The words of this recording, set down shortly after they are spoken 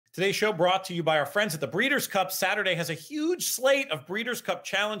Today's show brought to you by our friends at the Breeders' Cup. Saturday has a huge slate of Breeders' Cup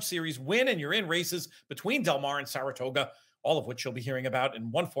Challenge Series win and you're in races between Del Mar and Saratoga, all of which you'll be hearing about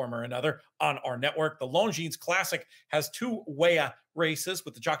in one form or another on our network. The Longines Classic has two WEA races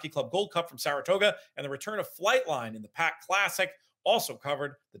with the Jockey Club Gold Cup from Saratoga and the return of Flightline in the Pack Classic. Also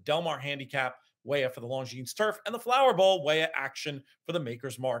covered the Del Mar Handicap WEA for the Longines Turf and the Flower Bowl WEA action for the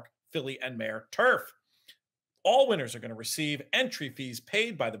Maker's Mark Filly and Mare Turf. All winners are going to receive entry fees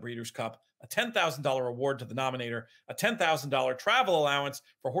paid by the Breeders' Cup, a $10,000 award to the nominator, a $10,000 travel allowance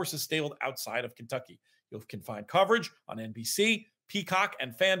for horses stabled outside of Kentucky. You can find coverage on NBC, Peacock,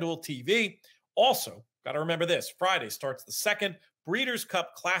 and FanDuel TV. Also, got to remember this, Friday starts the second Breeders'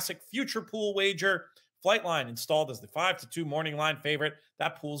 Cup Classic Future Pool wager. Flightline installed as the 5-2 morning line favorite.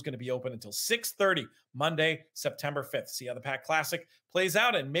 That pool is going to be open until 6:30 Monday, September 5th. See how the Pack Classic plays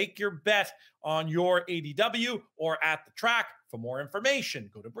out and make your bet on your ADW or at the track. For more information,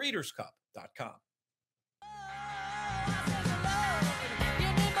 go to breederscup.com.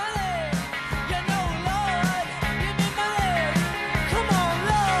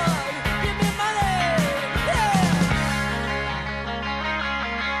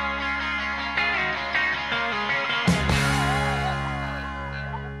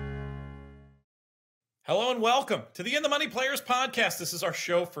 Hello and welcome to the In the Money Players podcast. This is our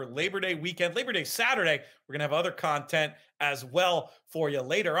show for Labor Day weekend, Labor Day Saturday. We're going to have other content as well for you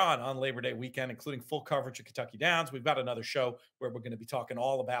later on Labor Day weekend, including full coverage of Kentucky Downs. We've got another show where we're going to be talking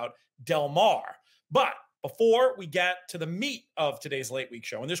all about Del Mar. But before we get to the meat of today's late week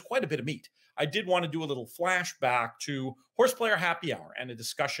show, and there's quite a bit of meat, I did want to do a little flashback to Horse Player Happy Hour and a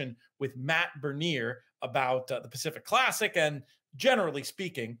discussion with Matt Bernier about the Pacific Classic and, generally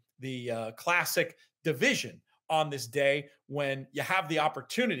speaking, the Classic division on this day when you have the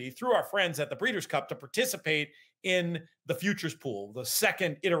opportunity through our friends at the Breeders' Cup to participate in the Futures Pool, the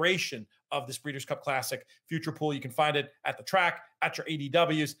second iteration of this Breeders' Cup Classic Future Pool. You can find it at the track, at your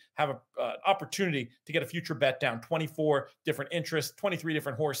ADWs, have an opportunity to get a future bet down, 24 different interests, 23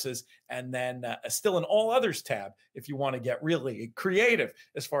 different horses, and then still an all others tab if you want to get really creative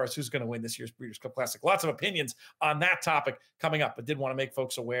as far as who's going to win this year's Breeders' Cup Classic. Lots of opinions on that topic coming up, but did want to make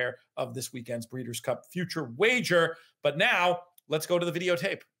folks aware of this weekend's Breeders' Cup Future Wager. But now let's go to the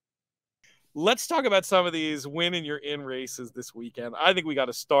videotape. Let's talk about some of these win and you're in races this weekend. I think we got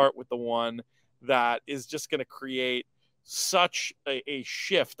to start with the one that is just going to create such a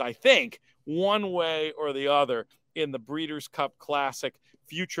shift, I think, one way or the other in the Breeders' Cup Classic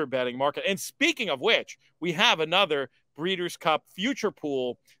future betting market. And speaking of which, we have another Breeders' Cup future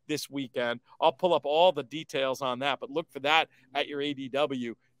pool this weekend. I'll pull up all the details on that, but look for that at your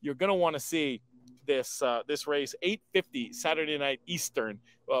ADW. You're going to want to see this race 8:50 Saturday night Eastern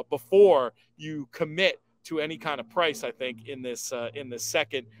before you commit to any kind of price. I think in this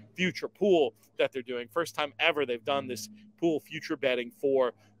second future pool that they're doing, first time ever they've done this pool future betting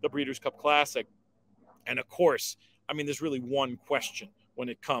for the Breeders' Cup Classic. And of course, I mean, there's really one question when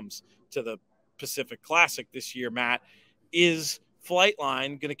it comes to the Pacific Classic this year, Matt. Is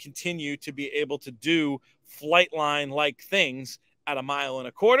Flightline going to continue to be able to do Flightline-like things at 1.25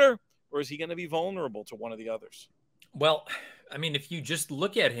 miles? Or is he going to be vulnerable to one of the others? Well, I mean, if you just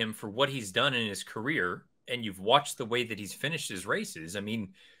look at him for what he's done in his career and you've watched the way that he's finished his races, I mean,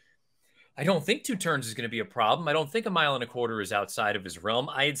 I don't think 2 turns is going to be a problem. I don't think 1.25 miles is outside of his realm.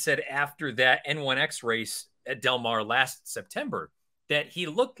 I had said after that N1X race at Del Mar last September that he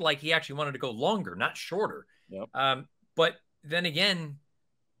looked like he actually wanted to go longer, not shorter. Yep. But then again,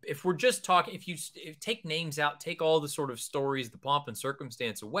 if we're just talking, if you take names out, take all the sort of stories, the pomp and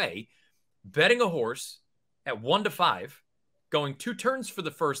circumstance away, betting a horse at 1-5, going 2 turns for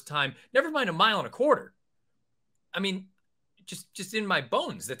the first time, never mind 1.25 miles. I mean, just in my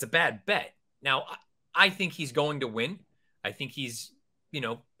bones, that's a bad bet. Now, I think he's going to win. I think he's,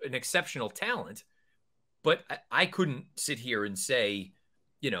 an exceptional talent, but I couldn't sit here and say,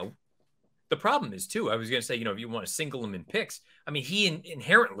 the problem is too, I was going to say, if you want to single him in picks, I mean, he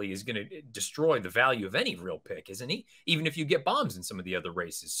inherently is going to destroy the value of any real pick, isn't he? Even if you get bombs in some of the other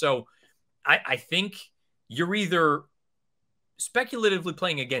races. So I think you're either speculatively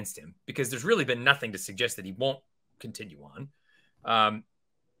playing against him because there's really been nothing to suggest that he won't continue on.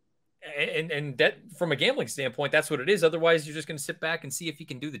 And that from a gambling standpoint, that's what it is. Otherwise, you're just going to sit back and see if he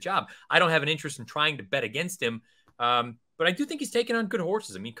can do the job. I don't have an interest in trying to bet against him. But I do think he's taken on good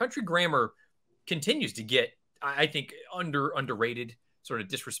horses. I mean, Country Grammar continues to get, I think, underrated, sort of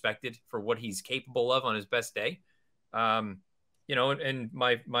disrespected for what he's capable of on his best day. And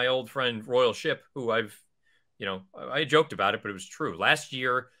my old friend Royal Ship, who I joked about it, but it was true. Last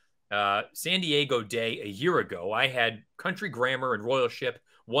year, San Diego Day, a year ago, I had Country Grammar and Royal Ship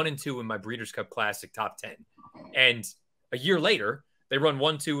 1 and 2 in my Breeders' Cup Classic top 10. And a year later, they run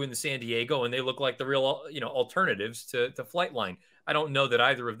 1-2 in the San Diego, and they look like the real, alternatives to Flightline. I don't know that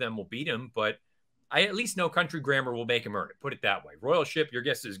either of them will beat him, but I at least know Country Grammar will make him earn it. Put it that way. Royal Ship, your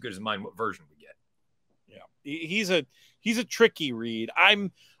guess is as good as mine. What version we get? Yeah, he's a tricky read.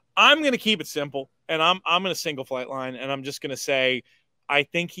 I'm going to keep it simple, and I'm going to single Flightline, and I'm just going to say I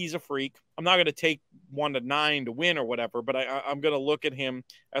think he's a freak. I'm not going to take 1-9 to win or whatever, but I'm going to look at him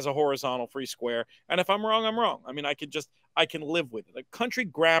as a horizontal free square. And if I'm wrong, I'm wrong. I mean, I can live with it. A Country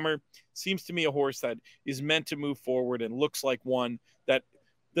Grammar seems to me a horse that is meant to move forward and looks like one that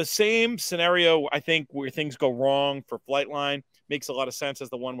the same scenario, I think, where things go wrong for Flightline makes a lot of sense as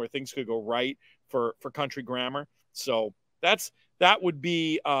the one where things could go right for Country Grammar. So that would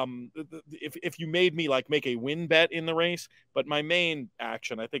be if you made me like make a win bet in the race, but my main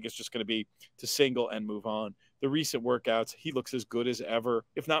action I think is just going to be to single and move on. The recent workouts, he looks as good as ever,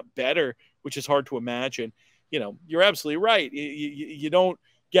 if not better, which is hard to imagine. You're absolutely right. You don't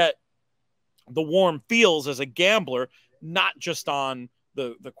get the warm feels as a gambler, not just on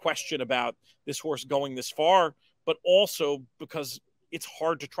the question about this horse going this far, but also because it's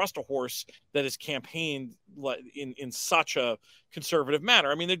hard to trust a horse that is campaigned in such a conservative manner.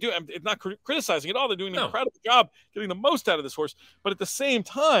 I mean, it's not criticizing at all. They're doing an incredible job getting the most out of this horse. But at the same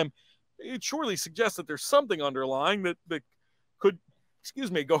time, it surely suggests that there's something underlying that could,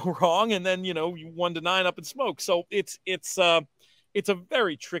 go wrong. And then, you 1-9 up in smoke. So it's a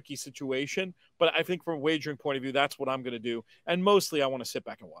very tricky situation. But I think from a wagering point of view, that's what I'm going to do. And mostly I want to sit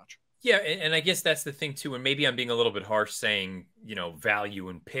back and watch. Yeah, and I guess that's the thing too, and maybe I'm being a little bit harsh saying, value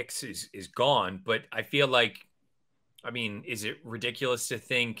in picks is gone, but I feel like, is it ridiculous to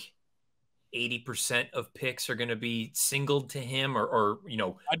think 80% of picks are going to be singled to him or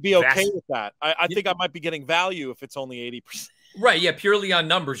I'd be okay with that. I think I might be getting value if it's only 80%. Right, yeah, purely on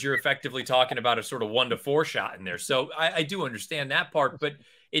numbers, you're effectively talking about a sort of 1-4 shot in there. So I do understand that part, but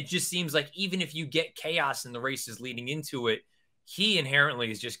it just seems like even if you get chaos in the races leading into it, he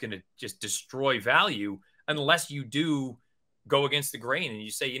inherently is just going to just destroy value unless you do go against the grain and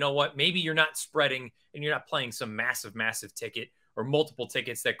you say, you know what, maybe you're not spreading and you're not playing some massive, massive ticket or multiple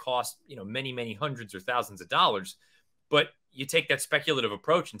tickets that cost, many, many hundreds or thousands of dollars. But you take that speculative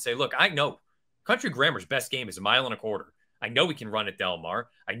approach and say, look, I know Country Grammar's best game is 1.25 miles. I know he can run at Del Mar.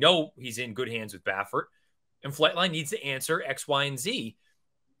 I know he's in good hands with Baffert, and Flightline needs to answer X, Y, and Z.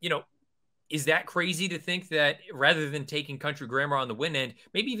 Is that crazy to think that rather than taking Country Grammar on the win end,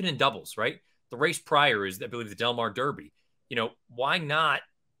 maybe even in doubles, right? The race prior is, I believe, the Del Mar Derby. Why not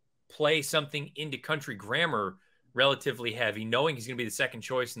play something into Country Grammar relatively heavy, knowing he's going to be the second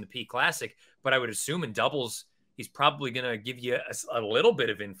choice in the P Classic? But I would assume in doubles, he's probably going to give you a little bit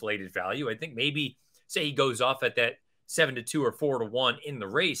of inflated value. I think maybe, say he goes off at that 7-2 or 4-1 in the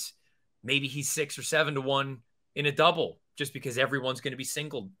race, maybe he's 6 or 7-1 in a double, just because everyone's going to be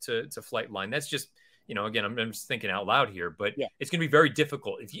singled to Flightline. That's just, again, I'm just thinking out loud here, but yeah, it's going to be very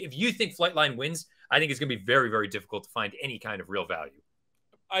difficult. If you think Flightline wins, I think it's going to be very, very difficult to find any kind of real value.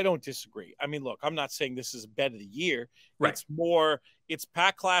 I don't disagree. I mean, look, I'm not saying this is a bet of the year. Right. It's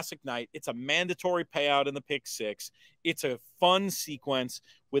Pack Classic night. It's a mandatory payout in the Pick Six. It's a fun sequence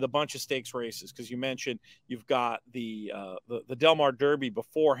with a bunch of stakes races. Because you mentioned you've got the Del Mar Derby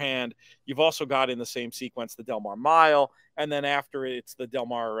beforehand. You've also got in the same sequence the Del Mar Mile. And then after it's the Del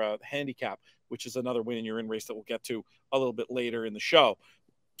Mar Handicap, which is another win in your in race that we'll get to a little bit later in the show.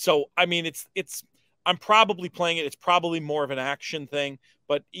 So, I mean, I'm probably playing it. It's probably more of an action thing.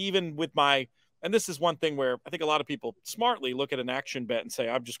 But even with and this is one thing where I think a lot of people smartly look at an action bet and say,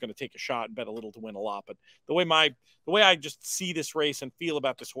 I'm just going to take a shot and bet a little to win a lot. But the way I just see this race and feel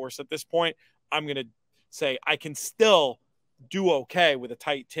about this horse at this point, I'm going to say I can still do okay with a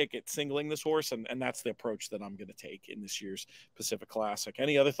tight ticket singling this horse. And that's the approach that I'm going to take in this year's Pacific Classic.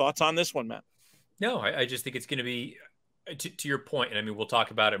 Any other thoughts on this one, Matt? No, I just think it's going to be, to your point, and we'll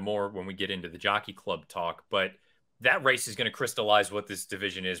talk about it more when we get into the Jockey Club talk, but that race is going to crystallize what this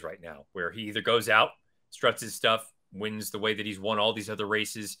division is right now, where he either goes out, struts his stuff, wins the way that he's won all these other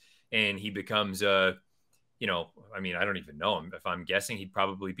races, and he becomes I don't even know him. If I'm guessing, he'd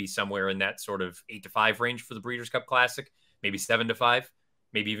probably be somewhere in that sort of 8-5 range for the Breeders' Cup Classic, maybe 7-5,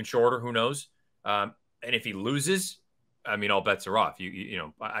 maybe even shorter, who knows? And if he loses, all bets are off.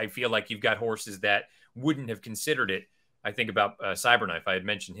 I feel like you've got horses that wouldn't have considered it. I think about Cyberknife. I had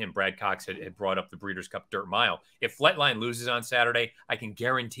mentioned him. Brad Cox had brought up the Breeders' Cup Dirt Mile. If Flightline loses on Saturday, I can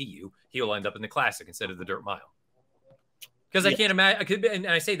guarantee you he'll end up in the Classic instead of the Dirt Mile. Because I can't imagine, and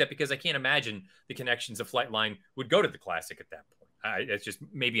I say that because I can't imagine the connections of Flightline would go to the Classic at that point. It's just,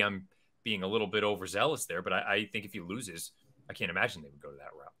 maybe I'm being a little bit overzealous there, but I think if he loses, I can't imagine they would go to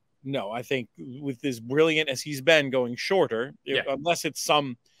that route. No, I think with as brilliant as he's been going shorter, unless it's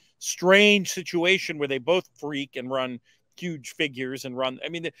some strange situation where they both freak and run huge figures and run. I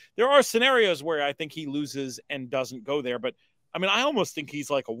mean, there are scenarios where I think he loses and doesn't go there, but I mean, I almost think he's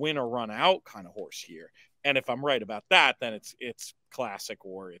like a win or run out kind of horse here. And if I'm right about that, then it's classic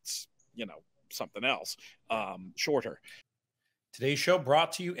or it's, something else, shorter. Today's show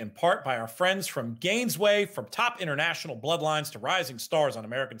brought to you in part by our friends from Gainesway. From top international bloodlines to rising stars on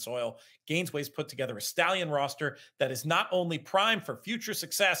American soil, Gainesway's put together a stallion roster that is not only primed for future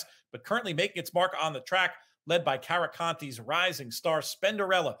success, but currently making its mark on the track, led by Caraconti's rising star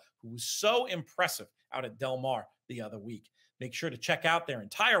Spenderella, who was so impressive out at Del Mar the other week. Make sure to check out their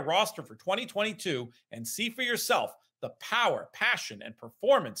entire roster for 2022 and see for yourself the power, passion, and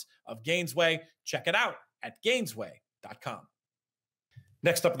performance of Gainesway. Check it out at gainesway.com.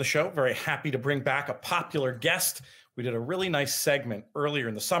 Next up in the show, very happy to bring back a popular guest. We did a really nice segment earlier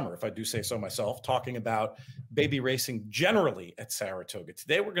in the summer, if I do say so myself, talking about baby racing generally at Saratoga.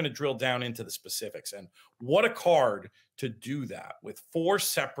 Today, we're going to drill down into the specifics, and what a card to do that with 4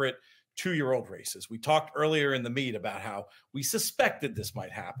 separate 2-year-old races. We talked earlier in the meet about how we suspected this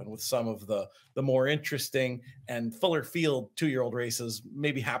might happen with some of the more interesting and fuller field 2-year-old races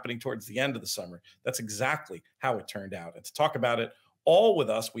maybe happening towards the end of the summer. That's exactly how it turned out. And to talk about it all with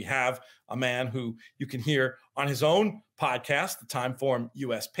us, we have a man who you can hear on his own podcast, the Timeform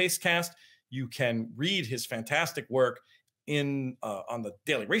US Pacecast. You can read his fantastic work on the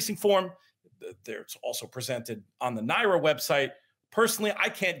Daily Racing Form. There's also presented on the NYRA website. Personally, I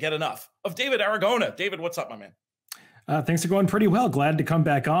can't get enough of David Aragona. David, what's up, my man? Things are going pretty well. Glad to come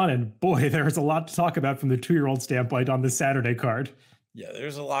back on. And boy, there's a lot to talk about from the 2-year-old standpoint on this Saturday card. Yeah,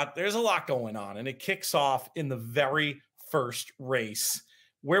 there's a lot going on. And it kicks off in the very first race.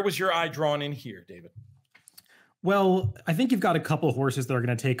 Where was your eye drawn in here, David? Well, I think you've got a couple horses that are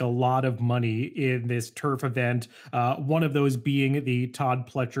going to take a lot of money in this turf event. One of those being the Todd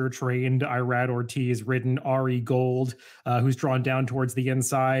Pletcher trained Irad Ortiz ridden Ari Gold, who's drawn down towards the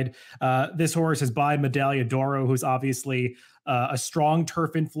inside. This horse is by Medaglia d'Oro, who's obviously a strong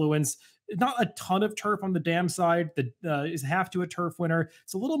turf influence. Not a ton of turf on the dam side. That is half to a turf winner.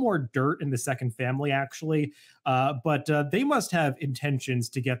 It's a little more dirt in the second family, actually. But they must have intentions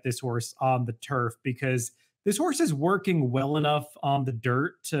to get this horse on the turf, because this horse is working well enough on the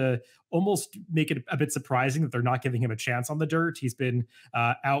dirt to almost make it a bit surprising that they're not giving him a chance on the dirt. He's been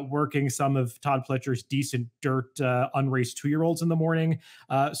outworking some of Todd Pletcher's decent dirt unraced 2-year-olds in the morning.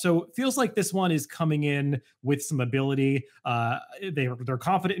 So it feels like this one is coming in with some ability. They're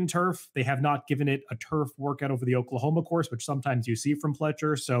confident in turf. They have not given it a turf workout over the Oklahoma course, which sometimes you see from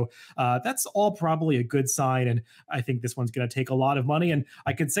Pletcher. So that's all probably a good sign. And I think this one's going to take a lot of money. And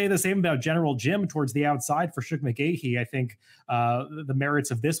I could say the same about General Jim towards the outside for Shug McGahee. I think the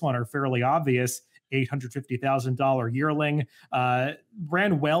merits of this one are fairly obvious. $850,000 yearling,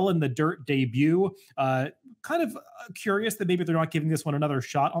 ran well in the dirt debut. Kind of curious that maybe they're not giving this one another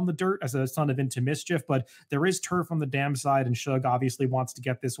shot on the dirt as a son of Into Mischief, but there is turf on the dam side, and Shug obviously wants to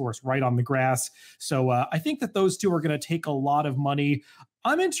get this horse right on the grass. So I think that those two are going to take a lot of money.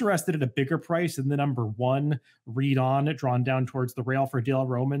 I'm interested at a bigger price than the number 1, Read On, drawn down towards the rail for Dale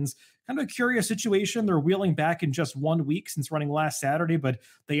Romans. Kind of a curious situation. They're wheeling back in just 1 week since running last Saturday, but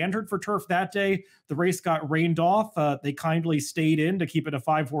they entered for turf that day. The race got rained off. They kindly stayed in to keep it a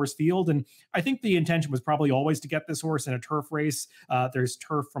 5-horse field. And I think the intention was probably always to get this horse in a turf race. There's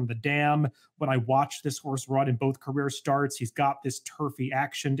turf from the dam. When I watched this horse run in both career starts, he's got this turfy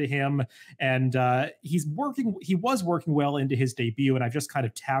action to him. And he was working well into his debut. And I've just kind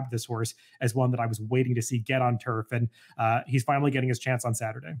of tabbed this horse as one that I was waiting to see get on turf. And he's finally getting his chance on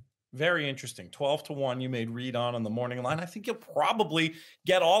Saturday. Very interesting. 12-1. You made Read on the morning line. I think you'll probably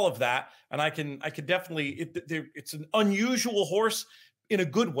get all of that. And I could definitely, it's an unusual horse in a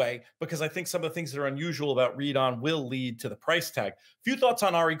good way, because I think some of the things that are unusual about Read On will lead to the price tag. Few thoughts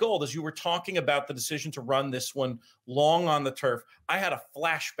on Ari Gold. As you were talking about the decision to run this one long on the turf, I had a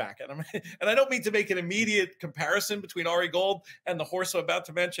flashback, and I don't mean to make an immediate comparison between Ari Gold and the horse I'm about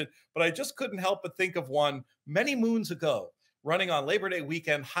to mention, but I just couldn't help but think of one many moons ago, running on Labor Day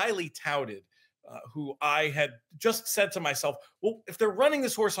weekend, highly touted, who I had just said to myself, well, if they're running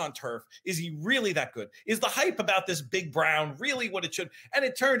this horse on turf, is he really that good? Is the hype about this big brown really what it should? And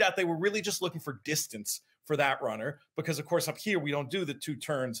it turned out they were really just looking for distance for that runner, because of course up here we don't do the 2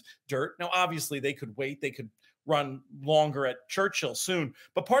 turns dirt. Now, obviously they could wait. They could run longer at Churchill soon.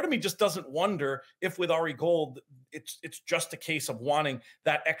 But part of me just doesn't wonder if with Ari Gold, it's just a case of wanting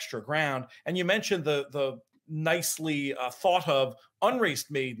that extra ground. And you mentioned the nicely thought of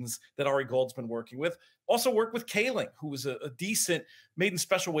unraced maidens that Ari Gold's been working with. Also worked with Kaling, who was a decent maiden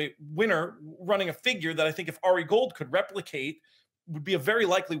special weight winner, running a figure that I think if Ari Gold could replicate, would be a very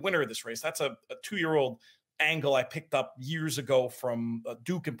likely winner of this race. That's a 2-year-old angle I picked up years ago from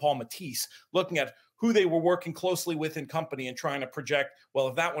Duke and Paul Matisse, looking at who they were working closely with in company and trying to project, well,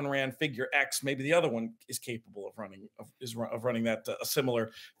 if that one ran figure X, maybe the other one is capable of running that a similar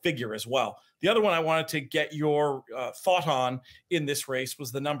figure as well. The other one I wanted to get your thought on in this race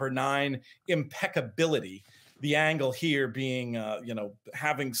was the number 9, Impeccability. The angle here being,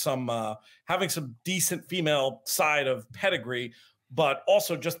 having some decent female side of pedigree, but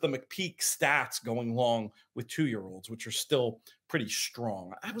also just the McPeak stats going along with 2-year-olds, which are still pretty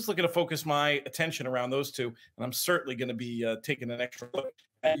strong. I was looking to focus my attention around those two, and I'm certainly going to be taking an extra look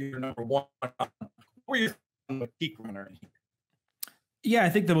at your number 1. What were your McPeak runner? Yeah,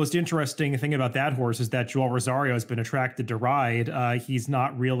 I think the most interesting thing about that horse is that Joel Rosario has been attracted to ride. He's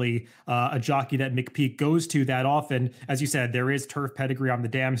not really a jockey that McPeak goes to that often. As you said, there is turf pedigree on the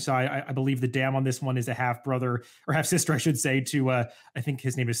dam side. I believe the dam on this one is a half brother or half sister, I should say, to I think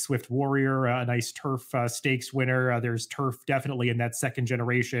his name is Swift Warrior, a nice turf stakes winner. There's turf definitely in that second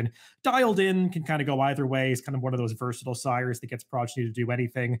generation. Dialed in, can kind of go either way. He's kind of one of those versatile sires that gets progeny to do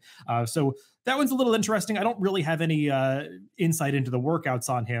anything. So that one's a little interesting. I don't really have any insight into the workouts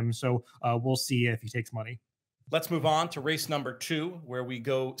on him, so we'll see if he takes money. Let's move on to race number 2, where we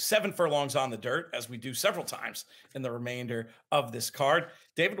go 7 furlongs on the dirt, as we do several times in the remainder of this card.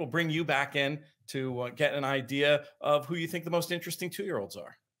 David, will bring you back in to get an idea of who you think the most interesting 2-year-olds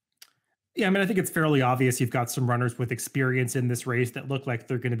are. Yeah, I mean, I think it's fairly obvious you've got some runners with experience in this race that look like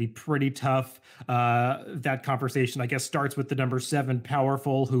they're going to be pretty tough. That conversation, I guess, starts with the number 7,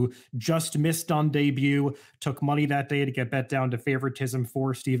 Powerful, who just missed on debut, took money that day to get bet down to favoritism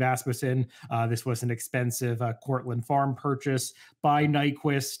for Steve Asmussen. This was an expensive Cortland Farm purchase by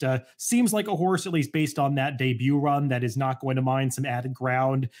Nyquist. Seems like a horse, at least based on that debut run, that is not going to mind some added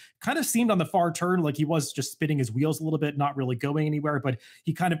ground. Kind of seemed on the far turn like he was just spinning his wheels a little bit, not really going anywhere, but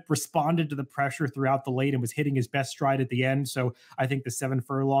he kind of responded to the pressure throughout the late and was hitting his best stride at the end. So I think the 7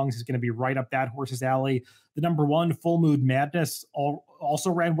 furlongs is going to be right up that horse's alley. The number 1, Full Mood Madness, also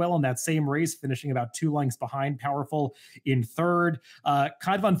ran well in that same race, finishing about 2 lengths behind Powerful in third.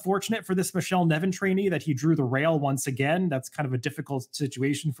 Kind of unfortunate for this Michelle Nevin trainee that he drew the rail once again. That's kind of a difficult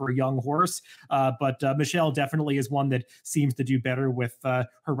situation for a young horse. But Michelle definitely is one that seems to do better with her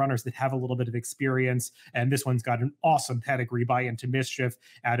runners that have a little bit of experience. And this one's got an awesome pedigree by Into Mischief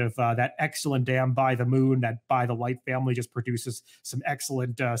out of that excellent dam By the Moon. That By the Light family just produces some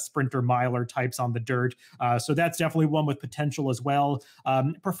excellent sprinter miler types on the dirt. So that's definitely one with potential as well.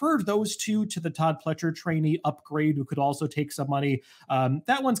 Preferred those two to the Todd Pletcher trainee Upgrade, who could also take some money.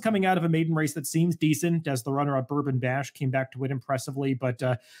 That one's coming out of a maiden race that seems decent, as the runner at Bourbon Bash came back to win impressively, but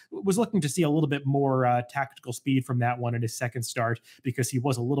was looking to see a little bit more tactical speed from that one in his second start, because he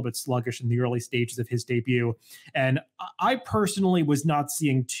was a little bit sluggish in the early stages of his debut. And I personally was not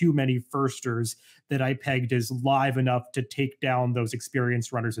seeing too many firsters that I pegged as live enough to take down those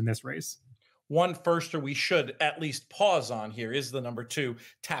experienced runners in this race. One firster we should at least pause on here is the number 2,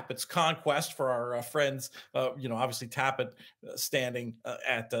 Tappett's Conquest, for our friends. Obviously Tappett standing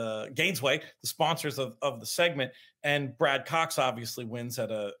at Gainesway, the sponsors of the segment, and Brad Cox obviously wins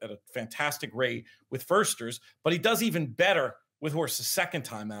at a fantastic rate with firsters, but he does even better with horses second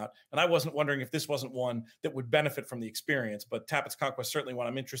time out. And I wasn't wondering if this wasn't one that would benefit from the experience, but Tappett's Conquest certainly one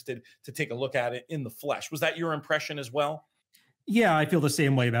I'm interested to take a look at it in the flesh. Was that your impression as well? Yeah, I feel the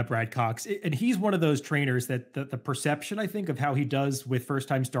same way about Brad Cox. And he's one of those trainers that the perception, I think, of how he does with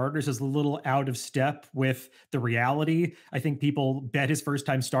first-time starters is a little out of step with the reality. I think people bet his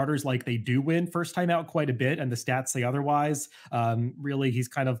first-time starters like they do win first time out quite a bit, and the stats say otherwise. Really, he's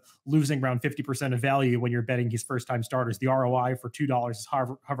kind of losing around 50% of value when you're betting his first-time starters. The ROI for $2 is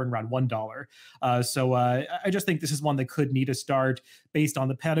hovering around $1. So I just think this is one that could need a start based on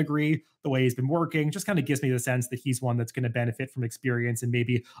the pedigree, the way he's been working. Just kind of gives me the sense that he's one that's going to benefit from experience and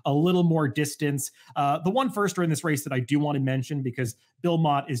maybe a little more distance. The one firster in this race that I do want to mention, because Bill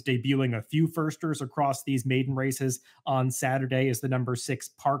Mott is debuting a few firsters across these maiden races on Saturday, is the number 6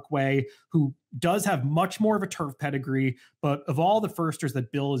 Parkway, who does have much more of a turf pedigree, but of all the firsters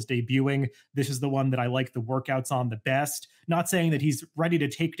that Bill is debuting, this is the one that I like the workouts on the best. Not saying that he's ready to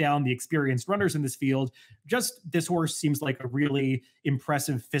take down the experienced runners in this field, just this horse seems like a really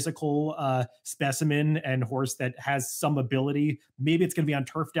impressive physical specimen and horse that has some ability. Maybe it's going to be on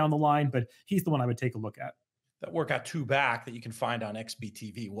turf down the line, but he's the one I would take a look at. That workout 2 back that you can find on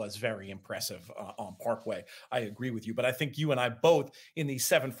XBTV was very impressive on Parkway. I agree with you, but I think you and I both in these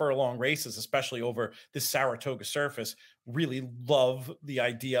 7 furlong races, especially over this Saratoga surface, really love the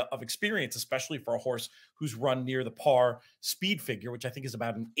idea of experience, especially for a horse who's run near the par speed figure, which I think is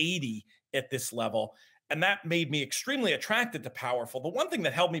about an 80 at this level. And that made me extremely attracted to Powerful. The one thing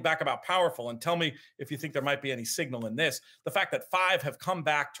that held me back about Powerful, and tell me if you think there might be any signal in this, the fact that 5 have come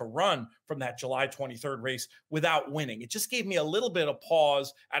back to run from that July 23rd race without winning. It just gave me a little bit of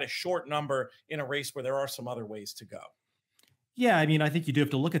pause at a short number in a race where there are some other ways to go. Yeah, I mean, I think you do have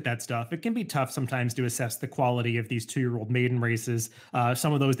to look at that stuff. It can be tough sometimes to assess the quality of these 2-year-old maiden races.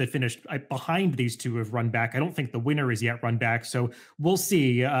 Some of those that finished behind these two have run back. I don't think the winner is yet run back. So we'll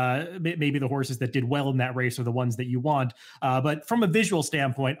see. Maybe the horses that did well in that race are the ones that you want. But from a visual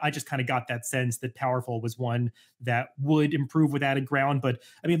standpoint, I just kind of got that sense that Powerful was one that would improve with added ground. But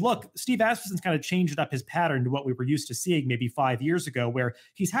I mean, look, Steve Asmussen's kind of changed up his pattern to what we were used to seeing maybe 5 years ago, where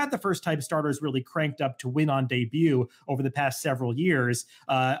he's had the first-time starters really cranked up to win on debut over the past several years.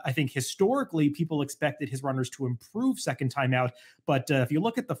 I think historically people expected his runners to improve second time out, but if you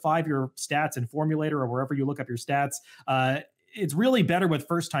look at the 5-year stats in Formulator or wherever you look up your stats, it's really better with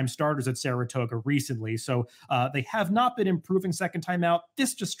first-time starters at Saratoga recently. So they have not been improving second time out.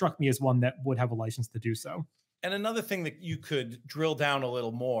 This just struck me as one that would have a license to do so. And another thing that you could drill down a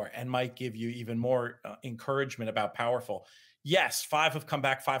little more and might give you even more encouragement about Powerful. Yes, 5 have come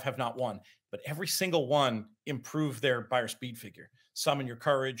back, 5 have not won, but every single one improved their buyer speed figure. Summon Your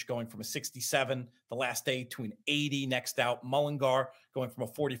Courage going from a 67 the last day to an 80 next out. Mullingar going from a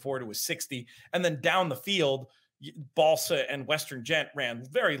 44 to a 60. And then down the field, Balsa and Western Gent ran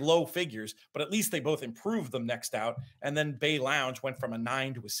very low figures, but at least they both improved them next out. And then Bay Lounge went from a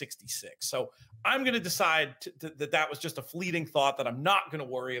 9 to a 66. So I'm going to decide that was just a fleeting thought that I'm not going to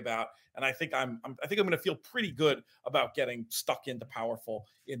worry about. And I think I'm going to feel pretty good about getting stuck into Powerful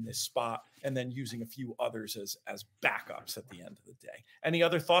in this spot and then using a few others as backups at the end of the day. Any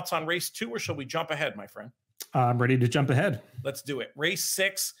other thoughts on race 2, or shall we jump ahead, my friend? I'm ready to jump ahead. Let's do it. Race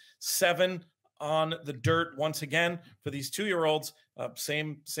 6, 7 on the dirt once again for these 2-year-olds.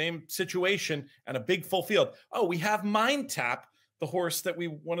 Same situation and a big full field. Oh, we have Mind Tap, the horse that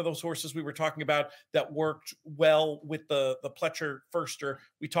one of those horses we were talking about that worked well with the Pletcher Firster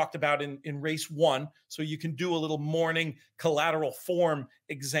we talked about in race 1. So you can do a little morning collateral form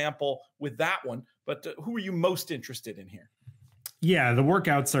example with that one. But who are you most interested in here? Yeah, the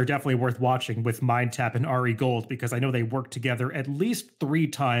workouts are definitely worth watching with Mind Tap and Ari Gold, because I know they worked together at least 3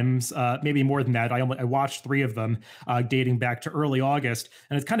 times, maybe more than that. I watched 3 of them dating back to early August.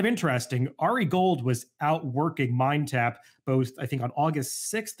 And it's kind of interesting. Ari Gold was outworking Mind Tap both, I think, on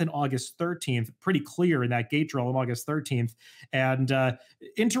August 6th and August 13th, pretty clear in that gate draw on August 13th. And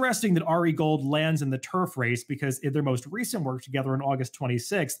interesting that Ari Gold lands in the turf race, because in their most recent work together on August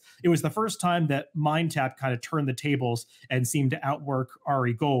 26th, it was the first time that Mind Tap kind of turned the tables and seemed to outwork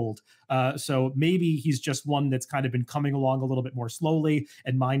Ari Gold. So maybe he's just one that's kind of been coming along a little bit more slowly,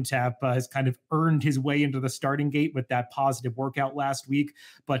 and Mind Tap has kind of earned his way into the starting gate with that positive workout last week.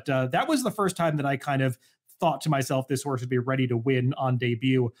 But that was the first time that I kind of thought to myself this horse would be ready to win on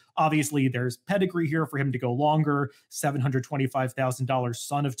debut. Obviously, there's pedigree here for him to go longer. $725,000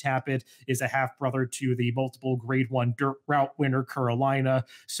 son of Tappet is a half-brother to the multiple Grade 1 dirt route winner Carolina.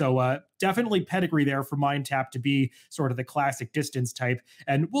 So definitely pedigree there for Mind Tap to be sort of the classic distance type.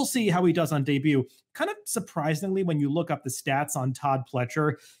 And we'll see how he does on debut. Kind of surprisingly, when you look up the stats on Todd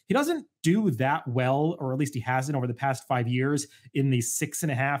Pletcher, he doesn't do that well, or at least he hasn't over the past 5 years, in the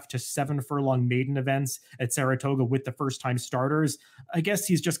 6.5 to 7 furlong maiden events at Saratoga with the first-time starters. I guess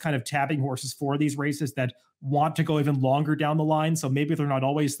he's just kind of tabbing horses for these races that want to go even longer down the line. So maybe they're not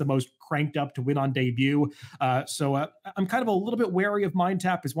always the most cranked up to win on debut. So I'm kind of a little bit wary of Mind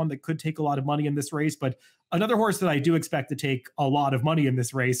Tap as one that could take a lot of money in this race. But another horse that I do expect to take a lot of money in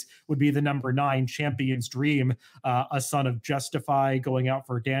this race would be the number 9 Champion's Dream, a son of Justify, going out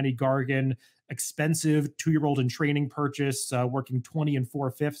for Danny Gargan. Expensive 2-year-old in training purchase, working 20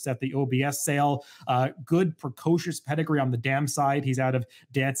 4/5 at the OBS sale. Good precocious pedigree on the dam side. He's out of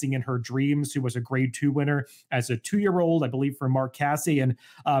Dancing in Her Dreams, who was a Grade 2 winner as a 2-year-old, I believe, for Mark Cassie. And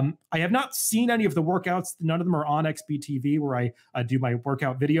I have not seen any of the workouts. None of them are on XBTV, where I do my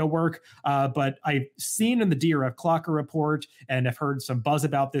workout video work. But I've seen in the DRF Clocker report and have heard some buzz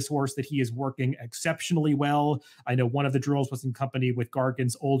about this horse that he is working exceptionally well. I know one of the drills was in company with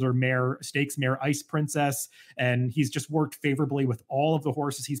Gargan's older mare, stakes mare Ice Princess, and he's just worked favorably with all of the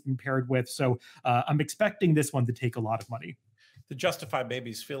horses he's been paired with. So I'm expecting this one to take a lot of money. the Justified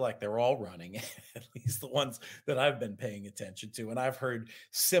Babies feel like they're all running, at least the ones that I've been paying attention to. And I've heard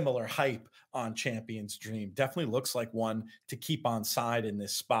similar hype on Champion's Dream. Definitely looks like one to keep on side in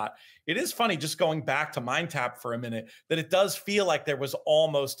this spot. It is funny, just going back to Mind Tap for a minute, that it does feel like there was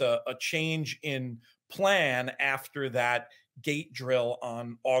almost a change in plan after that gate drill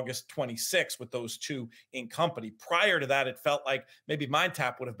on August 26th with those two in company. Prior to that, it felt like maybe Mind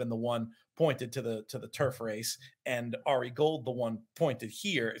Tap would have been the one pointed to the turf race and Ari Gold the one pointed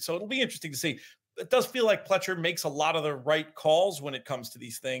here. So it'll be interesting to see. It does feel like Pletcher makes a lot of the right calls when it comes to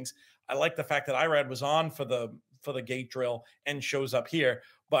these things. I like the fact that Irad was on for the gate drill and shows up here.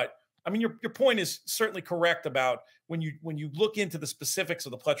 But I mean, your point is certainly correct about when you look into the specifics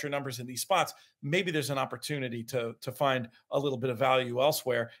of the Pletcher numbers in these spots, maybe there's an opportunity to find a little bit of value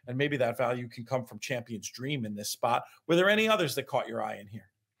elsewhere, and maybe that value can come from Champion's Dream in this spot. Were there any others that caught your eye in here?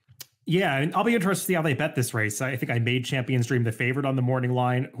 Yeah, and I'll be interested to see how they bet this race. I think I made Champion's Dream the favorite on the morning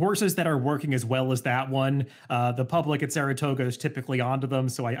line. Horses that are working as well as that one, the public at Saratoga is typically onto them,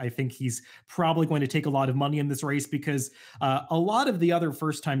 so I think he's probably going to take a lot of money in this race because a lot of the other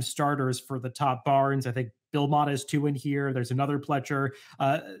first-time starters for the top barns, I think Bill Mott is 2 in here. There's another Pletcher.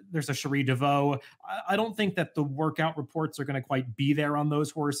 There's a Cherie DeVoe. I don't think that the workout reports are going to quite be there on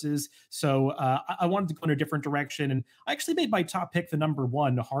those horses. So I wanted to go in a different direction. And I actually made my top pick the number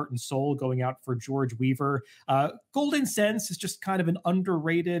 1, Heart and Soul, going out for George Weaver. Golden Sense is just kind of an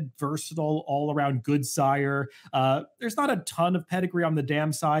underrated, versatile, all-around good sire. There's not a ton of pedigree on the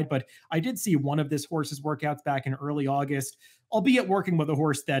dam side, but I did see one of this horse's workouts back in early August, albeit working with a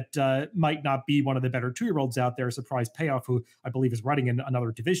horse that might not be one of the better 2-year-olds out there, Surprise Payoff, who I believe is running in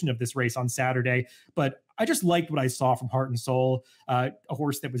another division of this race on Saturday. But I just liked what I saw from Heart and Soul, a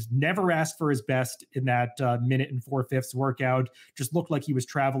horse that was never asked for his best in that minute and 4/5 workout, just looked like he was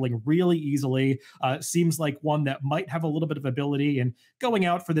traveling really easily. Seems like one that might have a little bit of ability, and going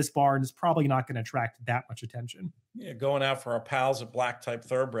out for this barn is probably not going to attract that much attention. Yeah, going out for our pals at Black Type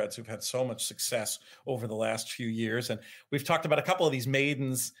Thoroughbreds who've had so much success over the last few years. And we've talked about a couple of these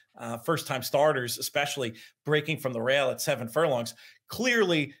maidens, first-time starters, especially breaking from the rail at 7 furlongs.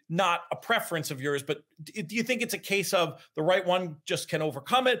 Clearly not a preference of yours, but do you think it's a case of the right one just can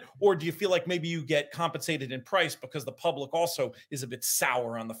overcome it? Or do you feel like maybe you get compensated in price because the public also is a bit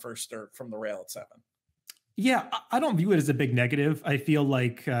sour on the first start from the rail at 7? Yeah, I don't view it as a big negative. I feel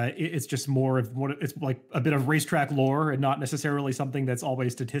like it's just more of what it's like a bit of racetrack lore and not necessarily something that's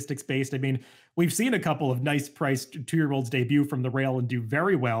always statistics based. I mean, we've seen a couple of nice priced 2-year-olds debut from the rail and do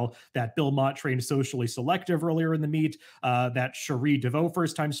very well. That Bill Mott trained Socially Selective earlier in the meet, that Cherie DeVoe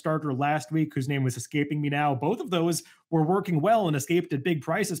first time starter last week, whose name was escaping me now. Both of those were working well and escaped at big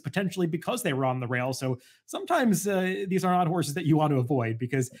prices, potentially because they were on the rail. So sometimes these are not horses that you want to avoid,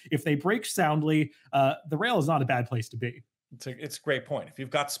 because if they break soundly, the rail is not a bad place to be. It's a great point. If you've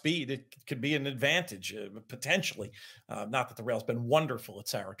got speed, it could be an advantage potentially. Not that the rail's been wonderful at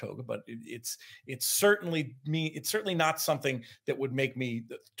Saratoga, but it's certainly not something that would make me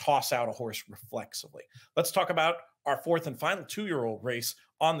toss out a horse reflexively. Let's talk about our 4th and final 2-year-old race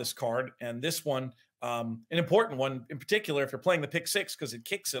on this card, and this one, an important one in particular if you're playing the Pick Six, because it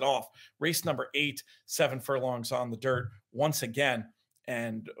kicks it off. Race number 8, 7 furlongs on the dirt once again.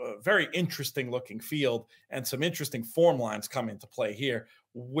 And a very interesting looking field and some interesting form lines come into play here.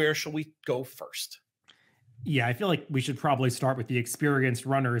 Where shall we go first? Yeah, I feel like we should probably start with the experienced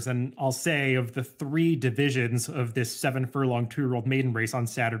runners. And I'll say of the 3 divisions of this 7 furlong 2-year-old maiden race on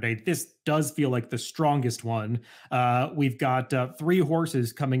Saturday, this does feel like the strongest one. We've got 3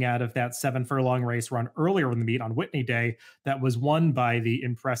 horses coming out of that 7 furlong race run earlier in the meet on Whitney Day that was won by the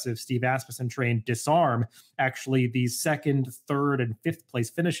impressive Steve Asmussen trained Disarm. Actually, the 2nd, 3rd, and 5th place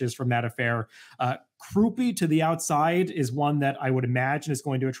finishes from that affair. Croupy to the outside is one that I would imagine is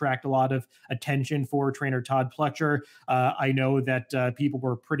going to attract a lot of attention for trainer Todd Pletcher. I know that people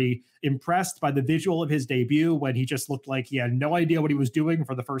were pretty impressed by the visual of his debut when he just looked like he had no idea what he was doing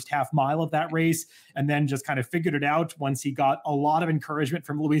for the first half mile of that race, and then just kind of figured it out once he got a lot of encouragement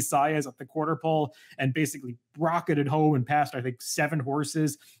from Luis Saez at the quarter pole and basically rocketed home and passed, I think, 7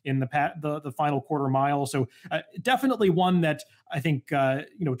 horses in the final quarter mile. So definitely one that I think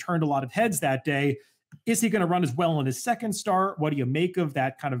turned a lot of heads that day. Is he going to run as well in his second start? What do you make of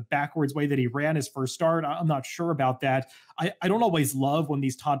that kind of backwards way that he ran his first start? I'm not sure about that. I don't always love when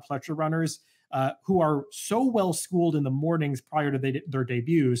these Todd Pletcher runners who are so well schooled in the mornings prior to their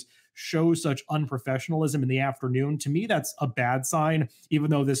debuts show such unprofessionalism in the afternoon. To me, that's a bad sign,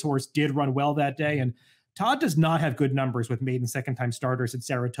 even though this horse did run well that day. And Todd does not have good numbers with maiden second-time starters at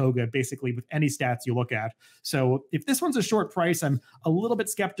Saratoga, basically with any stats you look at. So if this one's a short price, I'm a little bit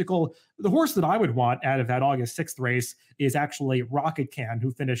skeptical. The horse that I would want out of that August 6th race is actually Rocket Can,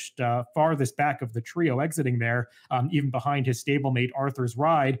 who finished farthest back of the trio exiting there, even behind his stablemate Arthur's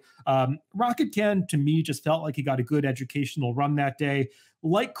Ride. Rocket Can, to me, just felt like he got a good educational run that day.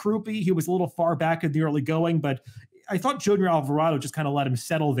 Like Krupe, he was a little far back in the early going, but I thought Junior Alvarado just kind of let him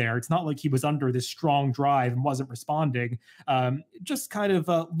settle there. It's not like he was under this strong drive and wasn't responding. Just kind of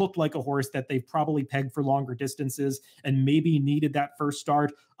looked like a horse that they've probably pegged for longer distances and maybe needed that first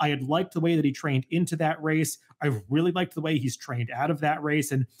start. I had liked the way that he trained into that race. I really liked the way he's trained out of that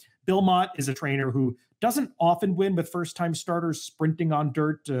race. And Bill Mott is a trainer who doesn't often win with first-time starters sprinting on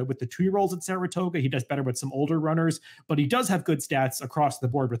dirt with the 2-year-olds at Saratoga. He does better with some older runners, but he does have good stats across the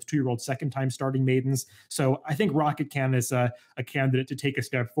board with 2-year-old second-time starting maidens. So I think Rocket Can is a candidate to take a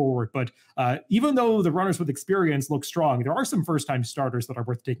step forward. But even though the runners with experience look strong, there are some first-time starters that are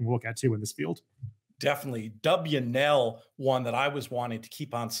worth taking a look at too in this field. Definitely. W-Nell, one that I was wanting to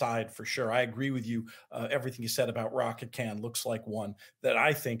keep on side for sure. I agree with you. Everything you said about Rocket Can looks like one that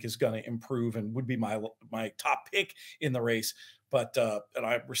I think is going to improve and would be my top pick in the race. But and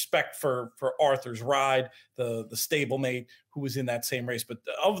I respect for Arthur's Ride, the stablemate who was in that same race. But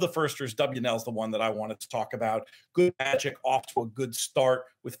of the firsters, W-Nell's the one that I wanted to talk about. Good magic, off to a good start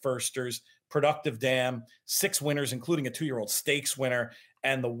with firsters. Productive dam, 6 winners, including a 2-year-old stakes winner.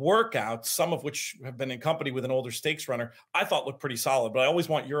 And the workouts, some of which have been in company with an older stakes runner, I thought looked pretty solid. But I always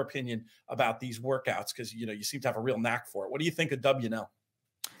want your opinion about these workouts because, you seem to have a real knack for it. What do you think of W-Nell?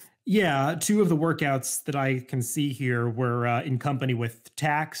 Yeah, 2 of the workouts that I can see here were in company with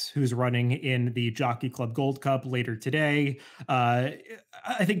Tax, who's running in the Jockey Club Gold Cup later today.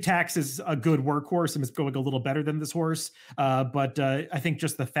 I think Tax is a good workhorse and is going a little better than this horse. But I think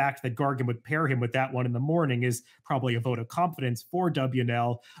just the fact that Gargan would pair him with that one in the morning is probably a vote of confidence for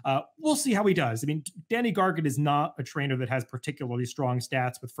W-Nell. We'll see how he does. I mean, Danny Gargan is not a trainer that has particularly strong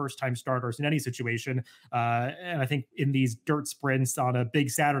stats with first-time starters in any situation. And I think in these dirt sprints on a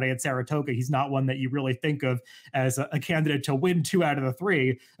big Saturday at Saratoga, he's not one that you really think of as a candidate to win 2 out of the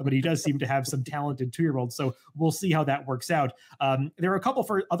 3, but he does seem to have some talented 2-year-olds. So we'll see how that works out. There are a couple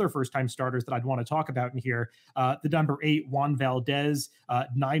for other first-time starters that I'd want to talk about in here. The number 8, Juan Valdez,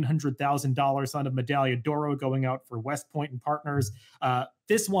 $900,000 son of Medaglia d'Oro going out for West Point and Partners.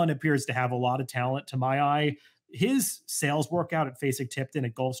 This one appears to have a lot of talent to my eye. His sales workout at Fasig-Tipton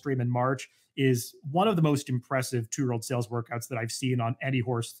at Gulfstream in March is one of the most impressive 2-year-old sales workouts that I've seen on any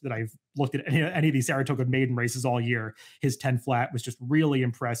horse that I've looked at any of these Saratoga maiden races all year. His 10 flat was just really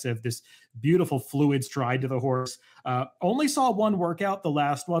impressive. This beautiful fluid stride to the horse. Only saw one workout, the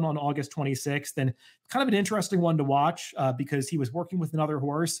last one on August 26th, and kind of an interesting one to watch because he was working with another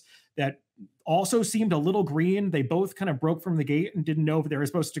horse that also seemed a little green. They both kind of broke from the gate and didn't know if they were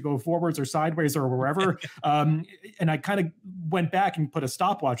supposed to go forwards or sideways or wherever. And I kind of went back and put a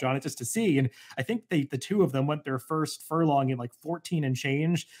stopwatch on it just to see. And I think the 2 of them went their first furlong in like 14 and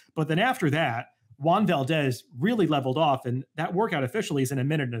change. But then after that, Juan Valdez really leveled off, and that workout officially is in 1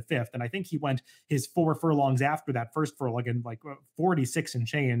 minute and a 5th. And I think he went his 4 furlongs after that first furlong in like 46 and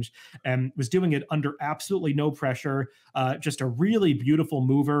change, and was doing it under absolutely no pressure. Just a really beautiful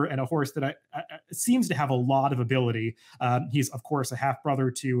mover and a horse that seems to have a lot of ability. He's, of course, a half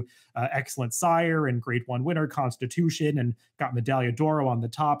brother to Excellent Sire and Grade 1 winner Constitution, and got Medaglia d'Oro on the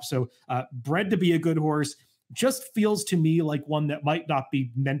top. So bred to be a good horse. Just feels to me like one that might not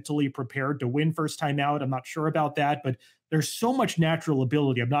be mentally prepared to win first time out. I'm not sure about that, but there's so much natural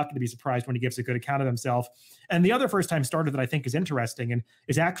ability. I'm not going to be surprised when he gives a good account of himself. And the other first-time starter that I think is interesting and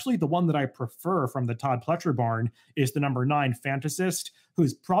is actually the one that I prefer from the Todd Pletcher barn is the number 9 Fantasist,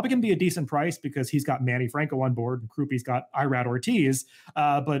 who's probably going to be a decent price because he's got Manny Franco on board and Krupe's got Irad Ortiz.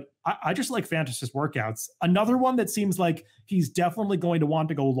 But I just like Fantasist workouts. Another one that seems like he's definitely going to want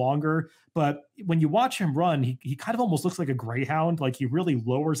to go longer, but when you watch him run, he kind of almost looks like a greyhound. Like he really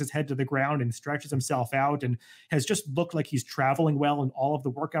lowers his head to the ground and stretches himself out and has just looked like he's traveling well in all of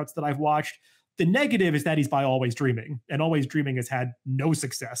the workouts that I've watched. The negative is that he's by Always Dreaming, and Always Dreaming has had no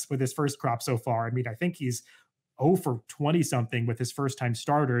success with his first crop so far. I mean, I think he's 0 for 20 something with his first time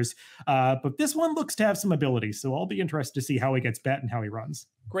starters. But this one looks to have some ability. So I'll be interested to see how he gets bet and how he runs.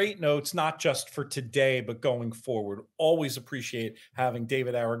 Great notes, not just for today, but going forward. Always appreciate having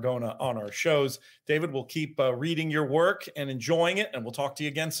David Aragona on our shows. David, we'll keep reading your work and enjoying it, and we'll talk to you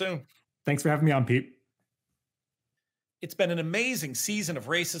again soon. Thanks for having me on, Pete. It's been an amazing season of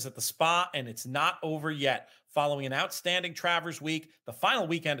races at the Spa, and it's not over yet. Following an outstanding Travers week, the final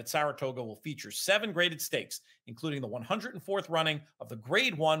weekend at Saratoga will feature 7 graded stakes, including the 104th running of the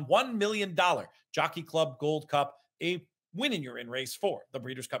Grade 1 $1 million Jockey Club Gold Cup, a win in your in race for the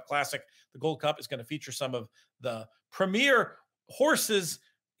Breeders' Cup Classic. The Gold Cup is going to feature some of the premier horses,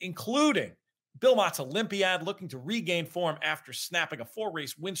 including Bill Mott's Olympiad, looking to regain form after snapping a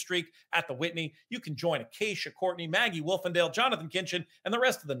 4-race win streak at the Whitney. You can join Acacia Courtney, Maggie Wolfendale, Jonathan Kinchin, and the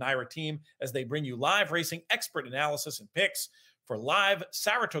rest of the NYRA team as they bring you live racing expert analysis and picks. For live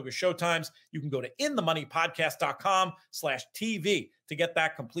Saratoga showtimes, you can go to inthemoneypodcast.com/TV to get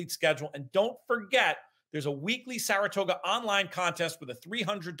that complete schedule. And don't forget, there's a weekly Saratoga online contest with a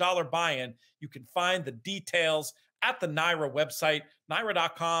 $300 buy-in. You can find the details at the NYRA website,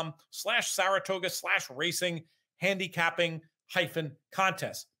 NYRA.com/Saratoga/racing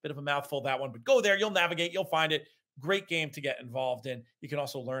handicapping-contest. Bit of a mouthful, that one, but go there. You'll navigate. You'll find it. Great game to get involved in. You can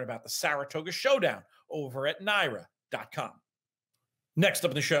also learn about the Saratoga Showdown over at NYRA.com. Next up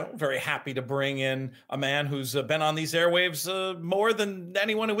in the show, very happy to bring in a man who's been on these airwaves more than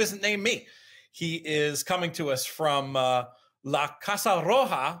anyone who isn't named me. He is coming to us from La Casa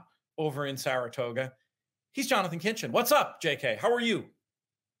Roja over in Saratoga. He's Jonathan Kinchin. What's up, JK? How are you?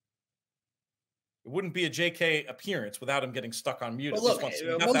 It wouldn't be a JK appearance without him getting stuck on mute. Well, look, most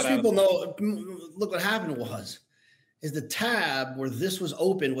people know, look what happened is the tab where this was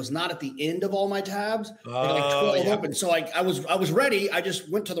open was not at the end of all my tabs. They were like 12 open. So I was ready. I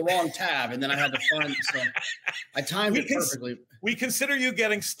just went to the wrong tab, and then I had to find so I timed it perfectly. We consider you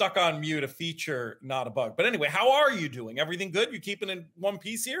getting stuck on mute a feature, not a bug. But anyway, how are you doing? Everything good? You keeping in one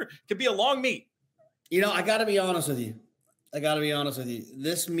piece here? Could be a long meet. You know, I got to be honest with you.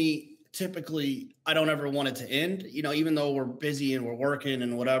 This meet, typically, I don't ever want it to end. You know, even though we're busy and we're working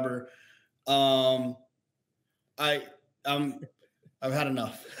and whatever. I've had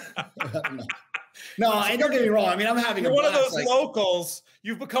enough. No, don't get me wrong. I mean, I'm having You're one of those locals.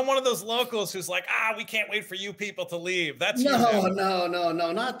 You've become one of those locals who's like, we can't wait for you people to leave. That's no,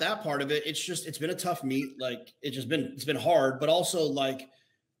 not that part of it. It's just, it's been a tough meet. Like, it's been hard, but also like,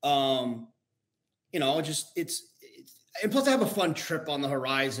 you know, and plus I have a fun trip on the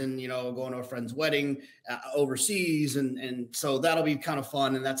horizon, you know, going to a friend's wedding overseas. And so that'll be kind of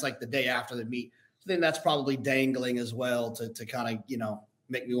fun. And that's like the day after the meet. So then that's probably dangling as well to kind of, you know,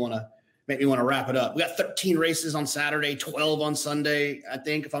 make me want to wrap it up. We got 13 races on Saturday, 12 on Sunday, I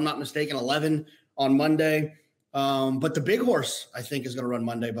think, if I'm not mistaken, 11 on Monday. But the big horse, I think, is going to run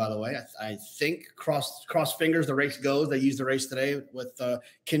Monday, by the way. I think cross fingers, the race goes. They used the race today with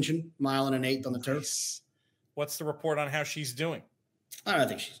Kinchin, 1 1/8 on the turf. What's the report on how she's doing? I don't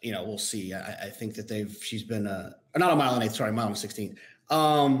think she's, you know, we'll see. I think that she's been, not a 1 1/8, sorry, 1 1/16.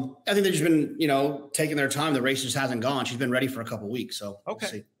 I think they've just been, you know, taking their time. The race just hasn't gone. She's been ready for a couple of weeks. So okay.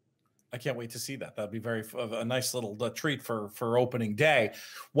 We'll see. I can't wait to see that. That'd be a nice little treat for opening day.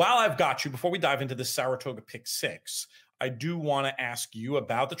 While I've got you, before we dive into the Saratoga Pick Six, I do want to ask you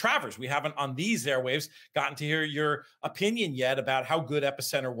about the Travers. We haven't on these airwaves gotten to hear your opinion yet about how good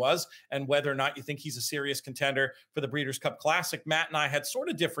Epicenter was and whether or not you think he's a serious contender for the Breeders' Cup Classic. Matt and I had sort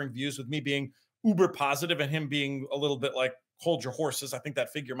of differing views, with me being uber positive and him being a little bit like, hold your horses. I think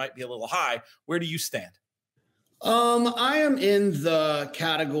that figure might be a little high. Where do you stand? I am in the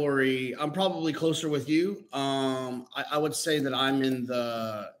category. I'm probably closer with you. I would say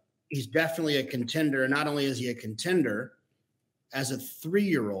that he's definitely a contender. Not only is he a contender, as a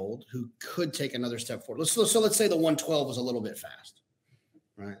 3-year-old who could take another step forward. So let's say the 112 was a little bit fast,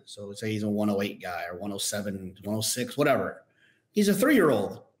 right? So let's say he's a 108 guy or 107, 106, whatever. He's a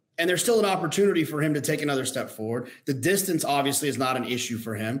 3-year-old, and there's still an opportunity for him to take another step forward. The distance obviously is not an issue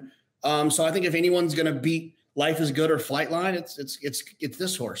for him. So I think if anyone's going to beat Life is Good or Flightline, it's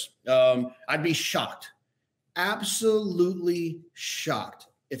this horse. I'd be shocked, absolutely shocked,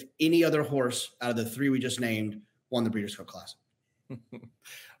 if any other horse out of the 3 we just named won the Breeders' Cup Classic.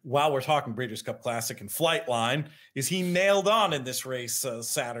 While we're talking Breeders' Cup Classic and Flightline, is he nailed on in this race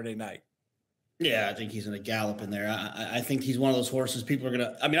Saturday night? Yeah, I think he's in a gallop in there. I think he's one of those horses people are going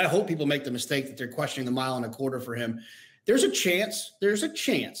to – I mean, I hope people make the mistake that they're questioning the 1 1/4 for him. There's a chance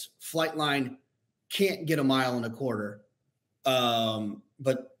Flightline can't get a 1 1/4.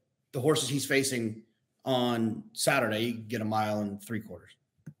 But the horses he's facing on Saturday, he can get a 1 3/4.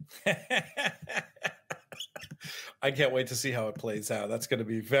 I can't wait to see how it plays out. That's going to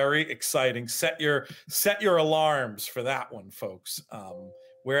be very exciting. Set your alarms for that one, folks.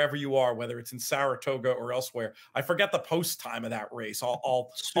 Wherever you are, whether it's in Saratoga or elsewhere. I forget the post time of that race.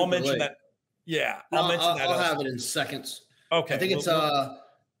 I'll mention late. that. Yeah, I'll mention that. I'll have it in seconds. Okay. I think it's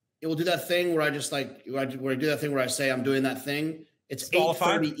it will do that thing where I just like where I do that thing where I say I'm doing that thing. It's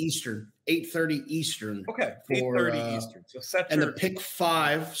 8:30 Eastern. 8:30 Eastern. Okay, 8:30 Eastern. So and the pick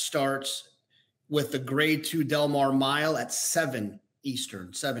 5 starts with the grade 2 Del Mar Mile at 7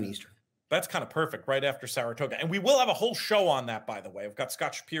 Eastern. 7 Eastern. That's kind of perfect right after Saratoga. And we will have a whole show on that, by the way. We've got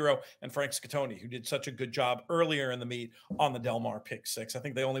Scott Shapiro and Frank Scottoni, who did such a good job earlier in the meet on the Del Mar Pick Six. I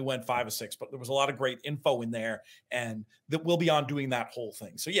think they only went 5 of 6, but there was a lot of great info in there, and that we'll be on doing that whole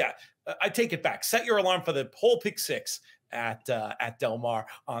thing. So yeah, I take it back. Set your alarm for the whole Pick Six at Del Mar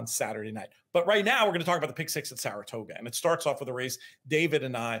on Saturday night. But right now, we're going to talk about the Pick Six at Saratoga, and it starts off with a race David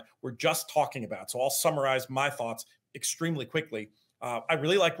and I were just talking about. So I'll summarize my thoughts extremely quickly. I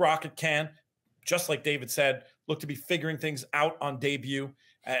really like Rocket Can. Just like David said, look to be figuring things out on debut.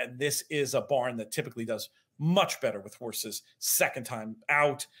 And this is a barn that typically does much better with horses second time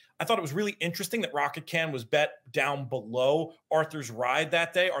out. I thought it was really interesting that Rocket Can was bet down below Arthur's Ride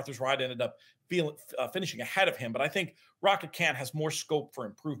that day. Arthur's Ride ended up finishing ahead of him, but I think Rocket Can has more scope for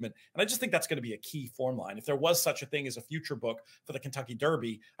improvement. And I just think that's going to be a key form line. If there was such a thing as a future book for the Kentucky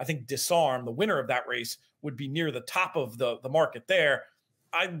Derby, I think Disarm, the winner of that race, would be near the top of the market there.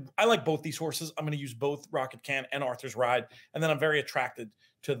 I like both these horses. I'm going to use both Rocket Can and Arthur's Ride. And then I'm very attracted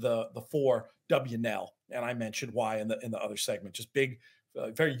to the 4 WNL. And I mentioned why in the other segment. Just big,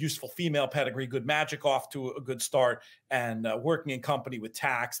 very useful female pedigree, good magic off to a good start, and working in company with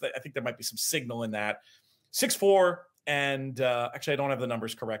Tax. I think there might be some signal in that. 6-4, and actually I don't have the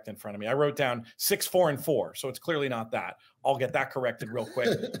numbers correct in front of me. I wrote down 6, 4, and 4, so it's clearly not that. I'll get that corrected real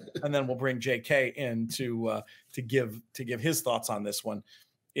quick, and then we'll bring JK in to give his thoughts on this one.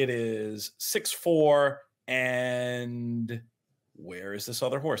 It is 6, 4, and where is this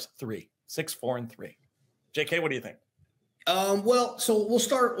other horse? 3, 6, 4, and 3. JK, what do you think? Well, so we'll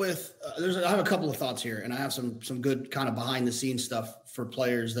start with I have a couple of thoughts here, and I have some good kind of behind the scenes stuff for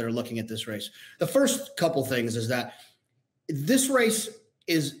players that are looking at this race. The first couple things is that this race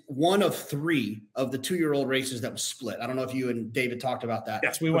is one of 3 of the 2-year-old races that was split. I don't know if you and David talked about that.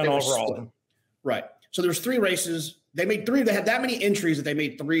 Yes, we went over all of them. Right. So there's 3 races. They made 3. They had that many entries that they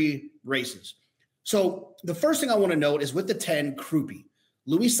made 3 races. So the first thing I want to note is with the 10 Croupi,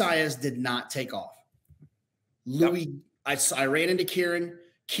 Luis Saez did not take off. Louis. Yep. I ran into Kieran.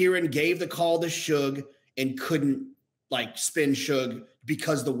 Kieran gave the call to Shug and couldn't spin Shug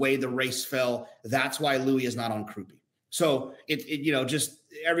because the way the race fell. That's why Louis is not on Croupi. So it just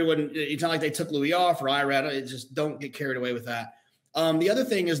everyone. It's not like they took Louis off or Irad. It just don't get carried away with that. The other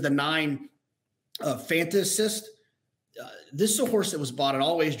thing is the 9 Fanta Assist. This is a horse that was bought at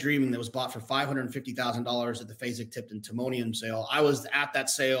Always Dreaming that was bought for $550,000 at the Fasig-Tipton Timonium sale. I was at that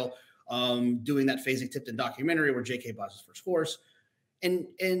sale. Doing that Fasig-Tipton documentary where JK buys his first horse. And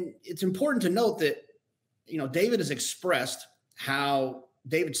it's important to note that, David has expressed how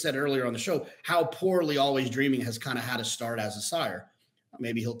David said earlier on the show, how poorly Always Dreaming has kind of had a start as a sire.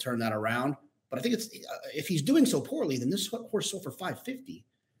 Maybe he'll turn that around, but I think if he's doing so poorly, then this horse sold for $550.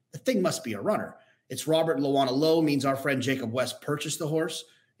 The thing must be a runner. It's Robert Lawana Low, means our friend Jacob West purchased the horse.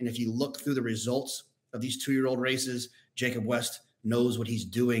 And if you look through the results of these 2-year-old races, Jacob West knows what he's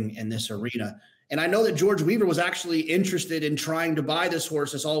doing in this arena. And I know that George Weaver was actually interested in trying to buy this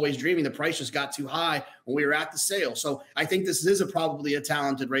horse. It's Always Dreaming. The price just got too high when we were at the sale. So I think this is probably a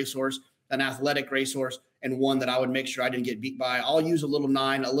talented racehorse, an athletic racehorse, and one that I would make sure I didn't get beat by. I'll use a little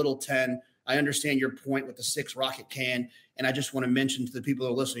 9, a little 10. I understand your point with the 6 Rocket Can. And I just want to mention to the people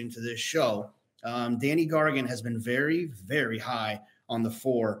who are listening to this show, Danny Gargan has been very, very high on the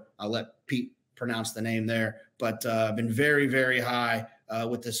 4. I'll let Pete pronounce the name there, but been very, very high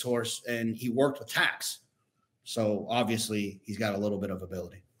with this horse, and he worked with Tax. So obviously he's got a little bit of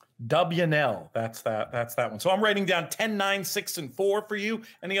ability. WNL, that's that one. So I'm writing down 10, 9, 6, and 4 for you.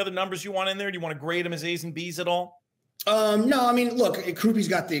 Any other numbers you want in there? Do you want to grade them as A's and B's at all? No, I mean, look, Croupi's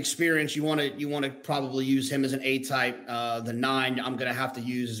got the experience. You want to probably use him as an A type. The 9, I'm going to have to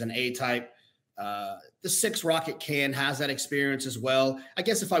use as an A type. The 6 Rocket Can has that experience as well. I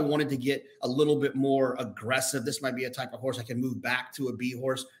guess if I wanted to get a little bit more aggressive, this might be a type of horse I can move back to a B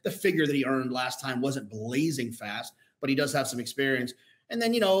horse. The figure that he earned last time wasn't blazing fast, but he does have some experience. And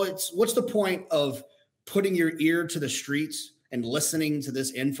then, what's the point of putting your ear to the streets and listening to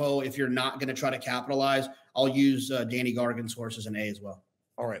this info if you're not going to try to capitalize? I'll use Danny Gargan's horse as an A as well.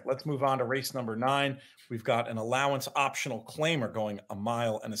 All right, let's move on to race number 9. We've got an allowance optional claimer going 1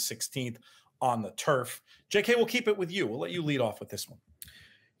 mile and a 16th on the turf. JK, we'll keep it with you. We'll let you lead off with this one.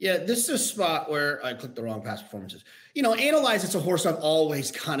 Yeah, this is a spot where I clicked the wrong past performances. Analyze, it's a horse I've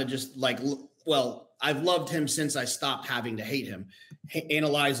always kind of just I've loved him since I stopped having to hate him.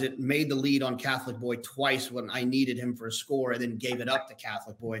 Analyze It made the lead on Catholic Boy twice when I needed him for a score, and then gave it up to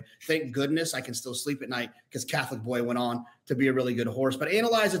Catholic Boy. Thank goodness I can still sleep at night because Catholic Boy went on to be a really good horse. But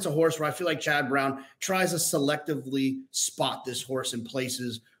Analyze It's a horse where I feel like Chad Brown tries to selectively spot this horse in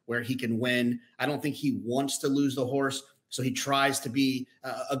places where he can win. I don't think he wants to lose the horse, so he tries to be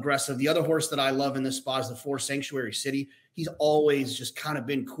aggressive. The other horse that I love in this spot is the 4 Sanctuary City. He's always just kind of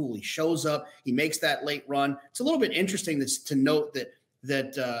been cool. He shows up, he makes that late run. It's a little bit interesting to note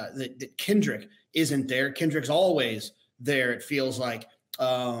that Kendrick isn't there. Kendrick's always there, it feels like.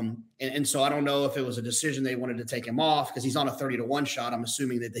 And so I don't know if it was a decision they wanted to take him off because he's on a 30-1 shot. I'm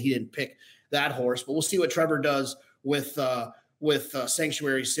assuming that he didn't pick that horse, but we'll see what Trevor does with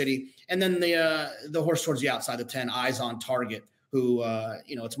Sanctuary City. And then the horse towards the outside, the 10, Eyes on Target, who,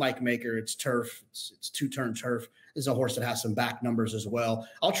 it's Mike Maker, it's turf, it's 2-turn turf. This is a horse that has some back numbers as well.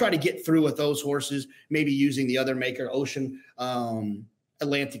 I'll try to get through with those horses, maybe using the other maker, Ocean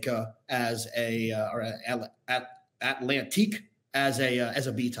Atlantica, as Atlantique as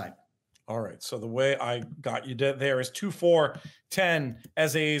a B type. All right. So the way I got you there is 2, 4, 10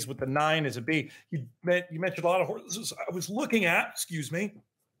 as A's with the 9 as a B. You mentioned a lot of horses I was looking at, excuse me,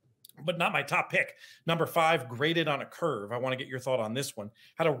 but not my top pick. Number 5, Graded on a Curve. I want to get your thought on this one.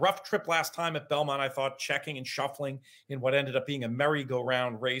 Had a rough trip last time at Belmont, I thought, checking and shuffling in what ended up being a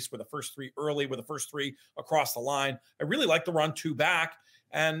merry-go-round race with the first 3 early, with the first 3 across the line. I really like the run 2 back,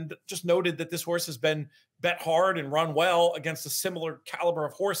 and just noted that this horse has been bet hard and run well against a similar caliber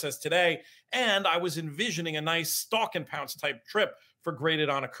of horse as today. And I was envisioning a nice stalk and pounce type trip for Graded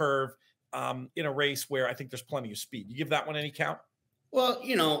on a Curve in a race where I think there's plenty of speed. You give that one any count? Well,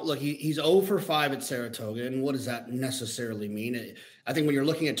 look, he's 0 for 5 at Saratoga, and what does that necessarily mean? I think when you're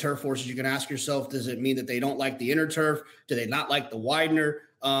looking at turf horses, you can ask yourself, does it mean that they don't like the inner turf? Do they not like the widener?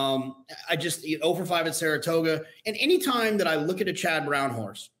 0 for 5 at Saratoga, and anytime that I look at a Chad Brown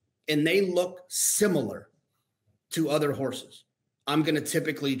horse and they look similar to other horses, I'm going to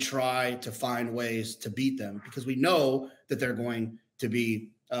typically try to find ways to beat them because we know that they're going to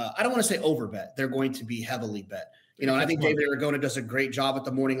be, I don't want to say overbet, they're going to be heavily bet. And I think David Aragona does a great job at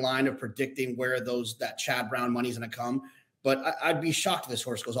the morning line of predicting where that Chad Brown money is going to come. But I'd be shocked if this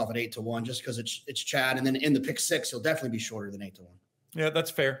horse goes off at 8-1 just because it's Chad. And then in the pick 6, he'll definitely be shorter than 8-1. Yeah,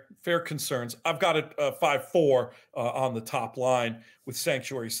 that's fair. Fair concerns. I've got it 5-4 on the top line with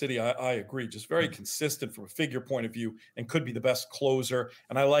Sanctuary City. I agree. Just very consistent from a figure point of view and could be the best closer.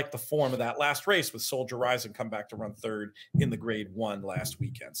 And I like the form of that last race with Soldier Rising come back to run 3rd in the Grade 1 last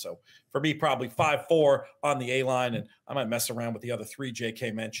weekend. So for me, probably 5-4 on the A line. And I might mess around with the other 3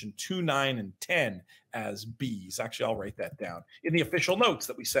 JK mentioned, 2, 9, and 10 as B's. Actually, I'll write that down in the official notes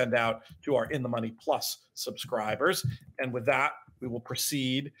that we send out to our In the Money Plus subscribers. And with that, we will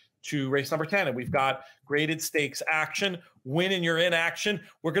proceed to race number 10. And we've got graded stakes action, win and you're in action.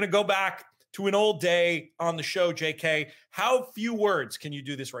 We're going to go back to an old day on the show, JK. How few words can you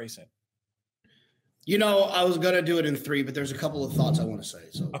do this race in? I was going to do it in 3, but there's a couple of thoughts I want to say.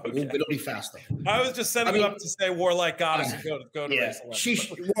 So it'll be fast, though. I was just setting you up to say Warlike Goddess and go to race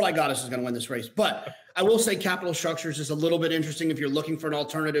 11. Warlike Goddess is going to win this race. But I will say Capital Structures is a little bit interesting if you're looking for an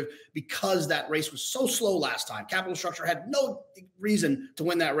alternative because that race was so slow last time. Capital Structure had no reason to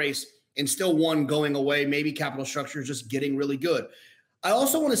win that race and still won going away. Maybe Capital Structure is just getting really good. I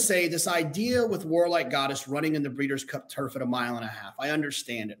also want to say this idea with Warlike Goddess running in the Breeders' Cup turf at 1.5 miles. I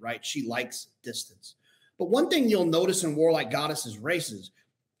understand it, right? She likes distance. But one thing you'll notice in Warlike Goddess's races,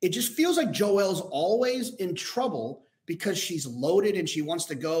 it just feels like Joelle's always in trouble because she's loaded and she wants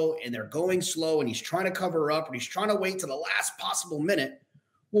to go and they're going slow and he's trying to cover her up or he's trying to wait to the last possible minute.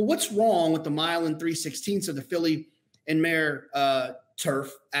 Well, what's wrong with the 1 3/16 of the filly and mare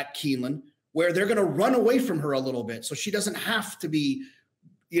turf at Keeneland where they're going to run away from her a little bit so she doesn't have to be,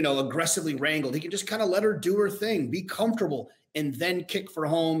 aggressively wrangled. He can just kind of let her do her thing, be comfortable, and then kick for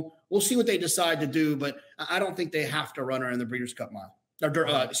home. We'll see what they decide to do, but I don't think they have to run her in the Breeders' Cup mile. The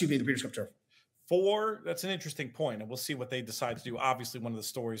Breeders' Cup turf. 4, that's an interesting point, and we'll see what they decide to do. Obviously, one of the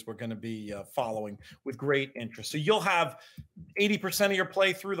stories we're going to be following with great interest. So you'll have 80% of your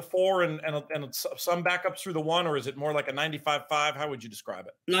play through the 4 and some backups through the 1, or is it more like a 95-5? How would you describe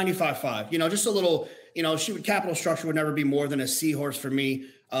it? 95-5. Just a little, Capital Structure would never be more than a seahorse for me.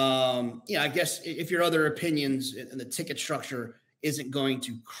 I guess if your other opinions and the ticket structure isn't going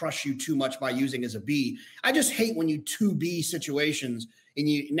to crush you too much by using as a B. I just hate when you 2B situations and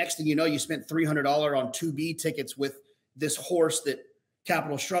next thing you know, you spent $300 on 2B tickets with this horse that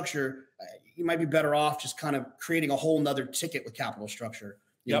Capital Structure. You might be better off just kind of creating a whole nother ticket with Capital Structure.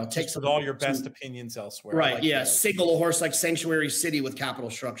 Take all your best opinions elsewhere. Right. Single a horse like Sanctuary City with Capital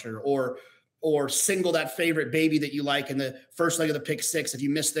Structure or or single that favorite baby that you like in the first leg of the pick six. If you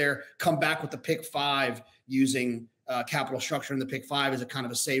miss there, come back with the pick five using capital structure in the pick five as a kind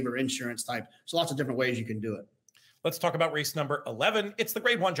of a saver insurance type. So lots of different ways you can do it. Let's talk about race number 11. It's the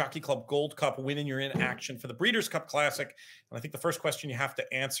Grade 1 Jockey Club Gold Cup win, and you're in action for the Breeders' Cup Classic. And I think the first question you have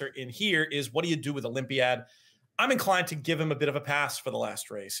to answer in here is, what do you do with Olympiad? I'm inclined to give him a bit of a pass for the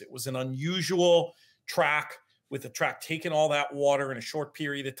last race. It was an unusual track, with the track taking all that water in a short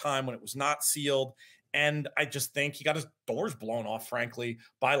period of time when it was not sealed. And I just think he got his doors blown off, frankly,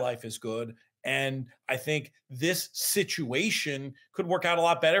 by Life is Good. And I think this situation could work out a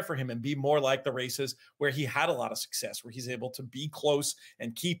lot better for him and be more like the races where he had a lot of success, where he's able to be close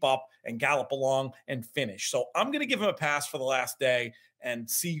and keep up and gallop along and finish. So I'm going to give him a pass for the last day and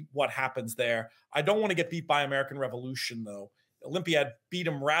see what happens there. I don't want to get beat by American Revolution, though. Olympiad beat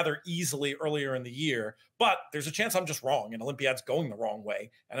him rather easily earlier in the year, but there's a chance I'm just wrong and Olympiad's going the wrong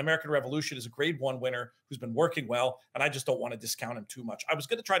way. And American Revolution is a Grade 1 winner who's been working well, and I just don't want to discount him too much. I was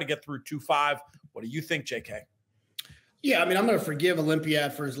going to try to get through 2-5. What do you think, JK? Yeah, I mean, I'm going to forgive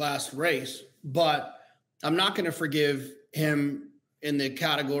Olympiad for his last race, but I'm not going to forgive him in the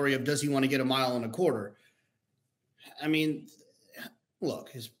category of, does he want to get a mile and a quarter? I mean,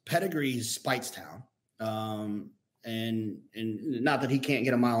 look, his pedigree is Speightstown. And not that he can't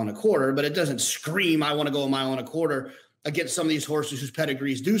get a mile and a quarter, but it doesn't scream, I want to go a mile and a quarter against some of these horses whose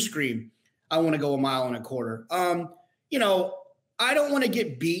pedigrees do scream, I want to go a mile and a quarter. You know, I don't want to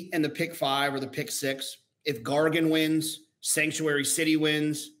get beat in the pick five or the pick six. If Gargan wins, Sanctuary City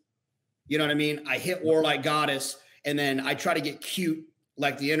wins, you know what I mean? I hit Warlike Goddess, and then I try to get cute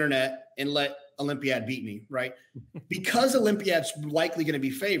like the internet and let Olympiad beat me, right? Because Olympiad's likely going to be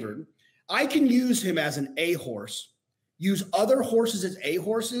favored, I can use him as an A horse, use other horses as A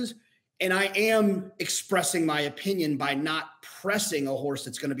horses, and I am expressing my opinion by not pressing a horse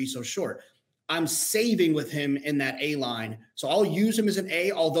that's going to be so short. I'm saving with him in that A line. So I'll use him as an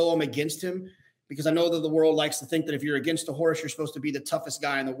A, although I'm against him, because I know that the world likes to think that if you're against a horse, you're supposed to be the toughest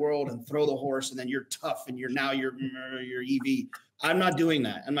guy in the world and throw the horse, and then you're tough and you're EV. I'm not doing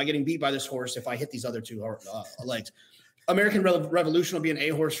that. I'm not getting beat by this horse if I hit these other two legs. American Revolution will be an A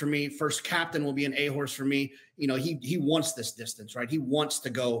horse for me. First Captain will be an A horse for me. You know, he wants this distance, right? He wants to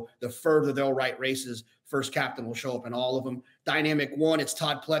go the further they'll write races. First Captain will show up in all of them. Dynamic One, it's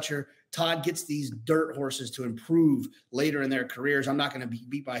Todd Pletcher. Todd gets these dirt horses to improve later in their careers. I'm not going to be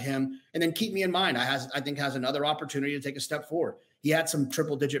beat by him. And then Keep Me in Mind, I think has another opportunity to take a step forward. He had some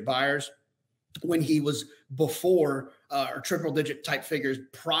triple-digit buyers when he was before, or triple-digit type figures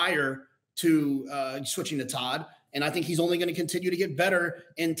prior to switching to Todd. And I think he's only going to continue to get better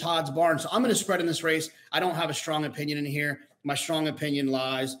in Todd's barn. So I'm going to spread in this race. I don't have a strong opinion in here. My strong opinion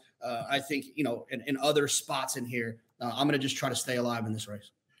lies, I think, you know, in other spots in here. I'm going to just try to stay alive in this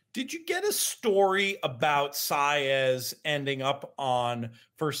race. Did you get a story about Saez ending up on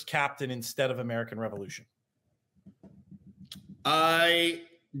First Captain instead of American Revolution? I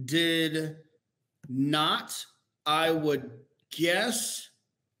did not. I would guess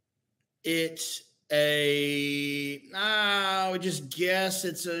it's I would just guess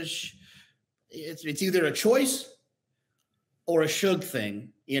it's either a choice or a Shug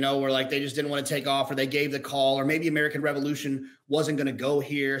thing, you know, where like they just didn't want to take off, or they gave the call, or maybe American Revolution wasn't going to go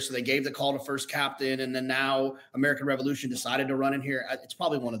here, so they gave the call to First Captain, and then now American Revolution decided to run in here. It's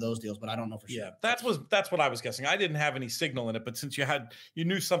probably one of those deals, but I don't know for sure. Yeah, that's what I was guessing. I didn't have any signal in it, but since you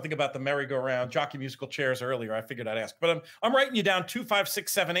knew something about the merry-go-round jockey musical chairs earlier, I figured I'd ask. But I'm writing you down 2, 5,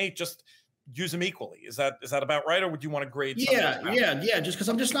 6, 7, 8. Just use them equally. Is that about right, or would you want to grade? Yeah. Just because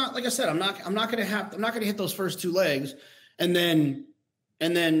I'm just not, like I said, I'm not going to hit those first two legs, and then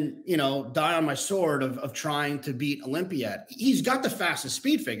you know, die on my sword of trying to beat Olympiad. He's got the fastest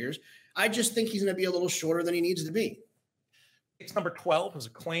speed figures. I just think he's going to be a little shorter than he needs to be. It's number 12 is a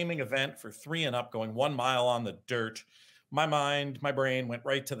claiming event for 3 and up, going 1 mile on the dirt. My brain went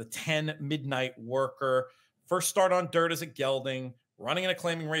right to the 10 Midnight Worker. First start on dirt as a gelding, running in a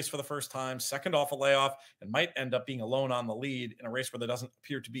claiming race for the first time, second off a layoff, and might end up being alone on the lead in a race where there doesn't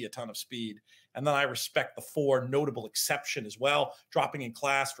appear to be a ton of speed. And then I respect the 4 notable exception as well, dropping in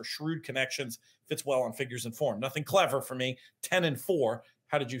class for shrewd connections, fits well on figures and form. Nothing clever for me. 10 and 4.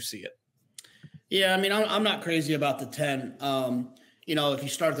 How did you see it? Yeah, I mean, I'm not crazy about the 10. You know, if you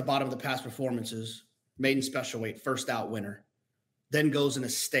start at the bottom of the past performances, maiden special weight, first out winner, then goes in a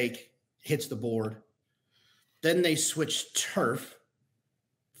stake, hits the board. Then they switch turf.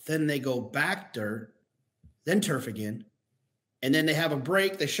 Then they go back dirt, then turf again. And then they have a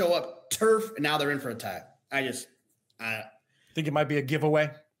break. They show up turf, and now they're in for a tag. I think it might be a giveaway.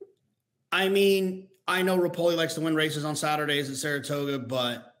 I mean, I know Rapoli likes to win races on Saturdays at Saratoga,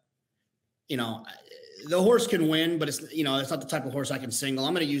 but you know, the horse can win, but it's, you know, it's not the type of horse I can single.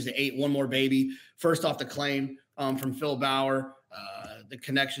 I'm going to use the 8 One More Baby first off the claim from Phil Bauer. The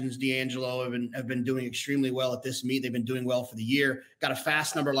connections, D'Angelo have been doing extremely well at this meet. They've been doing well for the year. Got a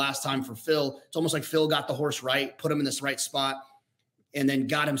fast number last time for Phil. It's almost like Phil got the horse right, put him in this right spot, and then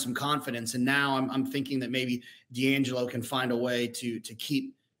got him some confidence. And now I'm thinking that maybe D'Angelo can find a way to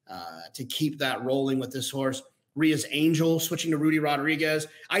keep that rolling with this horse. Ria's Angel switching to Rudy Rodriguez.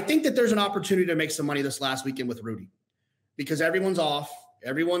 I think that there's an opportunity to make some money this last weekend with Rudy because everyone's off.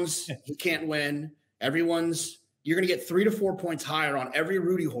 He can't win. You're going to get 3 to 4 points higher on every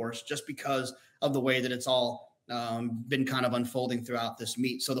Rudy horse just because of the way that it's all been kind of unfolding throughout this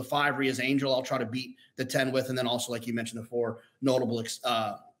meet. So the 5 Ria's Angel, I'll try to beat the 10 with, and then also, like you mentioned, the 4 notable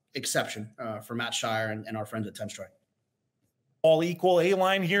exception for Matt Shire and our friends at 10 Strike. All equal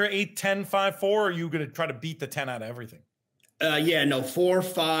A-line here, 8, 10, 5, 4. Or are you going to try to beat the 10 out of everything? 4,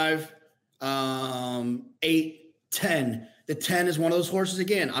 5, 8, 10. The 10 is one of those horses.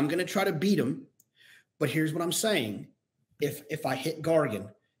 Again, I'm going to try to beat him. But here's what I'm saying. If I hit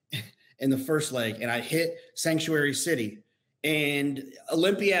Gargan in the first leg and I hit Sanctuary City and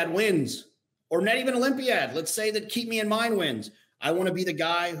Olympiad wins, or not even Olympiad, let's say that Keep Me in Mind wins. I want to be the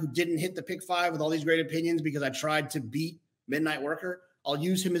guy who didn't hit the pick 5 with all these great opinions because I tried to beat Midnight Worker. I'll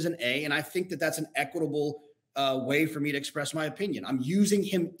use him as an A, and I think that that's an equitable way for me to express my opinion. I'm using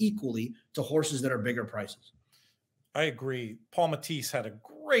him equally to horses that are bigger prices. I agree. Paul Matisse had a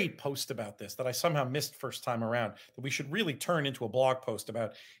great post about this that I somehow missed first time around, that we should really turn into a blog post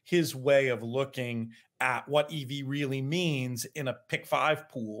about his way of looking at what EV really means in a pick 5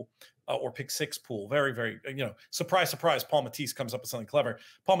 pool or pick 6 pool. Very, very, surprise, surprise. Paul Matisse comes up with something clever.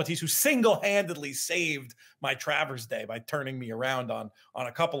 Paul Matisse, who single-handedly saved my Travers day by turning me around on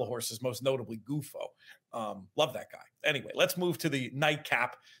a couple of horses, most notably Gufo. Love that guy. Anyway, let's move to the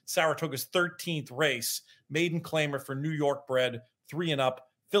nightcap. Saratoga's 13th race, maiden claimer for New York bred, 3 and up,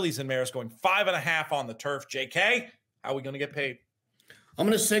 fillies and mares going 5.5 on the turf. JK, how are we going to get paid? I'm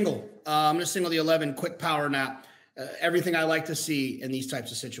going to single. I'm going to single the 11 Quick Power Nap. Everything I like to see in these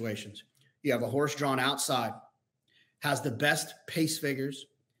types of situations. You have a horse drawn outside, has the best pace figures,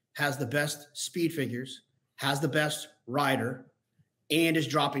 has the best speed figures, has the best rider, and is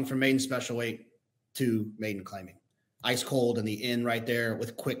dropping from maiden special weight to maiden claiming. Ice cold in the inn right there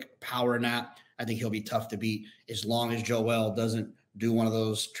with Quick Power Nap. I think he'll be tough to beat as long as Joel doesn't do one of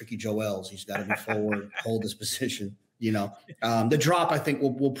those tricky Joels. He's got to be forward, hold his position. The drop I think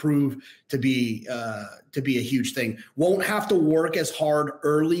will prove to be a huge thing. Won't have to work as hard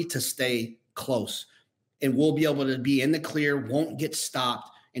early to stay close, and we'll be able to be in the clear. Won't get stopped,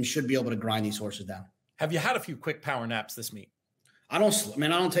 and should be able to grind these horses down. Have you had a few quick power naps this meet? I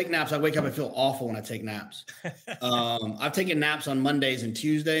don't take naps. I wake up and feel awful when I take naps. I've taken naps on Mondays and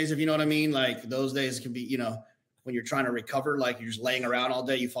Tuesdays, if you know what I mean. Like those days can be, when you're trying to recover, like you're just laying around all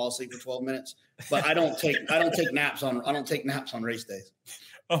day, you fall asleep for 12 minutes. But I don't take naps on race days.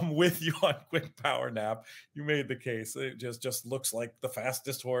 I'm with you on quick power nap. You made the case. It just looks like the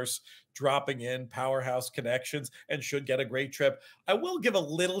fastest horse dropping in, powerhouse connections, and should get a great trip. I will give a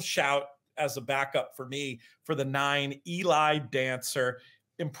little shout as a backup for me for the 9 Eli Dancer.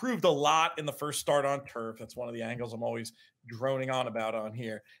 Improved a lot in the first start on turf. That's one of the angles I'm always droning on about on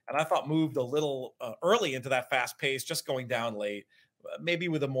here. And I thought moved a little early into that fast pace, just going down late. Maybe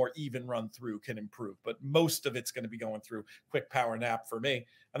with a more even run through can improve, but most of it's going to be going through quick power nap for me.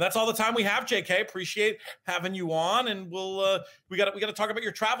 And that's all the time we have, JK. Appreciate having you on, and we got to talk about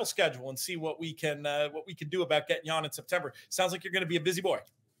your travel schedule and see what we can do about getting you on in September. Sounds like you're going to be a busy boy.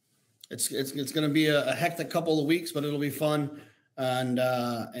 It's going to be a hectic couple of weeks, but it'll be fun, and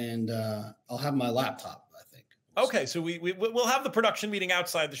I'll have my laptop, I think. Okay, so we'll have the production meeting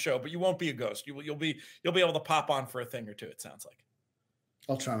outside the show, but you won't be a ghost. You'll be able to pop on for a thing or two. It sounds like.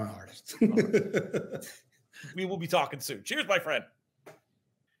 I'll try my hardest. We will be talking soon. Cheers, my friend.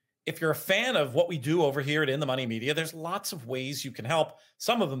 If you're a fan of what we do over here at In the Money Media, there's lots of ways you can help.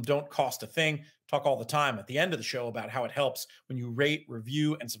 Some of them don't cost a thing. Talk all the time at the end of the show about how it helps when you rate,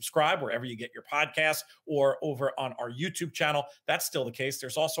 review, and subscribe wherever you get your podcasts or over on our YouTube channel. That's still the case.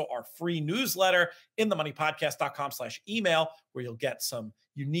 There's also our free newsletter, inthemoneypodcast.com/email, where you'll get some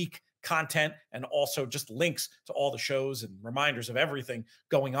unique content and also just links to all the shows and reminders of everything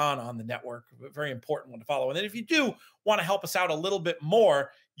going on the network. A very important one to follow. And then if you do want to help us out a little bit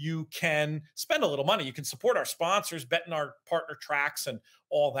more, you can spend a little money. You can support our sponsors, betting our partner tracks and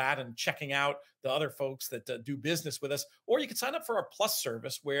all that, and checking out the other folks that do business with us. Or you can sign up for our Plus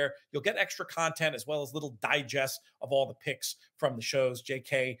service, where you'll get extra content as well as little digests of all the picks from the shows.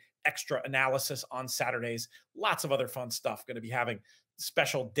 JK extra analysis on Saturdays, lots of other fun stuff. Going to be having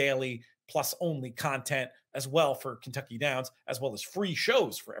special daily plus only content as well for Kentucky Downs, as well as free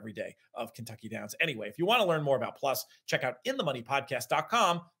shows for every day of Kentucky Downs. Anyway, if you want to learn more about Plus, check out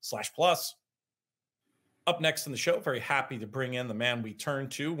inthemoneypodcast.com/plus. Up next in the show, very happy to bring in the man we turn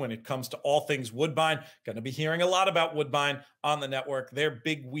to when it comes to all things Woodbine. Going to be hearing a lot about Woodbine on the network. Their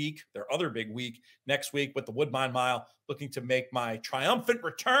big week, their other big week next week with the Woodbine Mile, looking to make my triumphant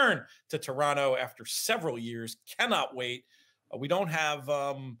return to Toronto after several years. Cannot wait. We don't have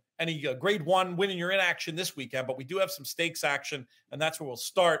any grade 1 winning your in action this weekend, but we do have some stakes action, and that's where we'll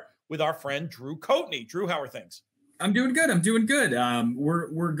start with our friend Drew Coatney. Drew, how are things? I'm doing good.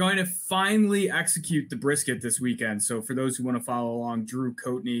 We're going to finally execute the brisket this weekend. So for those who want to follow along, Drew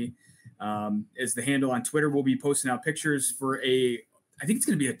Coatney is the handle on Twitter. We'll be posting out pictures for I think it's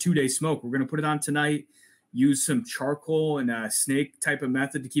going to be a 2-day smoke. We're going to put it on tonight, use some charcoal and a snake type of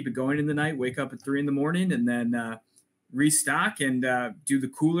method to keep it going in the night, wake up at 3 a.m, and then restock and do the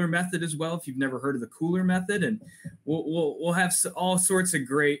cooler method as well, if you've never heard of the cooler method. And we'll have all sorts of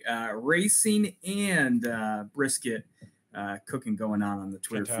great racing and brisket cooking going on the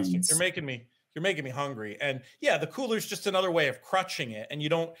Twitter feeds. You're making me hungry. And yeah, the cooler is just another way of crutching it. And you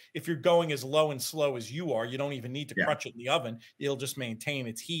don't, if you're going as low and slow as you are, you don't even need to crutch it in the oven. It'll just maintain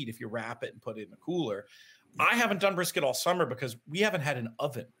its heat if you wrap it and put it in a cooler. I haven't done brisket all summer because we haven't had an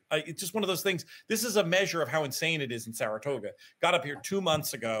oven. It's just one of those things. This is a measure of how insane it is in Saratoga. Got up here 2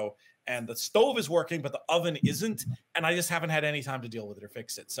 months ago, and the stove is working, but the oven isn't. And I just haven't had any time to deal with it or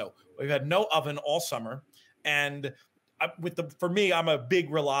fix it. So we've had no oven all summer. And for me, I'm a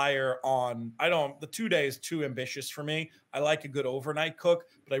big relier on, the 2 days too ambitious for me. I like a good overnight cook,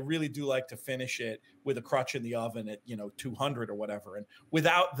 but I really do like to finish it with a crutch in the oven at, 200 or whatever. And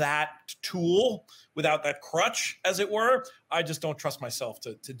without that tool, without that crutch, as it were, I just don't trust myself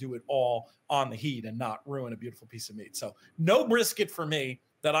to do it all on the heat and not ruin a beautiful piece of meat. So no brisket for me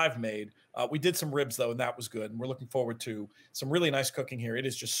that I've made. We did some ribs though, and that was good. And we're looking forward to some really nice cooking here. It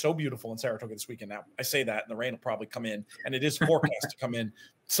is just so beautiful in Saratoga this weekend. Now I say that and the rain will probably come in, and it is forecast to come in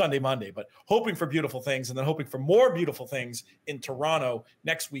Sunday, Monday, but hoping for beautiful things and then hoping for more beautiful things in Toronto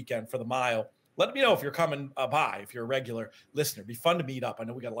next weekend for the mile. Let me know if you're coming by, if you're a regular listener. It'd be fun to meet up. I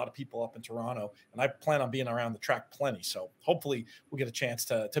know we got a lot of people up in Toronto, and I plan on being around the track plenty. So hopefully we'll get a chance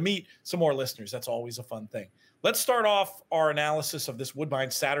to meet some more listeners. That's always a fun thing. Let's start off our analysis of this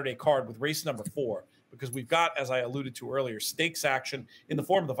Woodbine Saturday card with race number 4, because we've got, as I alluded to earlier, stakes action in the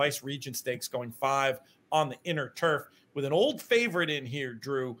form of the Vice Regent Stakes going 5 on the inner turf with an old favorite in here,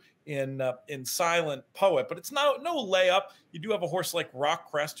 Drew, in Silent Poet. But it's no layup. You do have a horse like Rock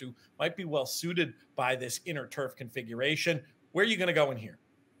Crest who might be well suited by this inner turf configuration. Where are you going to go in here?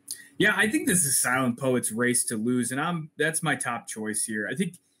 Yeah, I think this is Silent Poet's race to lose, and that's my top choice here. I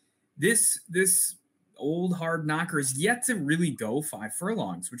think this old hard knocker is yet to really go 5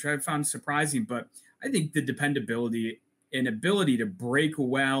 furlongs, which I found surprising, but I think the dependability and ability to break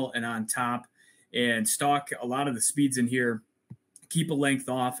well and on top and stalk a lot of the speeds in here, keep a length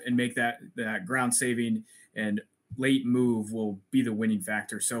off and make that ground saving and late move will be the winning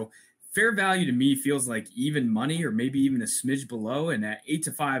factor. So fair value to me feels like even money or maybe even a smidge below. And at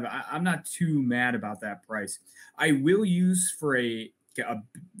 8-5, I'm not too mad about that price. I will use for a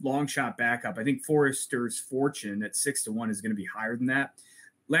long shot backup. I think Forrester's Fortune at 6-1 is going to be higher than that.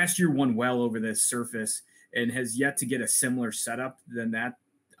 Last year won well over this surface and has yet to get a similar setup than that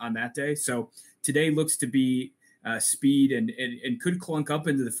on that day. So today looks to be speed and could clunk up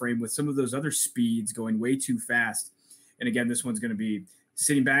into the frame with some of those other speeds going way too fast. And again, this one's going to be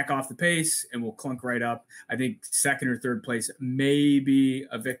sitting back off the pace and will clunk right up. I think second or third place may be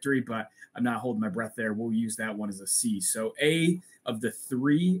a victory, but I'm not holding my breath there. We'll use that one as a C. So A of the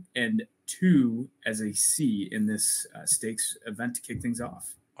 3 and 2 as a C in this stakes event to kick things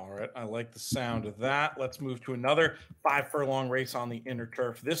off. All right. I like the sound of that. Let's move to another 5 furlong race on the inner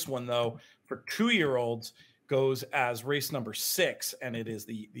turf. This one, though, for 2-year-olds goes as race number 6, and it is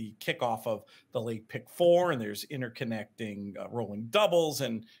the kickoff of the late pick 4, and there's interconnecting rolling doubles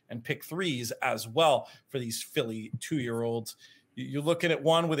and pick 3s as well for these filly 2-year-olds. You're looking at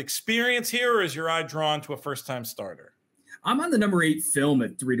one with experience here, or is your eye drawn to a first-time starter? I'm on the number 8 Film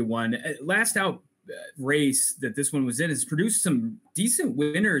at 3-1. Last out race that this one was in has produced some decent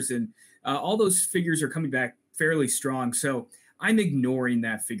winners, and all those figures are coming back fairly strong. So I'm ignoring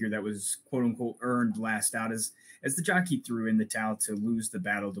that figure that was quote unquote earned last out as the jockey threw in the towel to lose the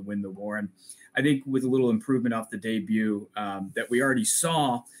battle to win the war. And I think with a little improvement off the debut that we already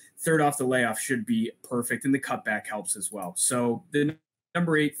saw, third off the layoff should be perfect, and the cutback helps as well. So the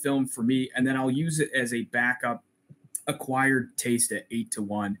number 8 Film for me, and then I'll use it as a backup Acquired Taste at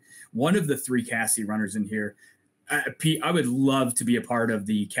 8-1. One of the 3 Cassie runners in here. Pete, I would love to be a part of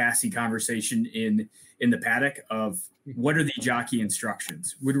the Cassie conversation in the paddock of what are the jockey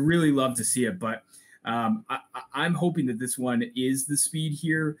instructions. Would really love to see it, but I'm hoping that this one is the speed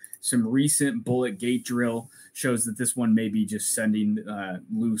here. Some recent bullet gate drill shows that this one may be just sending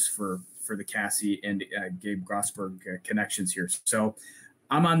loose for the Cassie and Gabe Grossberg connections here. So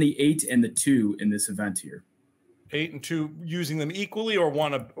I'm on the 8 and the 2 in this event here. 8 and 2, using them equally,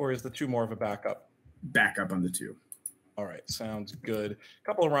 or is the 2 more of a backup? Backup on the 2. All right, sounds good. A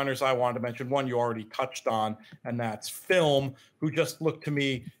couple of runners I wanted to mention. One you already touched on, and that's Film, who just looked to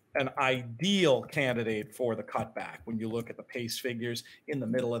me an ideal candidate for the cutback. When you look at the pace figures in the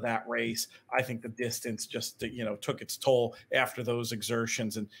middle of that race, I think the distance just, took its toll after those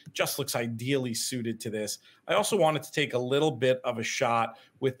exertions and just looks ideally suited to this. I also wanted to take a little bit of a shot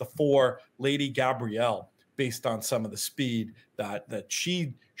with the 4 Lady Gabrielle, based on some of the speed that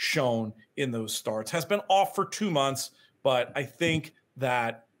she'd shown in those starts. Has been off for 2 months, but I think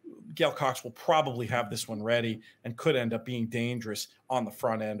that Gail Cox will probably have this one ready and could end up being dangerous on the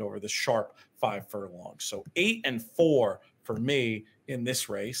front end over the sharp 5 furlongs. So 8 and 4 for me in this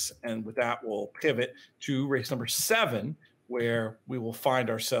race. And with that, we'll pivot to race number 7, where we will find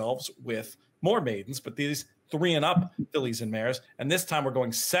ourselves with more maidens, but these 3 and up fillies and mares. And this time we're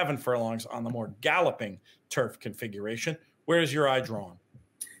going 7 furlongs on the more galloping turf configuration. Where is your eye drawn?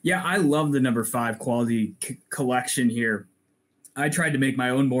 Yeah, I love the number 5 quality collection here. I tried to make my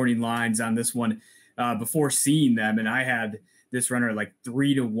own morning lines on this one before seeing them, and I had this runner like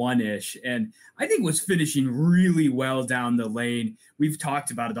 3 to 1-ish, and I think was finishing really well down the lane. We've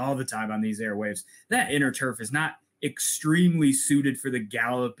talked about it all the time on these airwaves. That inner turf is not extremely suited for the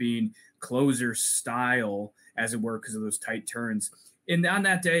galloping closer style, as it were, because of those tight turns. And on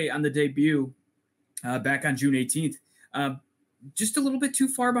that day, on the debut, back on June 18th, just a little bit too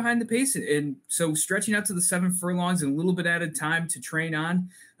far behind the pace. And so stretching out to the 7 furlongs and a little bit added time to train on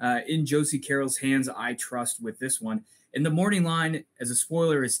in Josie Carroll's hands, I trust with this one. And the morning line as a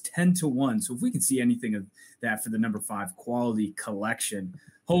spoiler is 10 to 1. So if we can see anything of that for the number 5 quality collection,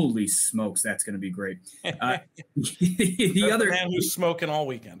 holy smokes, that's going to be great. The other man who's smoking all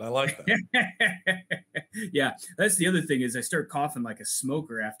weekend. I like that. Yeah, that's the other thing is I start coughing like a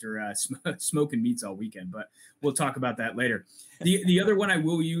smoker after smoking meats all weekend, but we'll talk about that later. The other one I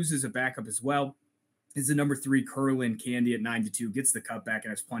will use as a backup as well is the number 3 Curlin Candy at 9 to 2, gets the cutback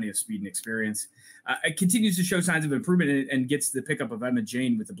and has plenty of speed and experience. It continues to show signs of improvement and gets the pickup of Emma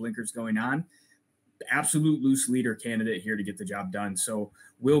Jane with the blinkers going on. Absolute loose leader candidate here to get the job done. So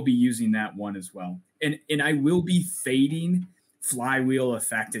we'll be using that one as well. And I will be fading Flywheel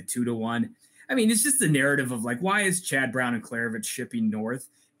Effect at 2 to 1. I mean, it's just the narrative of like, why is Chad Brown and Clairvich shipping north?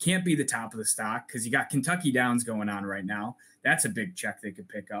 Can't be the top of the stock because you got Kentucky Downs going on right now. That's a big check they could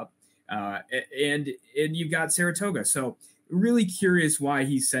pick up. And you've got Saratoga. So really curious why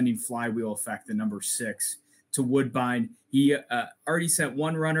he's sending Flywheel Effect, the number 6, to Woodbine. He already sent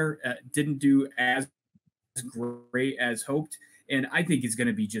one runner, didn't do as great as hoped. And I think it's going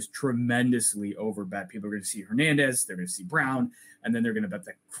to be just tremendously overbet. People are going to see Hernandez, they're going to see Brown, and then they're going to bet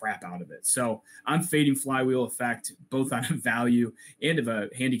the crap out of it. So I'm fading Flywheel Effect, both on a value and of a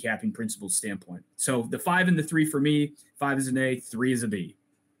handicapping principle standpoint. So the 5 and the 3 for me, 5 is an A, 3 is a B.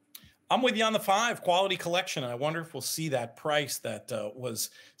 I'm with you on the 5 quality collection. And I wonder if we'll see that price that was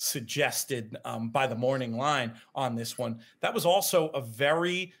suggested by the morning line on this one. That was also a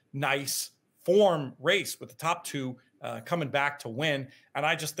very nice form race with the top 2 coming back to win. And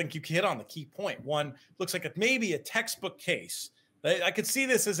I just think you hit on the key point. One looks like it may be a textbook case. I could see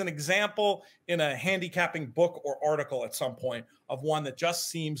this as an example in a handicapping book or article at some point of one that just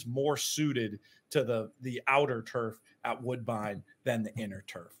seems more suited to the outer turf at Woodbine than the inner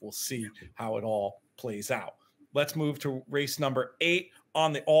turf. We'll see how it all plays out. Let's move to race number 8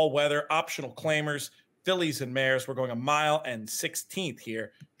 on the all-weather optional claimers, fillies and mares. We're going 1 mile and 16th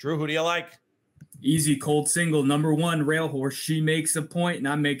here. Drew, who do you like? Easy cold single, number 1 rail horse. She makes a point, and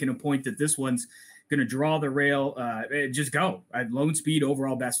I'm making a point that this one's going to draw the rail. Just go. Lone speed,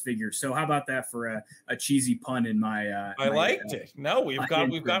 overall best figure. So how about that for a cheesy pun in my? I liked it. No,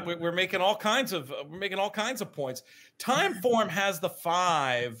 we're making all kinds of points. Time form has the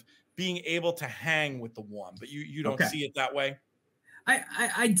 5 being able to hang with the 1, but you don't see it that way.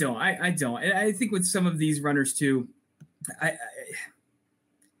 I don't. And I think with some of these runners too,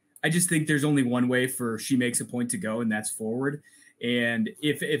 I just think there's only one way for She Makes a Point to go, and that's forward. And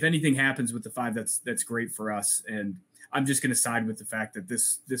if anything happens with the 5, that's great for us. And I'm just going to side with the fact that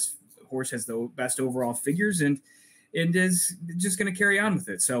this horse has the best overall figures and is just going to carry on with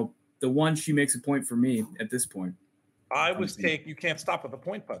it. So the 1, She Makes a Point for me at this point. You can't stop with the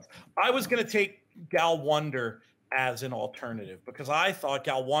point puns. I was going to take Gal Wonder as an alternative, because I thought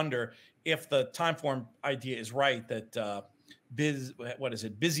Gal Wonder, if the time form idea is right, that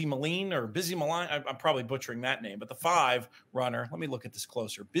Busy Maline or Busy Maline? I'm probably butchering that name, but the 5 runner, let me look at this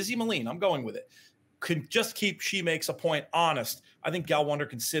closer. Busy Maline, I'm going with it. Could just keep She Makes a Point honest. I think Gal Wonder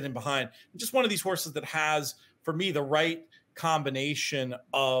can sit in behind. Just one of these horses that has, for me, the right combination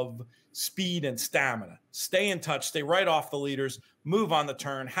of speed and stamina. Stay in touch, stay right off the leaders, move on the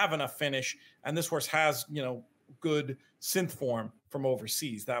turn, have enough finish. And this horse has, good synth form from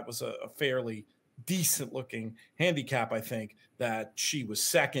overseas. That was a fairly decent looking handicap, I think, that she was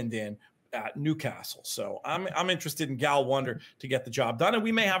second in at Newcastle. So I'm interested in Gal Wonder to get the job done. And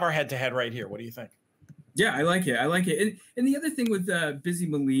we may have our head-to-head right here. What do you think? Yeah, I like it. And the other thing with Busy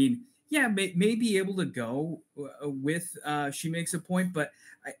Maline, may be able to go with She Makes a Point, but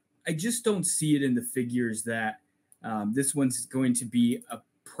I just don't see it in the figures that this one's going to be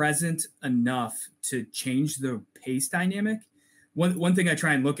present enough to change the pace dynamic. One thing I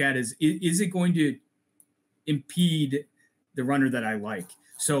try and look at is it going to impede the runner that I like?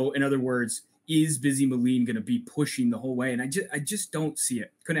 So in other words, is Busy Maline going to be pushing the whole way? And I just don't see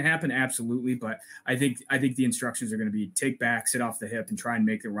it. Could it happen? Absolutely. But I think the instructions are going to be take back, sit off the hip, and try and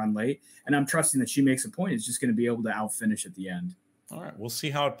make the run late. And I'm trusting that She Makes a Point is just going to be able to outfinish at the end. All right. We'll see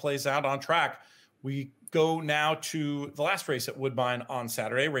how it plays out on track. We go now to the last race at Woodbine on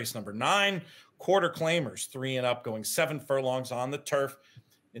Saturday, race number 9, quarter claimers, 3 and up, going 7 furlongs on the turf.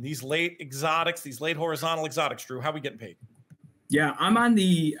 In these late exotics, these late horizontal exotics, Drew, how are we getting paid? Yeah, I'm on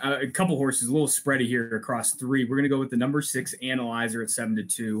the a couple horses, a little spready here across 3. We're going to go with the number 6 Analyzer at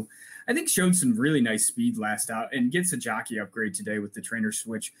 7-2. I think showed some really nice speed last out and gets a jockey upgrade today with the trainer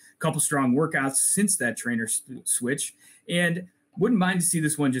switch. A couple strong workouts since that trainer switch, and wouldn't mind to see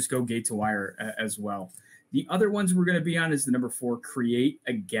this one just go gate to wire as well. The other ones we're going to be on is the number 4 Create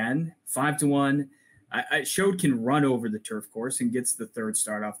Again, 5-1. I showed can run over the turf course and gets the 3rd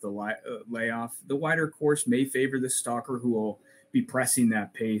start off the layoff. The wider course may favor the stalker, who will be pressing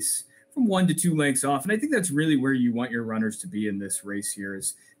that pace from 1 to 2 lengths off. And I think that's really where you want your runners to be in this race here,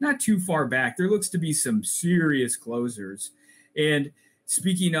 is not too far back. There looks to be some serious closers. And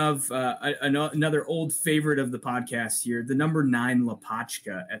speaking of another old favorite of the podcast here, the number 9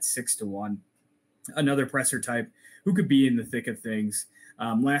 Lapachka at 6-1, another presser type who could be in the thick of things.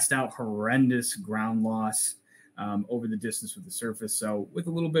 Last out, horrendous ground loss over the distance with the surface. So with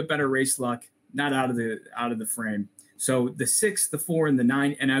a little bit better race luck, not out of the frame. So the 6, the 4, and the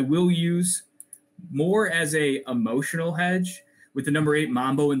 9, and I will use more as a emotional hedge with the number 8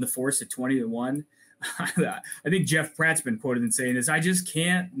 Mambo in the Force at 20-1. I think Jeff Pratt's been quoted in saying this: I just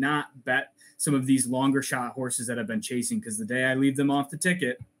can't not bet some of these longer shot horses that I've been chasing, because the day I leave them off the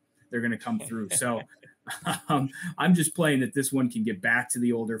ticket, they're going to come through. So I'm just playing that this one can get back to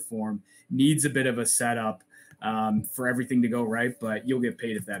the older form, needs a bit of a setup for everything to go right, but you'll get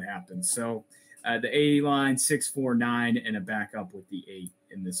paid if that happens. So the A line, 6, 4, 9, and a backup with the 8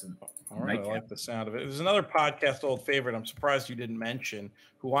 in this. All right, I like the sound of it. There's another podcast old favorite I'm surprised you didn't mention,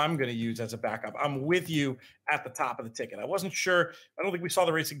 who I'm going to use as a backup. I'm with you at the top of the ticket. I wasn't sure. I don't think we saw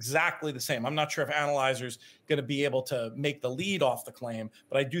the race exactly the same. I'm not sure if Analyzer's going to be able to make the lead off the claim,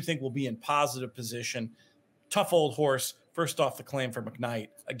 but I do think we'll be in positive position. Tough old horse, first off the claim for McKnight,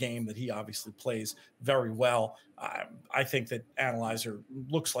 a game that he obviously plays very well. I think that Analyzer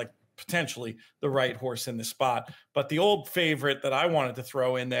looks like potentially the right horse in this spot. But the old favorite that I wanted to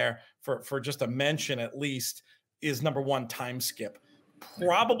throw in there for just a mention at least is number 1 Time Skip.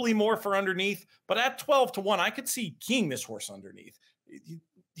 Probably more for underneath, but at 12-1, I could see keying this horse underneath.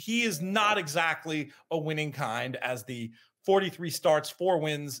 He is not exactly a winning kind, as the 43 starts, 4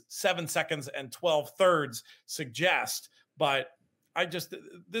 wins, 7 seconds, and 12 thirds suggest. But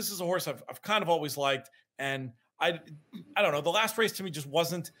this is a horse I've kind of always liked, and I don't know. The last race to me just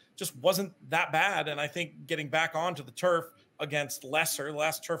wasn't that bad. And I think getting back onto the turf against lesser, the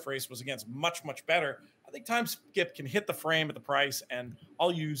last turf race was against much, much better. I think Time Skip can hit the frame at the price, and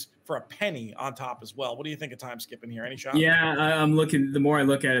I'll use for a penny on top as well. What do you think of Time Skip in here? Any shot? Yeah, I'm looking. The more I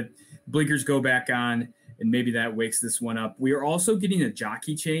look at it, blinkers go back on, and maybe that wakes this one up. We are also getting a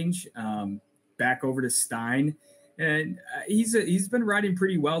jockey change back over to Stein. And he's been riding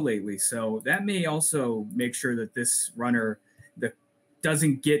pretty well lately, so that may also make sure that this runner that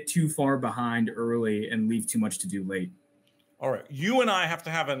doesn't get too far behind early and leave too much to do late. All right, you and I have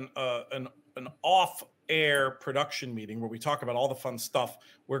to have an off off-air production meeting where we talk about all the fun stuff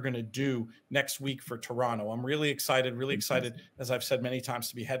we're going to do next week for Toronto. I'm really excited, as I've said many times,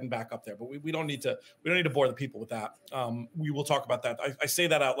 to be heading back up there. But we don't need to bore the people with that. We will talk about that. I say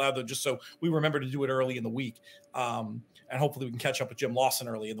that out loud though, just so we remember to do it early in the week. And hopefully we can catch up with Jim Lawson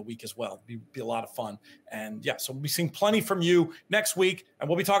early in the week as well. It'd be a lot of fun. And yeah, so we'll be seeing plenty from you next week, and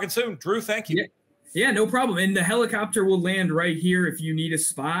we'll be talking soon. Drew, thank you. Yeah, no problem. And the helicopter will land right here if you need a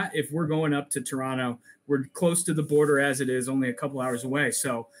spot. If we're going up to Toronto, we're close to the border as it is, only a couple hours away.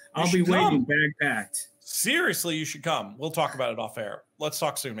 So I'll be waiting, bag packed. Seriously, you should come. We'll talk about it off air. Let's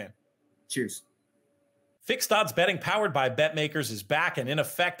talk soon, man. Cheers. Fixed odds betting powered by BetMakers is back and in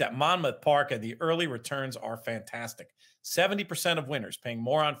effect at Monmouth Park, and the early returns are fantastic. 70% of winners paying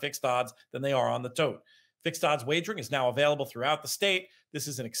more on fixed odds than they are on the tote. Fixed odds wagering is now available throughout the state. This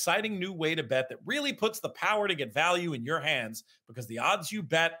is an exciting new way to bet that really puts the power to get value in your hands, because the odds you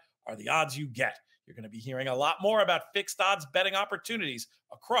bet are the odds you get. You're going to be hearing a lot more about fixed odds betting opportunities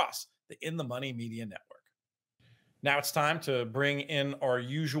across the In the Money Media Network. Now it's time to bring in our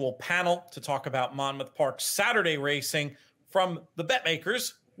usual panel to talk about Monmouth Park Saturday racing. From the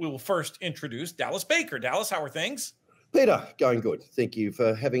BetMakers, we will first introduce Dallas Baker. Dallas, how are things? Peter, going good. Thank you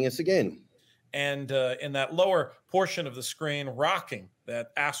for having us again. And in that lower portion of the screen, rocking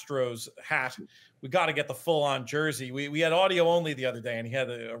that Astros hat, we got to get the full-on jersey. We had audio only the other day, and he had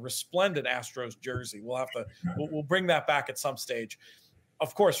a resplendent Astros jersey. We'll bring that back at some stage.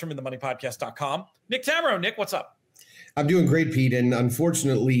 Of course, from InTheMoneyPodcast.com, Nick Tammaro. Nick, what's up? I'm doing great, Pete. And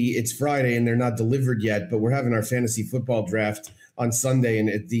unfortunately, it's Friday and they're not delivered yet, but we're having our fantasy football draft on Sunday,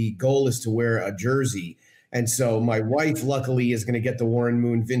 and the goal is to wear a jersey. And so my wife, luckily, is going to get the Warren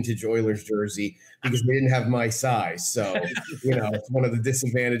Moon vintage Oilers jersey because they didn't have my size. So, it's one of the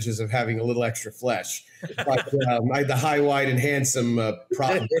disadvantages of having a little extra flesh. But I had the high, wide, and handsome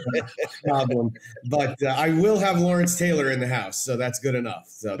problem. But I will have Lawrence Taylor in the house, so that's good enough.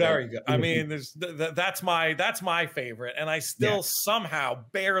 So very good. I mean, that's my favorite, and I still somehow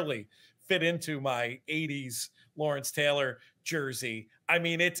barely fit into my 80s Lawrence Taylor jersey. I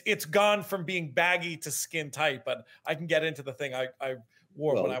mean, it's gone from being baggy to skin tight, but I can get into the thing I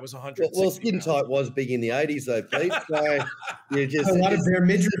wore when I was 100. Well, skin tight was big in the 80s, though, Pete. So you just a lot of bare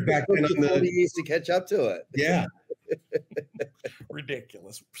midriff back then. 40 years to catch up to it. Yeah.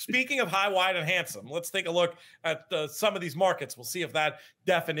 Ridiculous. Speaking of high, wide, and handsome, let's take a look at some of these markets. We'll see if that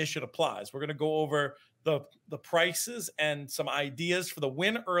definition applies. We're going to go over the prices and some ideas for the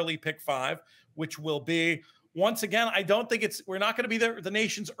win early pick 5, which will be, once again, I don't think we're not going to be the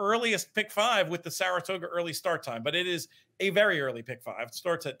nation's earliest pick 5 with the Saratoga early start time, but it is a very early pick 5. It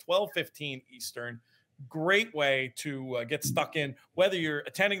starts at 12:15 Eastern. Great way to get stuck in, whether you're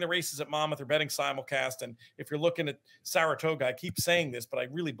attending the races at Monmouth or betting simulcast. And if you're looking at Saratoga, I keep saying this, but I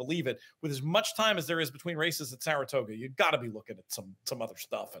really believe it. With as much time as there is between races at Saratoga, you've got to be looking at some other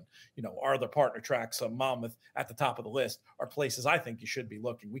stuff. And, our other partner tracks, Monmouth at the top of the list, are places I think you should be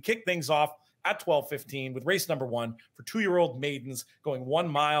looking. We kick things off at 12:15 with race number 1 for 2-year-old maidens going 1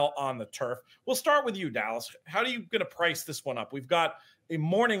 mile on the turf. We'll start with you, Dallas. How are you going to price this one up? We've got a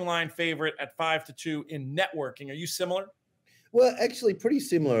morning line favorite at 5-2 in networking. Are you similar? Well, actually pretty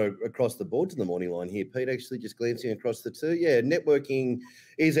similar across the board to the morning line here, Pete, actually just glancing across the two. Yeah, networking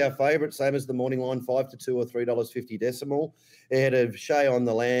is our favourite, same as the morning line, 5-2 or $3.50 decimal. Ahead of Shea on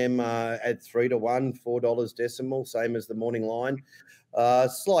the Lamb at 3-1, $4 decimal, same as the morning line.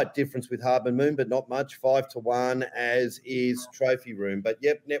 Slight difference with Harbour Moon, but not much, 5-1, as is Trophy Room. But,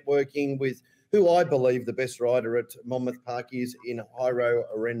 yep, networking with who I believe the best rider at Monmouth Park is in Jairo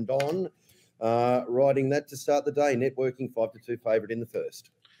Rendon, riding that to start the day. Networking 5-2 favourite in the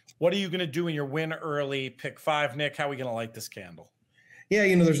first. What are you going to do in your win early pick 5, Nick? How are we going to light this candle? Yeah,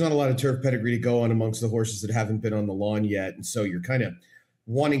 there's not a lot of turf pedigree to go on amongst the horses that haven't been on the lawn yet. And so you're kind of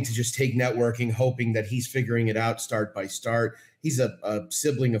wanting to just take networking, hoping that he's figuring it out start by start. He's a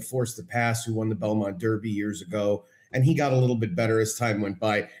sibling of Force the Pass, who won the Belmont Derby years ago, and he got a little bit better as time went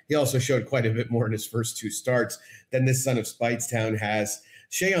by. He also showed quite a bit more in his first 2 starts than this son of Speightstown has.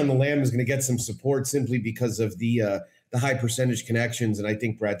 Shea on the Lamb is going to get some support simply because of the high percentage connections, and I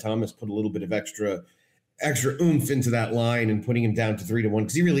think Brad Thomas put a little bit of extra oomph into that line and putting him down to 3-1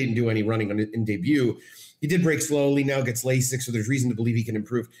 because he really didn't do any running in debut. He did break slowly, now gets LASIK, so there's reason to believe he can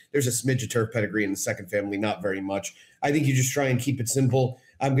improve. There's a smidge of turf pedigree in the second family, not very much. I think you just try and keep it simple.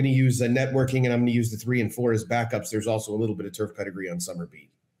 I'm going to use networking, and I'm going to use the 3 and 4 as backups. There's also a little bit of turf pedigree on Summer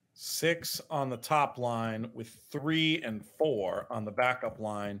Beat. 6 on the top line with 3 and 4 on the backup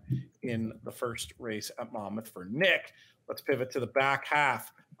line in the first race at Monmouth for Nick. Let's pivot to the back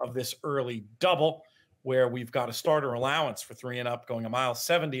half of this early double. where we've got a starter allowance for 3 and up going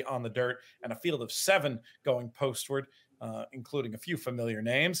 1.70 on the dirt and a field of 7 going postward, including a few familiar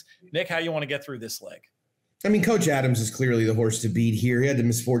names. Nick, how you want to get through this leg? I mean, Coach Adams is clearly the horse to beat here. He had the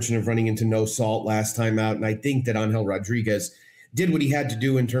misfortune of running into No Salt last time out, and I think that Angel Rodriguez did what he had to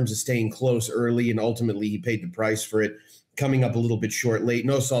do in terms of staying close early, and ultimately he paid the price for it, coming up a little bit short late.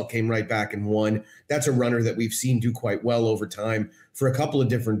 No Salt came right back and won. That's a runner that we've seen do quite well over time for a couple of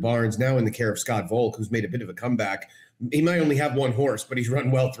different barns, now in the care of Scott Volk, who's made a bit of a comeback. He might only have one horse, but he's run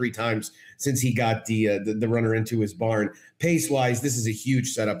well 3 times since he got the runner into his barn. Pace-wise, this is a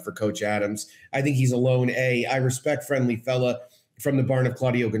huge setup for Coach Adams. I think he's a lone A. I respect Friendly Fella from the barn of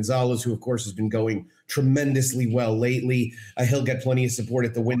Claudio Gonzalez, who, of course, has been going tremendously well lately. He'll get plenty of support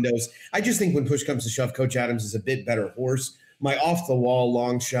at the windows. I just think when push comes to shove, Coach Adams is a bit better horse. My off-the-wall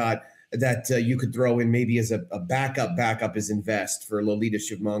long shot that you could throw in maybe as a backup is Invest for Lolita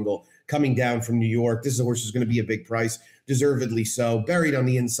Shivmangal, coming down from New York. This is a horse who's going to be a big price, deservedly so. Buried on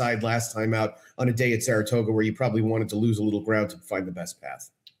the inside last time out on a day at Saratoga where you probably wanted to lose a little ground to find the best path.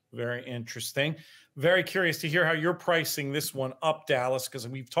 Very interesting. Very curious to hear how you're pricing this one up, Dallas, because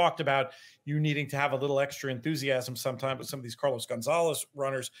we've talked about you needing to have a little extra enthusiasm sometime with some of these Carlos Gonzalez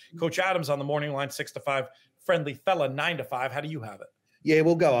runners. Coach Adams on the morning line, 6-5. Friendly Fella, 9-5. How do you have it? Yeah,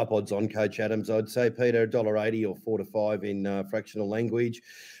 we'll go up odds on Coach Adams, I'd say, Peter, $1.80 or 4-5 in fractional language.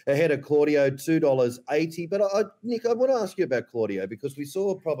 Ahead of Claudio, $2.80. But, Nick, I want to ask you about Claudio, because we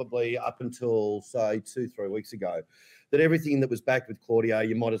saw probably up until, say, 2-3 weeks ago that everything that was backed with Claudio,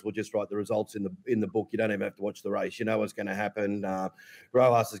 you might as well just write the results in the book. You don't even have to watch the race. You know what's going to happen.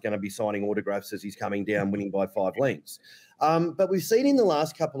 Rojas is going to be signing autographs as he's coming down, winning by 5 lengths. But we've seen in the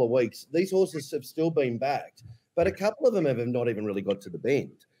last couple of weeks, these horses have still been backed, but a couple of them have not even really got to the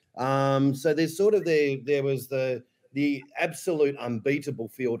bend. So there's sort of there was the absolute unbeatable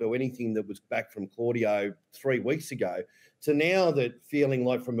field or anything that was back from Claudio 3 weeks ago to now that feeling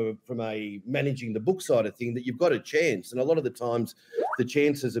like from a managing the book side of thing that you've got a chance. And a lot of the times the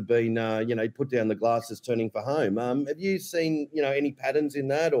chances have been, put down the glasses turning for home. Have you seen, any patterns in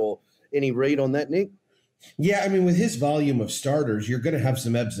that or any read on that, Nick? Yeah, I mean, with his volume of starters, you're going to have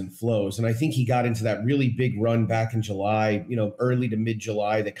some ebbs and flows. And I think he got into that really big run back in July, early to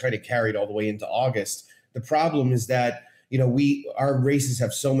mid-July that kind of carried all the way into August. The problem is that, our races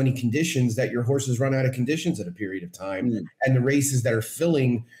have so many conditions that your horses run out of conditions at a period of time. And the races that are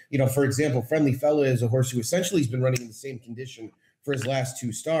filling, for example, Friendly Fella is a horse who essentially has been running in the same condition for his last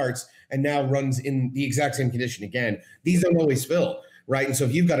 2 starts and now runs in the exact same condition again. These don't always fill. Right. And so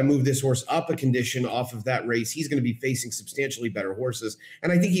if you've got to move this horse up a condition off of that race, he's going to be facing substantially better horses.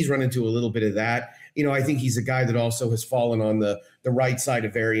 And I think he's run into a little bit of that. I think he's a guy that also has fallen on the right side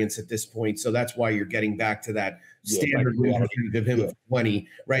of variance at this point. So that's why you're getting back to that standard of him of 20,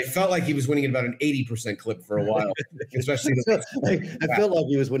 right? Felt like he was winning at about an 80% clip for a while, especially. I felt like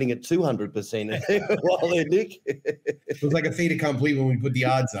he was winning at 200% while there, Nick. It was like a fait accompli when we put the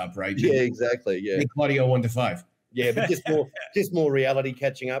odds up, right? Yeah, exactly. Yeah. I think Claudio 1-5. Yeah, but just more reality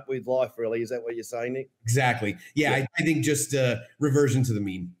catching up with life, really. Is that what you're saying, Nick? Exactly. Yeah. I think just reversion to the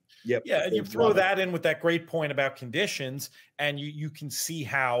mean. Yep. Yeah, and you throw that in with that great point about conditions, and you can see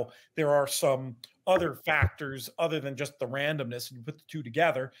how there are some other factors other than just the randomness, and you put the two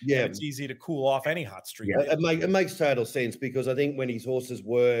together, and it's easy to cool off any hot streak. Yeah, it makes total sense, because I think when his horses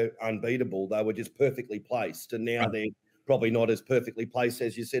were unbeatable, they were just perfectly placed, and now they're probably not as perfectly placed,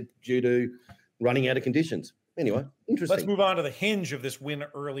 as you said, due to running out of conditions. Anyway, interesting. Let's move on to the hinge of this win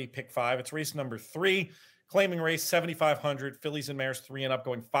early pick 5. It's race number 3, claiming race 7,500, fillies and mares 3 and up,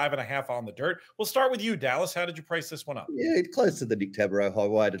 going 5.5 on the dirt. We'll start with you, Dallas. How did you price this one up? Yeah, it's close to the Nick Tammaro high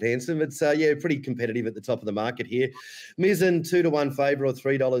wide at Handsome. It's pretty competitive at the top of the market here. Mizzen 2-1 favour or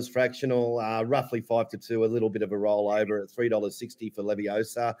 $3 fractional, roughly 5-2, a little bit of a rollover at $3.60 for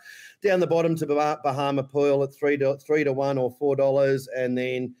Leviosa. Down the bottom to Bahama Pearl at 3-1 or $4, and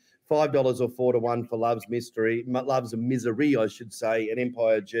then $5 or 4-1 for Love's Misery, I should say, and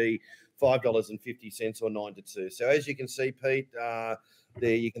Empire G, $5.50 or 9-2. So as you can see, Pete,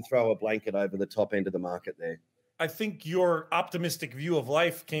 there you can throw a blanket over the top end of the market there. I think your optimistic view of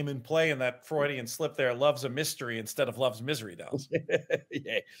life came in play in that Freudian slip there. Love's a mystery instead of Love's misery, Dallas.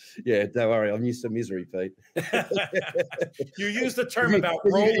 Yeah. Don't worry, I'm used to misery, Pete. You used the term about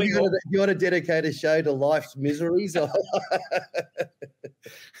rolling. You want to dedicate a show to life's miseries?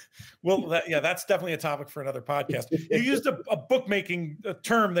 Well, that's definitely a topic for another podcast. You used a bookmaking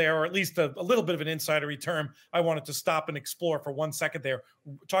term there, or at least a little bit of an insidery term. I wanted to stop and explore for 1 second there,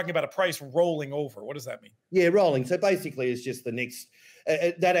 talking about a price rolling over. What does that mean? Yeah, rolling. So basically it's just the next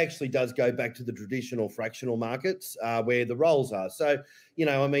that actually does go back to the traditional fractional markets where the rolls are. So,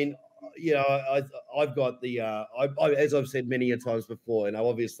 I've got the as I've said many a times before,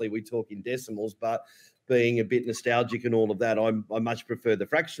 obviously we talk in decimals, but being a bit nostalgic and all of that, I much prefer the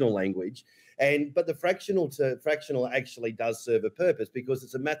fractional language. But the fractional actually does serve a purpose because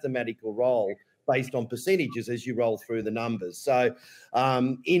it's a mathematical roll based on percentages as you roll through the numbers. So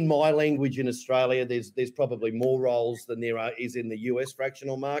in my language in Australia, there's probably more rolls than there is in the US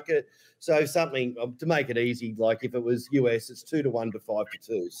fractional market. So something to make it easy, like if it was US, it's 2-to-1 to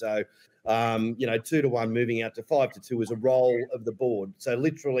 5-to-2. So 2-to-1 moving out to 5-to-2 is a roll of the board. So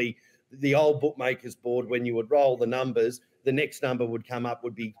literally the old bookmaker's board, when you would roll the numbers, the next number would come up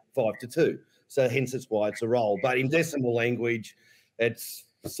would be 5-to-2. So hence it's why it's a roll. But in decimal language, it's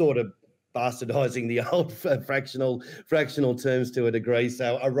sort of bastardizing the old fractional terms to a degree.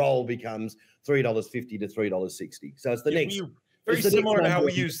 So a roll becomes $3.50 to $3.60. So it's the next. Very similar to how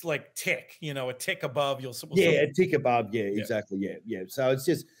we use like tick, a tick above. A tick above. Yeah, exactly. Yeah. So it's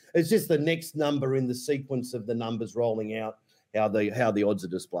just the next number in the sequence of the numbers rolling out, how the odds are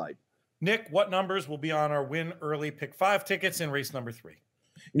displayed. Nick, what numbers will be on our win early pick 5 tickets in race number 3?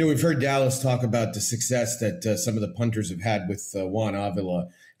 We've heard Dallas talk about the success that some of the punters have had with Juan Avila.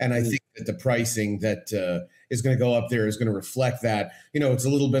 And I think that the pricing that is going to go up there is going to reflect that. It's a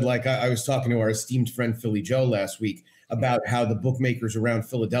little bit like I was talking to our esteemed friend Philly Joe last week about how the bookmakers around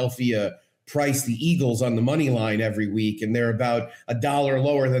Philadelphia price the Eagles on the money line every week, and they're about $1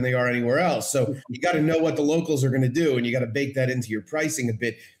 lower than they are anywhere else. So you got to know what the locals are going to do, and you got to bake that into your pricing a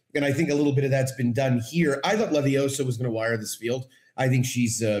bit. And I think a little bit of that's been done here. I thought Leviosa was going to wire this field. I think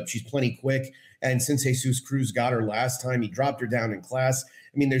she's plenty quick. And since Jesus Cruz got her last time, he dropped her down in class.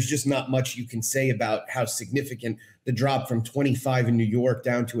 I mean, there's just not much you can say about how significant the drop from 25 in New York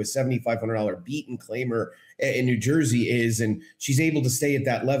down to a $7,500 beat and claimer in New Jersey is. And she's able to stay at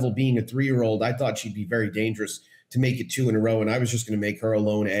that level being a 3-year-old. I thought she'd be very dangerous to make it 2 in a row. And I was just going to make her a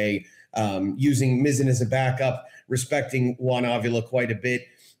lone A, using Mizzen as a backup, respecting Juan Avila quite a bit.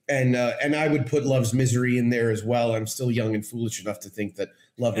 And I would put Love's Misery in there as well. I'm still young and foolish enough to think that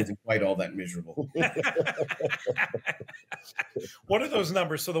Love isn't quite all that miserable. What are those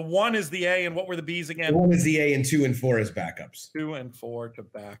numbers? So the 1 is the A, and what were the B's again? 1 is the A, and 2 and 4 is backups. 2 and 4 to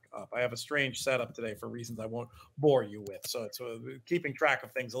back up. I have a strange setup today for reasons I won't bore you with. So it's keeping track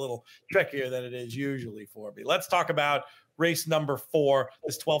of things a little trickier than it is usually for me. Let's talk about race number 4,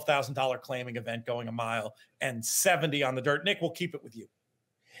 this $12,000 claiming event going a mile and 70 on the dirt. Nick, we'll keep it with you.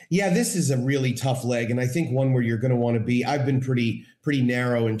 Yeah, this is a really tough leg, and I think one where you're going to want to be. I've been pretty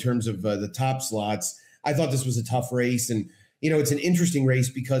narrow in terms of the top slots. I thought this was a tough race, and it's an interesting race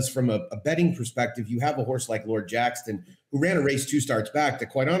because from a betting perspective, you have a horse like Lord Jackson who ran a race 2 starts back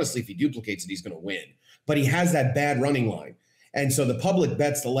that, quite honestly, if he duplicates it, he's going to win. But he has that bad running line. And so the public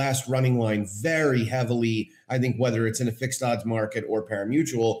bets the last running line very heavily, I think, whether it's in a fixed odds market or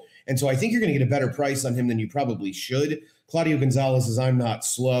parimutuel. And so I think you're going to get a better price on him than you probably should. Claudio Gonzalez's I'm Not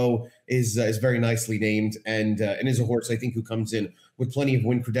Slow is very nicely named and is a horse, I think, who comes in with plenty of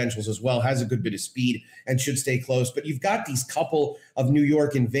win credentials as well, has a good bit of speed and should stay close. But you've got these couple of New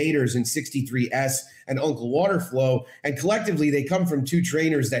York invaders in 63S and Uncle Waterflow, and collectively they come from 2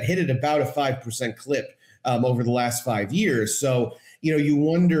 trainers that hit at about a 5% clip over the last 5 years. So, you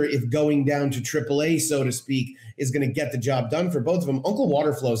wonder if going down to AAA, so to speak, is going to get the job done for both of them. Uncle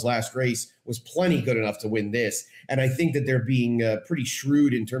Waterflow's last race was plenty good enough to win this. And I think that they're being pretty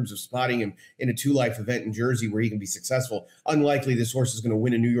shrewd in terms of spotting him in a 2-life event in Jersey where he can be successful. Unlikely this horse is going to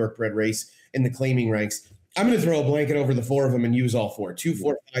win a New York bred race in the claiming ranks. I'm going to throw a blanket over the 4 of them and use all 4. 2,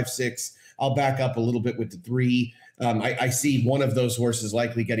 4, 5, 6. I'll back up a little bit with the 3. I see one of those horses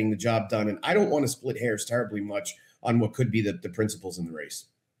likely getting the job done. And I don't want to split hairs terribly much on what could be the principles in the race.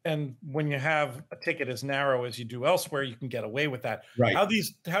 And when you have a ticket as narrow as you do elsewhere, you can get away with that. Right. How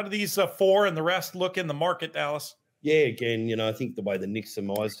do these 4 and the rest look in the market, Dallas? Yeah, again, I think the way the Nick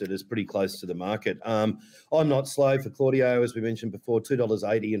surmised it is pretty close to the market. I'm Not Slow for Claudio, as we mentioned before,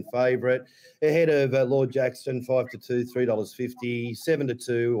 $2.80 in favourite. Ahead of Lord Jackson, 5-2, $3.50,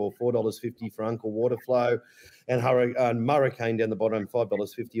 7-2 or $4.50 for Uncle Waterflow. And Hurricane down the bottom,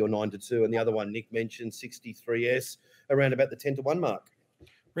 $5.50 or 9-2. And the other one Nick mentioned, 63S, around about the 10-1 mark.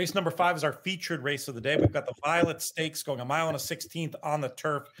 Race number 5 is our featured race of the day. We've got the Violet Stakes going a mile and a 16th on the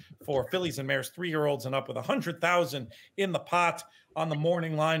turf for fillies and mares, 3-year-olds and up, with 100,000 in the pot. On the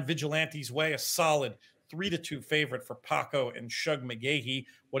morning line, Vigilante's Way, a solid 3-2 favorite for Paco and Shug McGahee.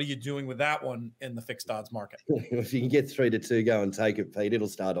 What are you doing with that one in the fixed odds market? If you can get 3-2, go and take it, Pete. It'll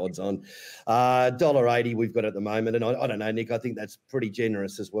start odds on. $1.80 we've got at the moment. And I don't know, Nick, I think that's pretty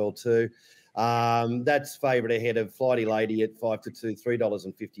generous as well too. That's favourite ahead of Flighty Lady at 5 to 2,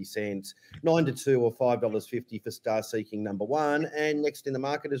 $3.50, 9 to 2 or $5.50 for Star Seeking number 1. And next in the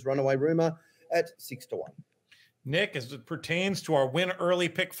market is Runaway Rumour at 6 to 1. Nick, as it pertains to our win early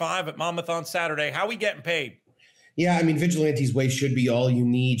pick 5 at Monmouth on Saturday, how are we getting paid? Yeah, I mean, Vigilante's Way should be all you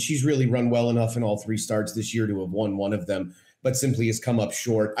need. She's really run well enough in all 3 starts this year to have won one of them, but simply has come up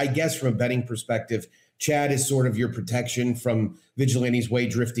short. I guess from a betting perspective, Chad is sort of your protection from Vigilante's Way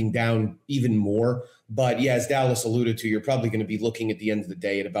drifting down even more. But yeah, as Dallas alluded to, you're probably going to be looking at the end of the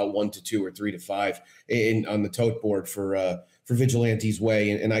day at about 1 to 2 or 3 to 5 on the tote board for Vigilante's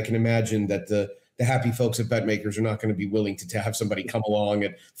Way. And I can imagine that the happy folks at BetMakers are not going to be willing to have somebody come along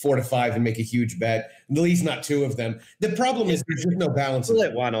at 4 to 5 and make a huge bet. At least not 2 of them. The problem is there's just no balance. We'll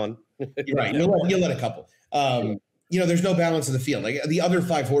let one on. Right. You'll let a couple. There's no balance in the field. Like the other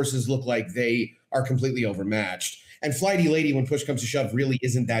 5 horses look like they are completely overmatched. And Flighty Lady, when push comes to shove, really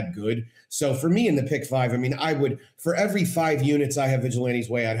isn't that good. So for me in the pick 5, I mean, I would, for every 5 units I have Vigilante's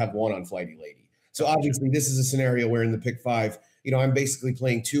Way, I'd have 1 on Flighty Lady. So obviously this is a scenario where in the pick 5, I'm basically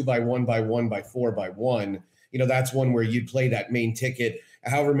playing 2 by 1 by 1 by 4 by 1. That's one where you'd play that main ticket.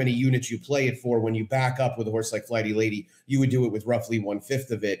 However many units you play it for, when you back up with a horse like Flighty Lady, you would do it with roughly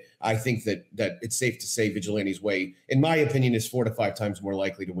 1/5 of it. I think that it's safe to say Vigilante's Way, in my opinion, is 4 to 5 times more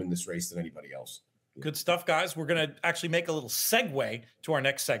likely to win this race than anybody else. Good stuff, guys. We're going to actually make a little segue to our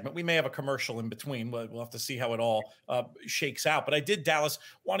next segment. We may have a commercial in between. We'll have to see how it all shakes out. But I did, Dallas,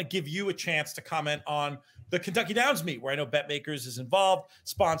 want to give you a chance to comment on the Kentucky Downs meet, where I know BetMakers is involved,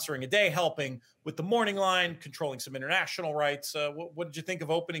 sponsoring a day, helping with the morning line, controlling some international rights. What did you think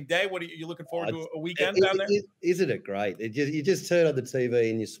of opening day? What are you looking forward to a weekend down there? Isn't it great? You just turn on the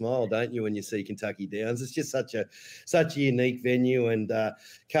TV and you smile, don't you, when you see Kentucky Downs? It's just such a unique venue, and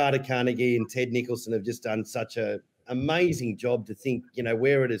Carter Carnegie and Ted Nicholson have just done such a amazing job to think,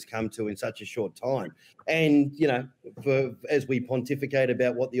 where it has come to in such a short time. And, as we pontificate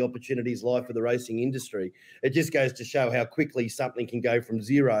about what the opportunities lie for the racing industry, it just goes to show how quickly something can go from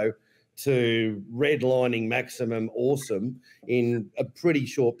 0 to redlining maximum awesome in a pretty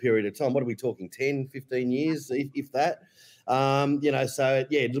short period of time. What are we talking, 10, 15 years, if that? So,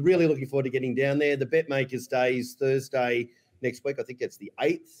 yeah, really looking forward to getting down there. The BetMakers Day is Thursday next week. I think it's the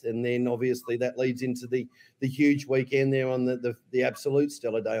 8th. And then obviously that leads into the huge weekend there on the absolute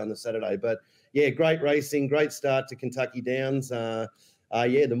stellar day on the Saturday. But yeah, great racing, great start to Kentucky Downs. The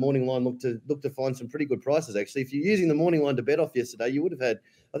morning line looked to find some pretty good prices, actually. If you're using the morning line to bet off yesterday, you would have had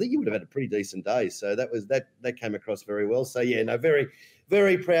a pretty decent day. So that came across very well. So yeah, no, very,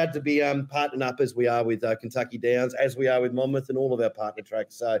 very proud to be partnering up as we are with Kentucky Downs, as we are with Monmouth and all of our partner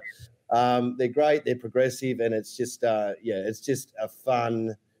tracks. So they're great, they're progressive, and it's just it's just a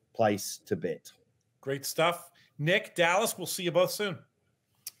fun place to bet. Great stuff. Nick, Dallas, we'll see you both soon.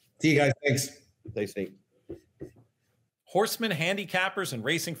 See you guys. Thanks. Thanks, Nick. Horsemen, handicappers, and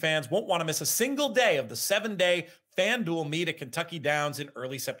racing fans won't want to miss a single day of the 7-day FanDuel meet at Kentucky Downs in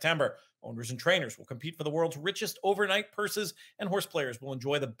early September. Owners and trainers will compete for the world's richest overnight purses, and horse players will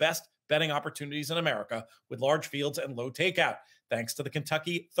enjoy the best betting opportunities in America with large fields and low takeout. Thanks to the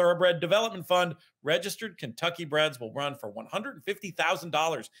Kentucky Thoroughbred Development Fund, registered Kentucky breds will run for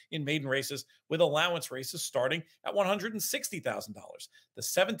 $150,000 in maiden races, with allowance races starting at $160,000. The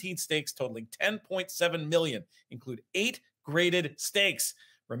 17 stakes totaling $10.7 million include 8 graded stakes.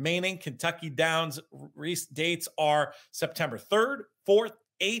 Remaining Kentucky Downs race dates are September 3rd, 4th,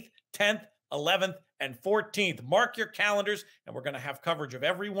 8th, 10th, 11th, and 14th. Mark your calendars, and we're going to have coverage of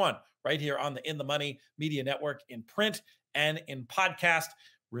every one right here on the In the Money Media Network in print and in podcast.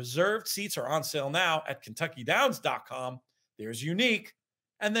 Reserved seats are on sale now at KentuckyDowns.com. There's Unique,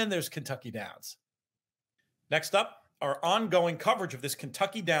 and then there's Kentucky Downs. Next up, our ongoing coverage of this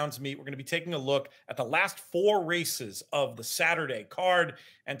Kentucky Downs meet. We're going to be taking a look at the last 4 races of the Saturday card.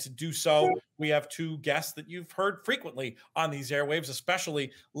 And to do so, we have 2 guests that you've heard frequently on these airwaves,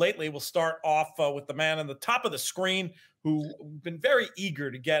 especially lately. We'll start off with the man on the top of the screen, who's been very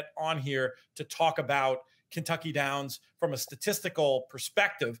eager to get on here to talk about Kentucky Downs from a statistical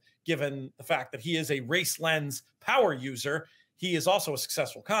perspective, given the fact that he is a Race Lens power user. He is also a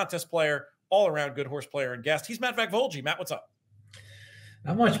successful contest player, all-around good horse player and guest. He's Matt Vagvolgyi. Matt, what's up?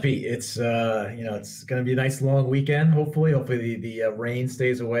 Not much, Pete. It's it's going to be a nice long weekend. Hopefully the rain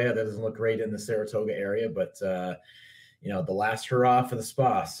stays away. That doesn't look great in the Saratoga area, but the last hurrah for the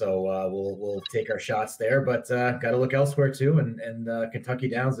spa. So we'll take our shots there, but got to look elsewhere too. And Kentucky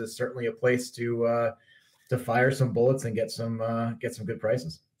Downs is certainly a place to fire some bullets and get some good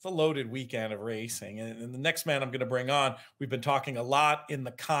prices. It's a loaded weekend of racing. And the next man I'm going to bring on, we've been talking a lot in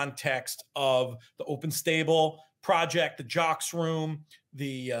the context of the open stable, project, the Jocks Room,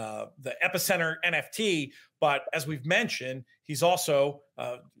 the Epicenter NFT. But as we've mentioned, he's also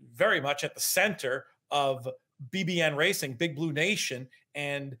very much at the center of BBN Racing, Big Blue Nation,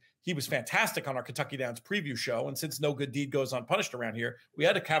 and he was fantastic on our Kentucky Downs preview show. And since no good deed goes unpunished around here, we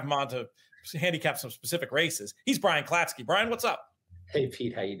had to have him on to handicap some specific races. He's Brian Klatsky. Brian, what's up? Hey,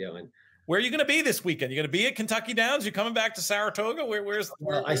 Pete, how you doing? Where are you going to be this weekend? You going to be at Kentucky Downs? You coming back to Saratoga? Where's?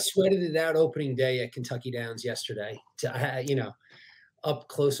 I sweated it out opening day at Kentucky Downs yesterday. Up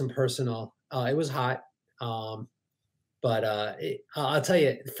close and personal. It was hot, but I'll tell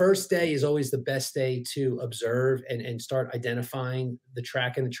you, first day is always the best day to observe and start identifying the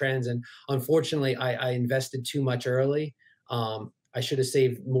track and the trends. And unfortunately, I invested too much early. I should have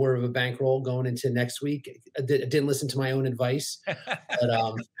saved more of a bankroll going into next week. I didn't listen to my own advice, but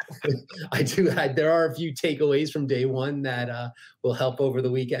there are a few takeaways from day one that will help over the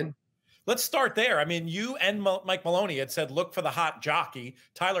weekend. Let's start there. I mean, you and Mike Maloney had said, look for the hot jockey.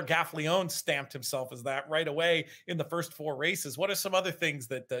 Tyler Gaffleone stamped himself as that right away in the first 4 races. What are some other things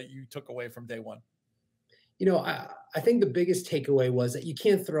that you took away from day one? I think the biggest takeaway was that you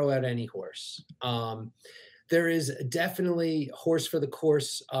can't throw out any horse. There is definitely horse for the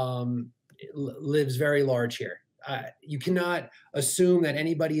course lives very large here. You cannot assume that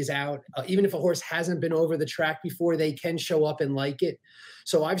anybody is out. Even if a horse hasn't been over the track before, they can show up and like it.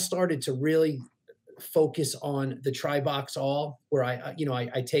 So I've started to really focus on the tri-box all, where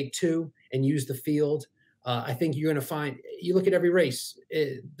I take 2 and use the field. I think you're going to find, you look at every race,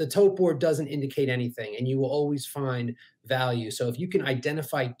 the tote board doesn't indicate anything, and you will always find value. So if you can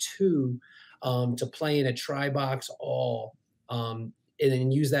identify 2 to play in a tri-box all, and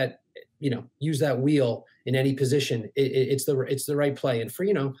then use that wheel in any position, it's the right play. And for,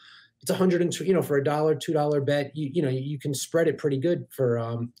 it's $102, for $1, $2 bet, you can spread it pretty good for,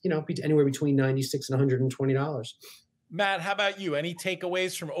 anywhere between $96 and $120. Matt, how about you? Any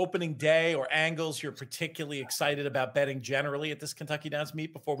takeaways from opening day or angles you're particularly excited about betting generally at this Kentucky Downs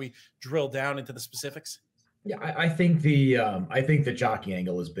meet before we drill down into the specifics? Yeah, I think the jockey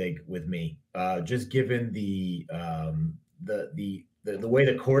angle is big with me. Just given the way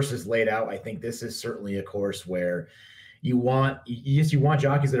the course is laid out, I think this is certainly a course where you want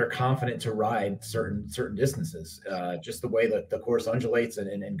jockeys that are confident to ride certain distances. Just the way that the course undulates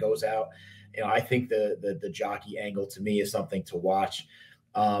and goes out. I think the jockey angle to me is something to watch.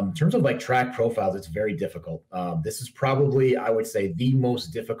 In terms of like track profiles, it's very difficult. This is probably, I would say, the most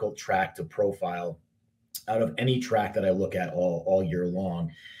difficult track to profile out of any track that I look at all year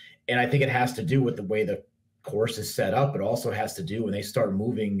long. And I think it has to do with the way the course is set up. It also has to do when they start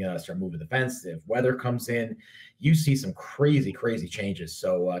moving the fence. If weather comes in, you see some crazy changes.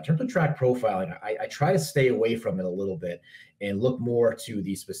 So in terms of track profiling, I try to stay away from it a little bit and look more to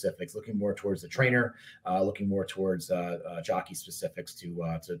the specifics, looking more towards the trainer, looking more towards jockey specifics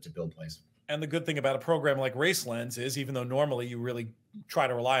to build plays. And the good thing about a program like Race Lens is, even though normally you really try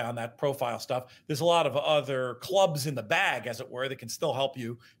to rely on that profile stuff, there's a lot of other clubs in the bag, as it were, that can still help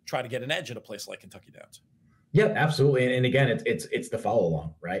you try to get an edge at a place like Kentucky Downs. Yeah, absolutely. And again, it's the follow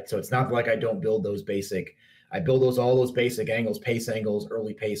along, right? So it's not like I don't build those basic. I build all those basic angles, pace angles,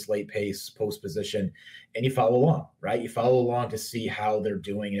 early pace, late pace, post position, and you follow along, right? You follow along to see how they're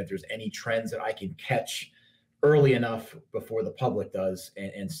doing, and if there's any trends that I can catch early enough before the public does,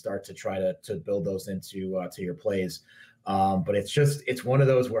 and start to try to build those into to your plays. But it's one of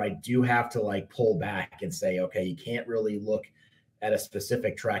those where I do have to like pull back and say, okay, you can't really look at a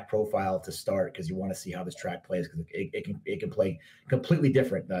specific track profile to start, because you want to see how this track plays, because it can play completely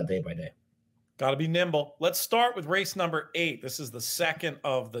different day by day. Got to be nimble. Let's start with race number 8. This is the second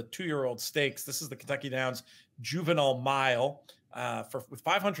of the 2-year-old stakes. This is the Kentucky Downs Juvenile Mile with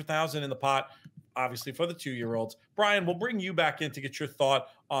 $500,000 in the pot, obviously for the 2-year-olds. Brian, we'll bring you back in to get your thought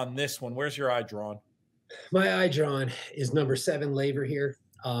on this one. Where's your eye drawn? My eye drawn is number 7, Laver here.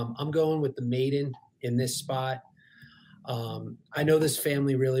 I'm going with the maiden in this spot. I know this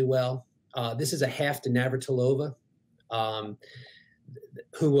family really well. This is a half to Navratilova,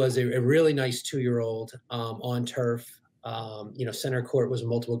 who was a really nice 2-year-old on turf. Center Court was a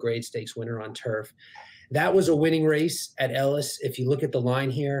multiple grade stakes winner on turf. That was a winning race at Ellis. If you look at the line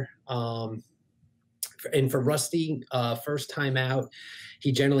here, and for Rusty, first time out,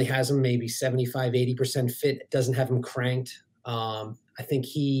 he generally has him maybe 75, 80% fit, doesn't have him cranked. I think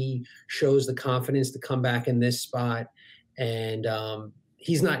he shows the confidence to come back in this spot. And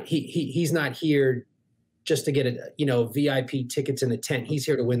he's not here just to get VIP tickets in the tent. He's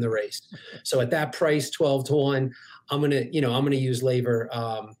here to win the race. So at that price, 12-1, I'm gonna use Laver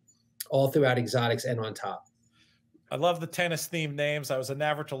all throughout exotics and on top. I love the tennis themed names. I was a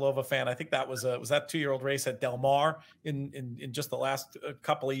Navratilova fan. I think that was that 2-year-old race at Del Mar in just the last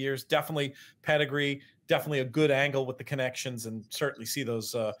couple of years. Definitely pedigree, definitely a good angle with the connections, and certainly see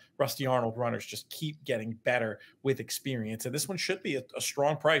those Rusty Arnold runners just keep getting better with experience. And this one should be a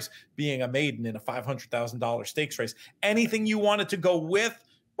strong price, being a maiden in a $500,000 stakes race. Anything you wanted to go with,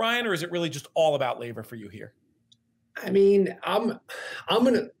 Brian, or is it really just all about labor for you here? I mean, I'm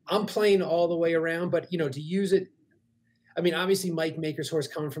playing all the way around, but to use it. I mean, obviously, Mike Maker's horse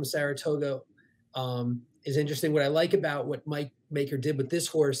coming from Saratoga is interesting. What I like about what Mike Maker did with this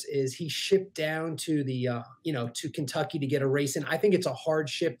horse is he shipped down to the, to Kentucky to get a race in. I think it's a hard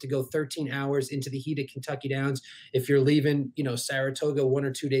ship to go 13 hours into the heat of Kentucky Downs if you're leaving, Saratoga 1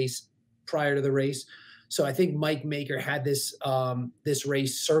 or 2 days prior to the race. So I think Mike Maker had this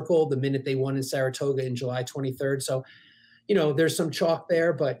race circled the minute they won in Saratoga in July 23rd. So there's some chalk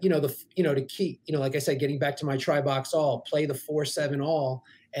there, but to keep, like I said, getting back to my try box all, play the 4-7 all,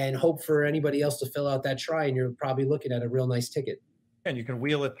 and hope for anybody else to fill out that try, and you're probably looking at a real nice ticket. And you can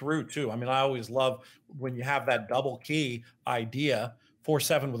wheel it through too. I mean, I always love when you have that double key idea,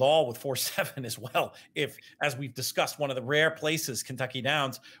 4-7 with all, with 4-7 as well. If, as we've discussed, one of the rare places, Kentucky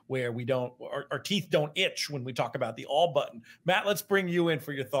Downs, where our teeth don't itch when we talk about the all button. Matt, let's bring you in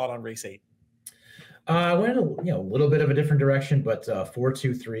for your thought on race 8. I went a little bit of a different direction, but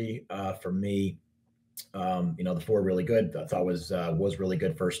 4-2-3 for me. The 4 really good. I thought was really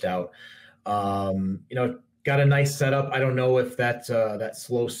good first out. Got a nice setup. I don't know if that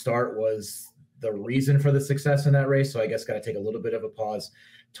slow start was the reason for the success in that race. So I guess got to take a little bit of a pause.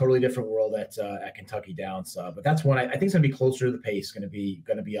 Totally different world at Kentucky Downs. But that's one I think is going to be closer to the pace. Going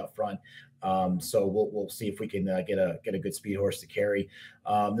to be up front. So we'll see if we can get a good speed horse to carry.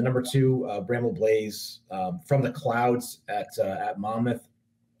 The number 2, Bramble Blaze, from the clouds at Monmouth.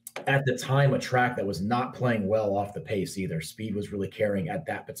 At the time, a track that was not playing well off the pace either. Speed was really carrying at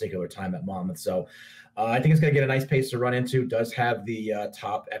that particular time at Monmouth. So I think it's going to get a nice pace to run into. Does have the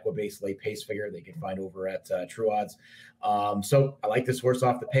top Equibase late pace figure they can find over at True Odds. So I like this horse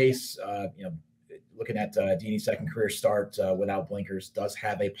off the pace. Looking at Dini's second career start without blinkers, does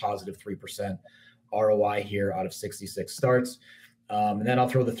have a positive 3% ROI here out of 66 starts. And then I'll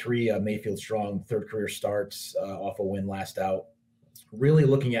throw the 3 Mayfield Strong third career starts off a win last out. Really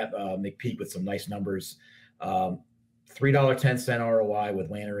looking at McPeak with some nice numbers. $3.10 ROI with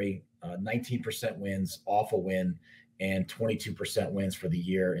Lannery, 19% wins off a win, and 22% wins for the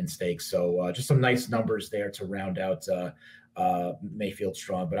year in stakes. So just some nice numbers there to round out Mayfield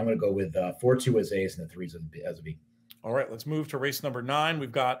Strong. But I'm going to go with 4-2 as A's and the 3s as a B. All right, let's move to race number 9.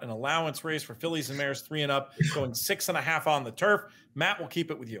 We've got an allowance race for fillies and mares 3 and up, going 6.5 on the turf. Matt, we'll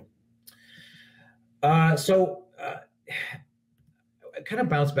keep it with you. I kind of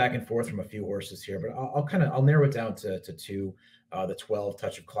bounce back and forth from a few horses here, but I'll narrow it down to 2, the 12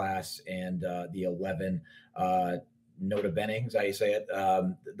 Touch of Class and the 11 Nota Bene, is how you say it.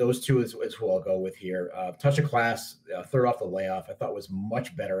 Those 2 is who I'll go with here. Touch of Class, third off the layoff, I thought was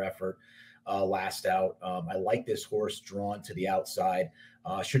much better effort last out. I like this horse drawn to the outside.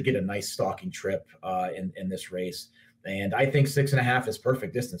 Should get a nice stalking trip in this race. And I think 6.5 is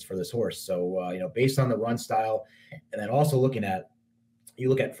perfect distance for this horse. So, based on the run style, and then also you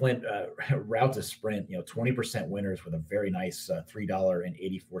look at Flint route to sprint, 20% winners with a very nice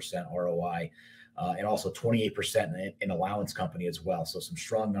 $3.84 ROI, and also 28% in allowance company as well. So some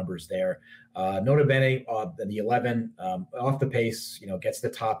strong numbers there. Nota Bene, the 11 off the pace, gets the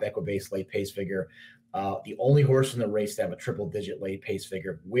top Equibase late pace figure. The only horse in the race to have a triple-digit late pace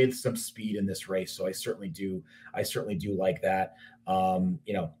figure with some speed in this race. So I certainly do like that.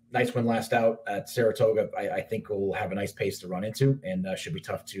 Nice win last out at Saratoga. I think we'll have a nice pace to run into, and should be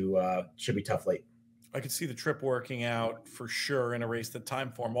tough late. I could see the trip working out for sure in a race that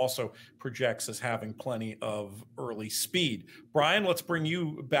Time Form also projects as having plenty of early speed. Brian, let's bring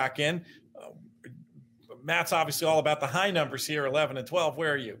you back in. Matt's obviously all about the high numbers here, 11 and 12.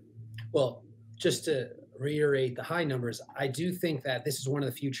 Where are you? Well, just to reiterate the high numbers, I do think that this is one of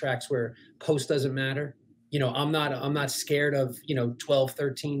the few tracks where post doesn't matter. I'm not scared of, 12,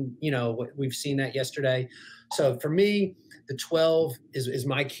 13, we've seen that yesterday. So for me, the 12 is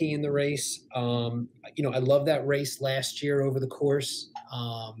my key in the race. I love that race last year over the course.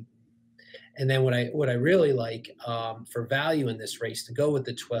 And then what I really like for value in this race to go with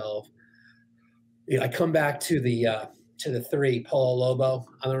the 12, I come back to the 3, Paula Lobo.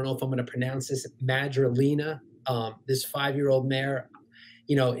 I don't know if I'm going to pronounce this, Madrelina, this 5-year-old mare.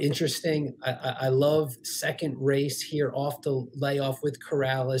 Interesting. I love second race here off the layoff with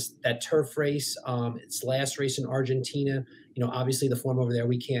Corrales, that turf race. It's last race in Argentina. Obviously the form over there,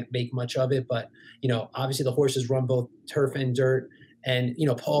 we can't make much of it, but, obviously the horses run both turf and dirt. And,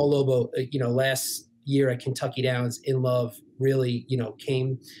 Paul Lobo, last year at Kentucky Downs, In Love really,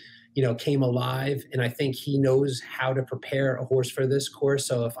 came alive. And I think he knows how to prepare a horse for this course.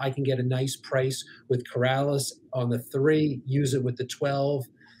 So if I can get a nice price with Corrales on the 3, use it with the 12,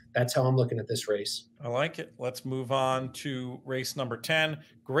 that's how I'm looking at this race. I like it. Let's move on to race number 10.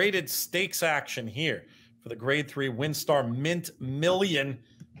 Graded stakes action here for the grade 3 WinStar Mint Million.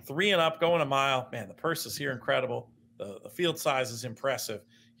 3 and up, going a mile. Man, the purse is here incredible. The field size is impressive.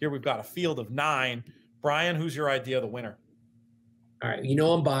 Here we've got a field of 9. Brian, who's your idea of the winner? All right,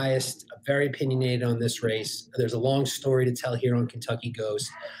 I'm biased, very opinionated on this race. There's a long story to tell here on Kentucky Ghost.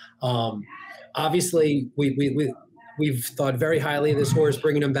 Obviously, we've thought very highly of this horse,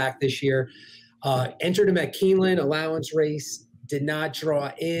 bringing him back this year. Entered him at Keeneland, allowance race, did not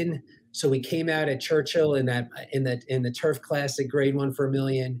draw in. So we came out at Churchill in the Turf Classic Grade 1 for $1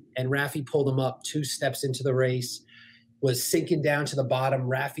 million, and Raffy pulled him up 2 steps into the race. Was sinking down to the bottom.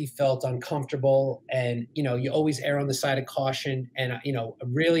 Raffy felt uncomfortable, and you always err on the side of caution. And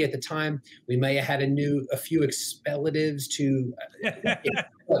really at the time, we may have had a few expletives to,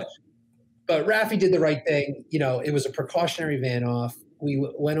 but Raffy did the right thing. It was a precautionary van off. We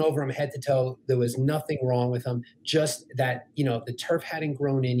went over him head to toe. There was nothing wrong with him. Just that the turf hadn't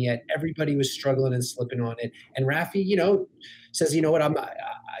grown in yet. Everybody was struggling and slipping on it. And Raffy, says, what,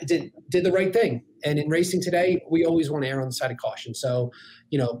 I did the right thing. And in racing today, we always want to err on the side of caution. So,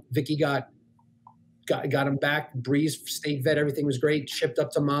 Vicky got him back. Breeze, state vet, everything was great. Shipped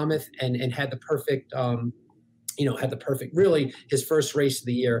up to Monmouth and had the perfect, really his first race of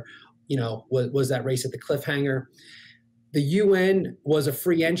the year, was that race at the Cliffhanger. The UN was a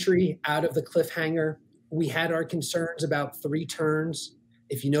free entry out of the Cliffhanger. We had our concerns about 3 turns.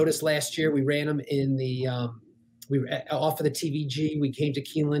 If you notice last year, we ran him in the we were off of the TVG. We came to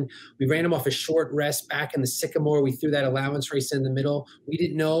Keeneland. We ran him off a short rest back in the Sycamore. We threw that allowance race in the middle. We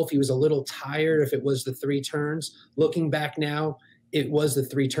didn't know if he was a little tired, if it was the 3 turns. Looking back now, it was the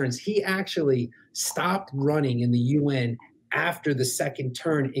 3 turns. He actually stopped running in the UN after the second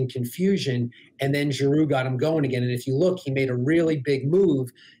turn in confusion, and then Giroux got him going again. And if you look, he made a really big move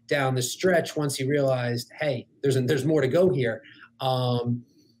down the stretch once he realized, hey, there's more to go here.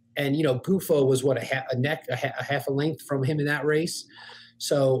 And Gufo was what a half a length from him in that race.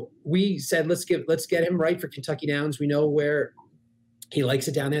 So we said, let's get him right for Kentucky Downs. We know where he likes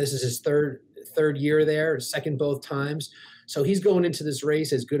it down there. This is his third year there, second both times. So he's going into this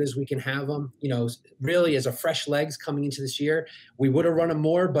race as good as we can have him, really as a fresh legs coming into this year. We would have run him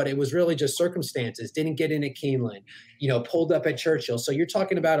more, but it was really just circumstances. Didn't get in at Keeneland, pulled up at Churchill. So you're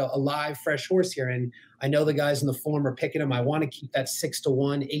talking about a live, fresh horse here. And I know the guys in the form are picking him. I want to keep that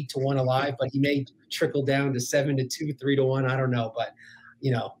 6-1, 8-1 alive, but he may trickle down to 7-2, 3-1. I don't know. But,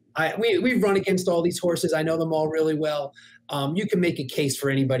 we've run against all these horses. I know them all really well. You can make a case for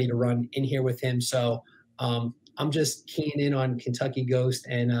anybody to run in here with him. So, I'm just keying in on Kentucky Ghost,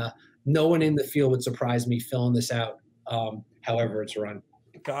 and no one in the field would surprise me filling this out, however it's run.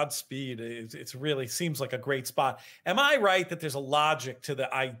 Godspeed. It really seems like a great spot. Am I right that there's a logic to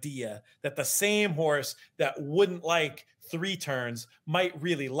the idea that the same horse that wouldn't like 3 turns might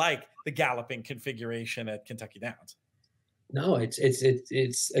really like the galloping configuration at Kentucky Downs? No, it's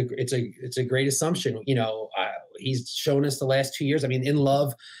a great assumption. He's shown us the last 2 years. I mean, In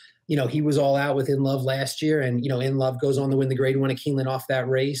Love, he was all out with In Love last year, and In Love goes on to win the Grade 1 at Keeneland off that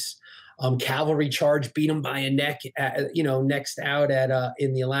race. Cavalry Charge beat him by a neck, next out at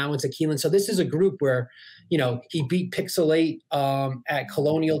in the allowance at Keeneland. So this is a group where, he beat Pixelate at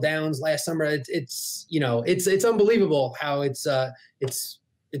Colonial Downs last summer. It's unbelievable how it's the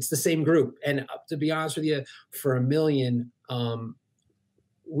same group. And to be honest with you, for $1 million,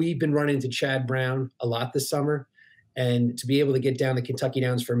 we've been running into Chad Brown a lot this summer. And to be able to get down to Kentucky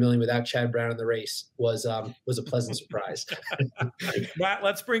Downs for $1 million without Chad Brown in the race was a pleasant surprise. Matt,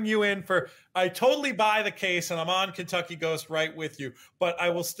 let's bring you in I totally buy the case, and I'm on Kentucky Ghost right with you. But I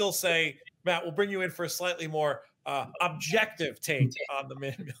will still say, Matt, we'll bring you in for a slightly more objective take on the $1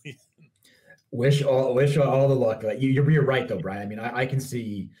 million. Wish all the luck. You're right though, Brian. I mean, I can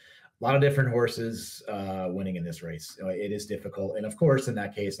see a lot of different horses winning in this race. It is difficult. And of course, in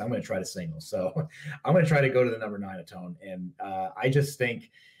that case, I'm going to try to single. So I'm going to try to go to the number 9 Atone. And I just think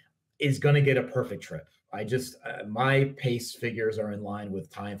is going to get a perfect trip. My pace figures are in line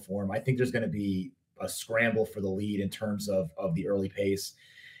with time form. I think there's going to be a scramble for the lead in terms of the early pace.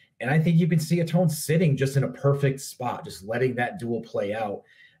 And I think you can see Atone sitting just in a perfect spot, just letting that duel play out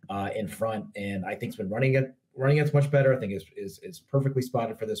in front. And I think it's been running it's much better. I think is perfectly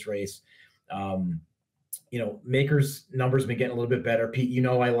spotted for this race. Maker's numbers been getting a little bit better. Pete,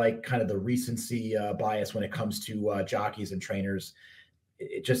 I like kind of the recency bias when it comes to jockeys and trainers.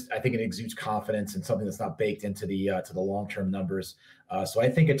 I think it exudes confidence and something that's not baked into the long-term numbers. So I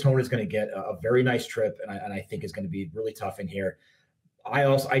think Atone is going to get a very nice trip, and I think is going to be really tough in here.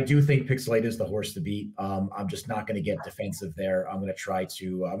 I do think Pixelate is the horse to beat. I'm just not going to get defensive there. I'm going to try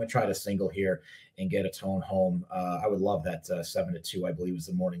to single here and get Atone home. I would love that 7-2, I believe, is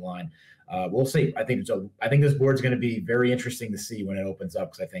the morning line. We'll see. I think this board's going to be very interesting to see when it opens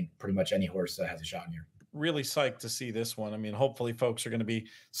up, because I think pretty much any horse has a shot in here. Really psyched to see this one. I mean, hopefully folks are going to be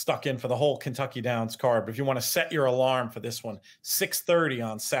stuck in for the whole Kentucky Downs card. But if you want to set your alarm for this one, 6:30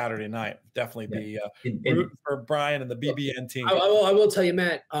 on Saturday night, definitely be rooting for Brian and the BBN team. I will tell you,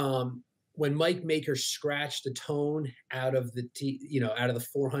 Matt, when Mike Maker scratched Atone out of the out of the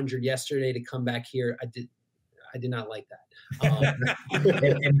 400 yesterday to come back here, I did not like that.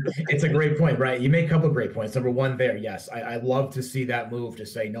 And it's a great point, right? You make a couple of great points. Number one there, yes, I love to see that move to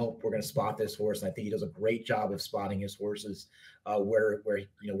say, nope, we're going to spot this horse. And I think he does a great job of spotting his horses where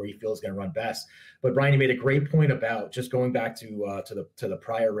he feels going to run best. But Brian, you made a great point about just going back to the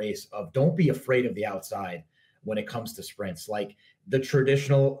prior race of don't be afraid of the outside when it comes to sprints. Like the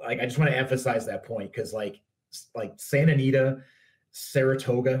traditional, I just want to emphasize that point, because like Santa Anita,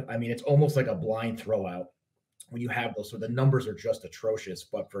 Saratoga, I mean, it's almost like a blind throw out when you have those. So the numbers are just atrocious.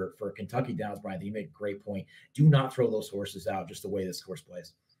 But for Kentucky Downs, Brian, you make a great point. Do not throw those horses out just the way this horse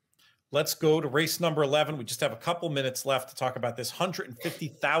plays. Let's go to race number 11. We just have a couple minutes left to talk about this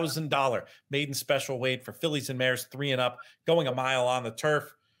 $150,000 maiden special weight for fillies and mares 3 and up, going a mile on the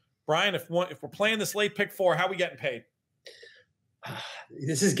turf. Brian, if we're playing this late pick 4, how are we getting paid?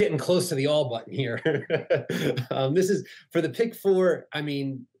 This is getting close to the all button here. This is for the pick 4. I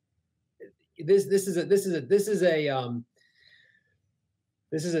mean, this is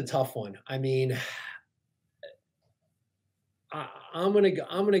a tough one. I mean, I'm gonna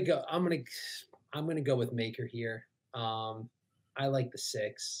go with Maker here. I like the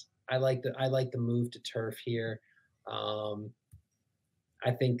 6. I like the move to turf here.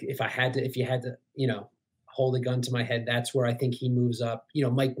 I think if you had to, hold a gun to my head, that's where I think he moves up.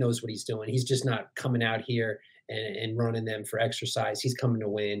 Mike knows what he's doing. He's just not coming out here and running them for exercise. He's coming to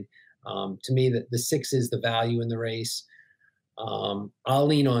win. To me, the 6 is the value in the race. I'll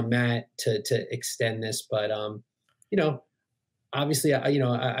lean on Matt to extend this, but obviously,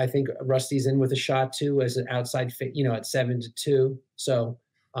 I think Rusty's in with a shot too as an outside fit, at 7-2. So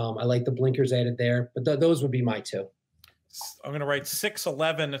I like the blinkers added there, but those would be my 2. I'm going to write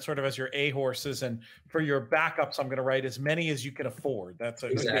 6-11 sort of as your A horses, and for your backups, I'm going to write as many as you can afford. That's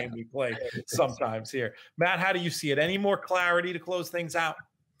a game we play sometimes here. Matt, how do you see it? Any more clarity to close things out?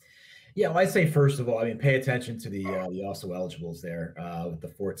 Yeah, well, I'd say first of all, pay attention to the also eligibles there with the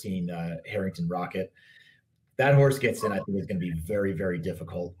 14 Harrington Rocket. That horse gets in, I think, is going to be very, very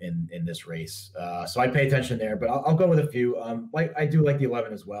difficult in this race. So I pay attention there, but I'll go with a few. I do like the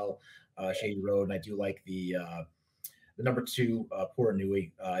 11 as well, Shady Road, and I do like the number 2, Poor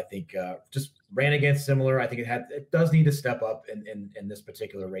Nui. I think just ran against similar. I think it does need to step up in this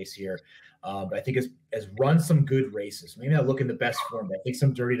particular race here. But I think has run some good races. Maybe not look in the best form, but I think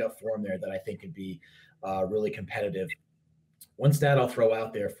some dirtied up form there that I think could be really competitive. One stat I'll throw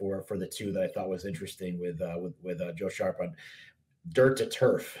out there for the 2 that I thought was interesting with Joe Sharp on dirt to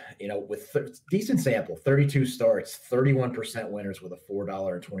turf, with decent sample, 32 starts, 31% winners with a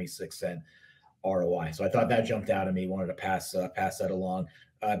 $4.26 ROI. So I thought that jumped out at me. Wanted to pass that along.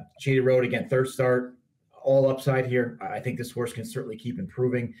 Shady Road again, 3rd start, all upside here. I think this horse can certainly keep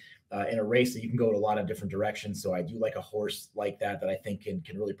improving in a race that you can go to a lot of different directions. So I do like a horse like that I think can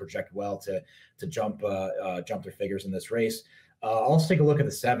really project well to jump their figures in this race. I'll also take a look at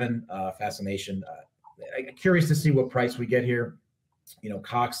the 7 Fascination. I'm curious to see what price we get here.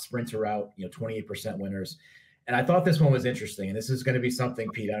 Cox sprinter out, 28% winners. And I thought this one was interesting. And this is going to be something,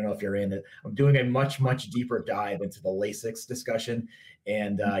 Pete, I don't know if you're in it. I'm doing a much, much deeper dive into the Lasix discussion.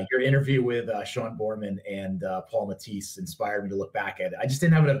 And your interview with Sean Borman and Paul Matisse inspired me to look back at it. I just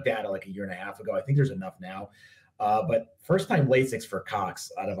didn't have enough data like a year and a half ago. I think there's enough now. But first time Lasix for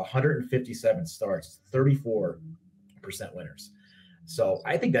Cox out of 157 starts, 34% winners. So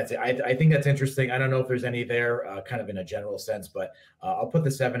I think that's it. I think that's interesting. I don't know if there's any there kind of in a general sense, but I'll put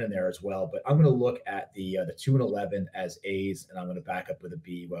the 7 in there as well. But I'm going to look at the 2 and 11 as A's, and I'm going to back up with a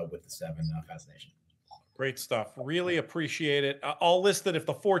B with the 7 Fascination. Great stuff. Really appreciate it. I'll list it if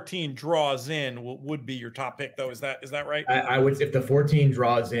the 14 draws in would be your top pick, though. Is that right? I would, if the 14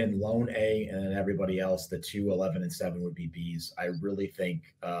 draws in, Lone A, and then everybody else, the 2, 11, and 7 would be Bs. I really think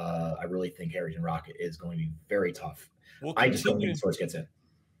Harrington Rocket is going to be very tough. I just don't think Source gets in.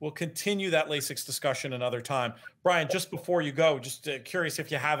 We'll continue that Lasix discussion another time. Brian, just before you go, just curious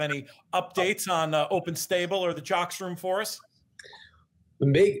if you have any updates on Open Stable or the Jocks Room for us.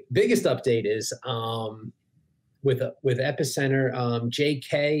 The biggest update is with Epicenter.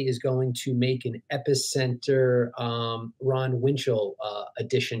 JK is going to make an Epicenter Ron Winchell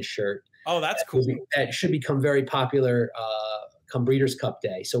edition shirt. Oh, that's cool. That should become very popular come Breeders' Cup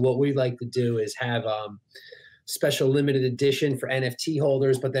Day. So what we'd like to do is have special limited edition for NFT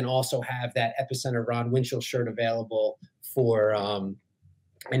holders, but then also have that Epicenter Ron Winchell shirt available for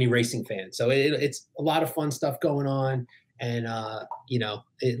any racing fan. So it's a lot of fun stuff going on. And,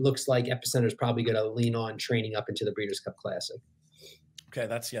 it looks like Epicenter is probably going to lean on training up into the Breeders' Cup Classic. Okay,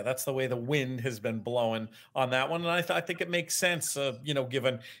 that's the way the wind has been blowing on that one. And I think it makes sense,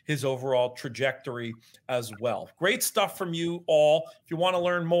 given his overall trajectory as well. Great stuff from you all. If you want to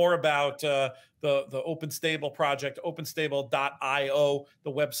learn more about the Open Stable project, openstable.io,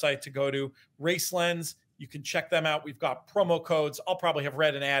 the website to go to. Race Lens, you can check them out. We've got promo codes. I'll probably have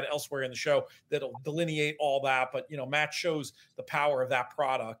read an ad elsewhere in the show that'll delineate all that. But, Matt shows the power of that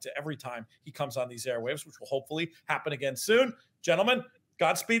product every time he comes on these airwaves, which will hopefully happen again soon. Gentlemen,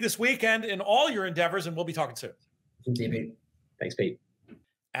 Godspeed this weekend in all your endeavors, and we'll be talking soon. Indeed. Thanks, Pete.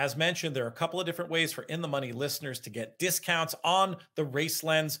 As mentioned, there are a couple of different ways for In the Money listeners to get discounts on the Race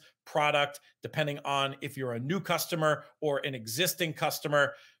Lens product, depending on if you're a new customer or an existing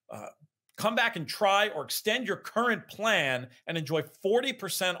customer. Come back and try or extend your current plan and enjoy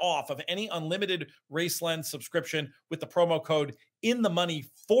 40% off of any unlimited Race Lens subscription with the promo code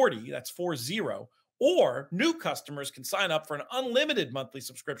InTheMoney40, that's 40. Or new customers can sign up for an unlimited monthly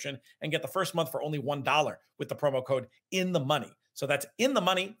subscription and get the first month for only $1 with the promo code InTheMoney. So that's In the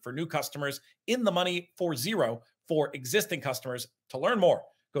Money for new customers, InTheMoney40 for existing customers. To learn more,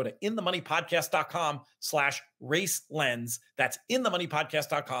 go to inthemoneypodcast.com/racelens. That's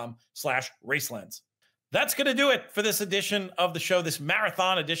inthemoneypodcast.com/racelens. That's going to do it for this edition of the show, this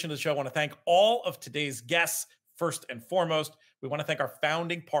marathon edition of the show. I want to thank all of today's guests. First and foremost, we want to thank our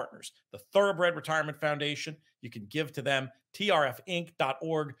founding partners, the Thoroughbred Retirement Foundation. You can give to them,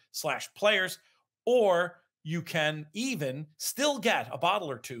 trfinc.org/players, or you can even still get a bottle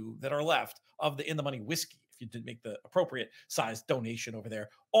or two that are left of the In the Money whiskey if you did make the appropriate size donation over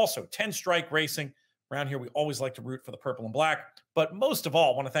there. Also, 10 Strike Racing. Around here, we always like to root for the purple and black. But most of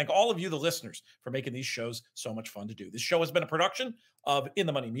all, I want to thank all of you, the listeners, for making these shows so much fun to do. This show has been a production of In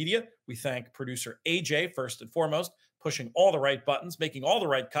the Money Media. We thank producer AJ, first and foremost, pushing all the right buttons, making all the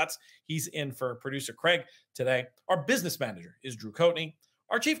right cuts. He's in for producer Craig today. Our business manager is Drew Coatney.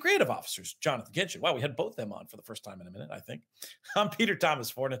 Our chief creative officer is Jonathan Kinchin. Wow, we had both them on for the first time in a minute, I think. I'm Peter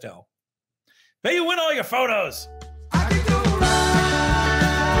Thomas Fornatel. May you win all your photos. I can go right.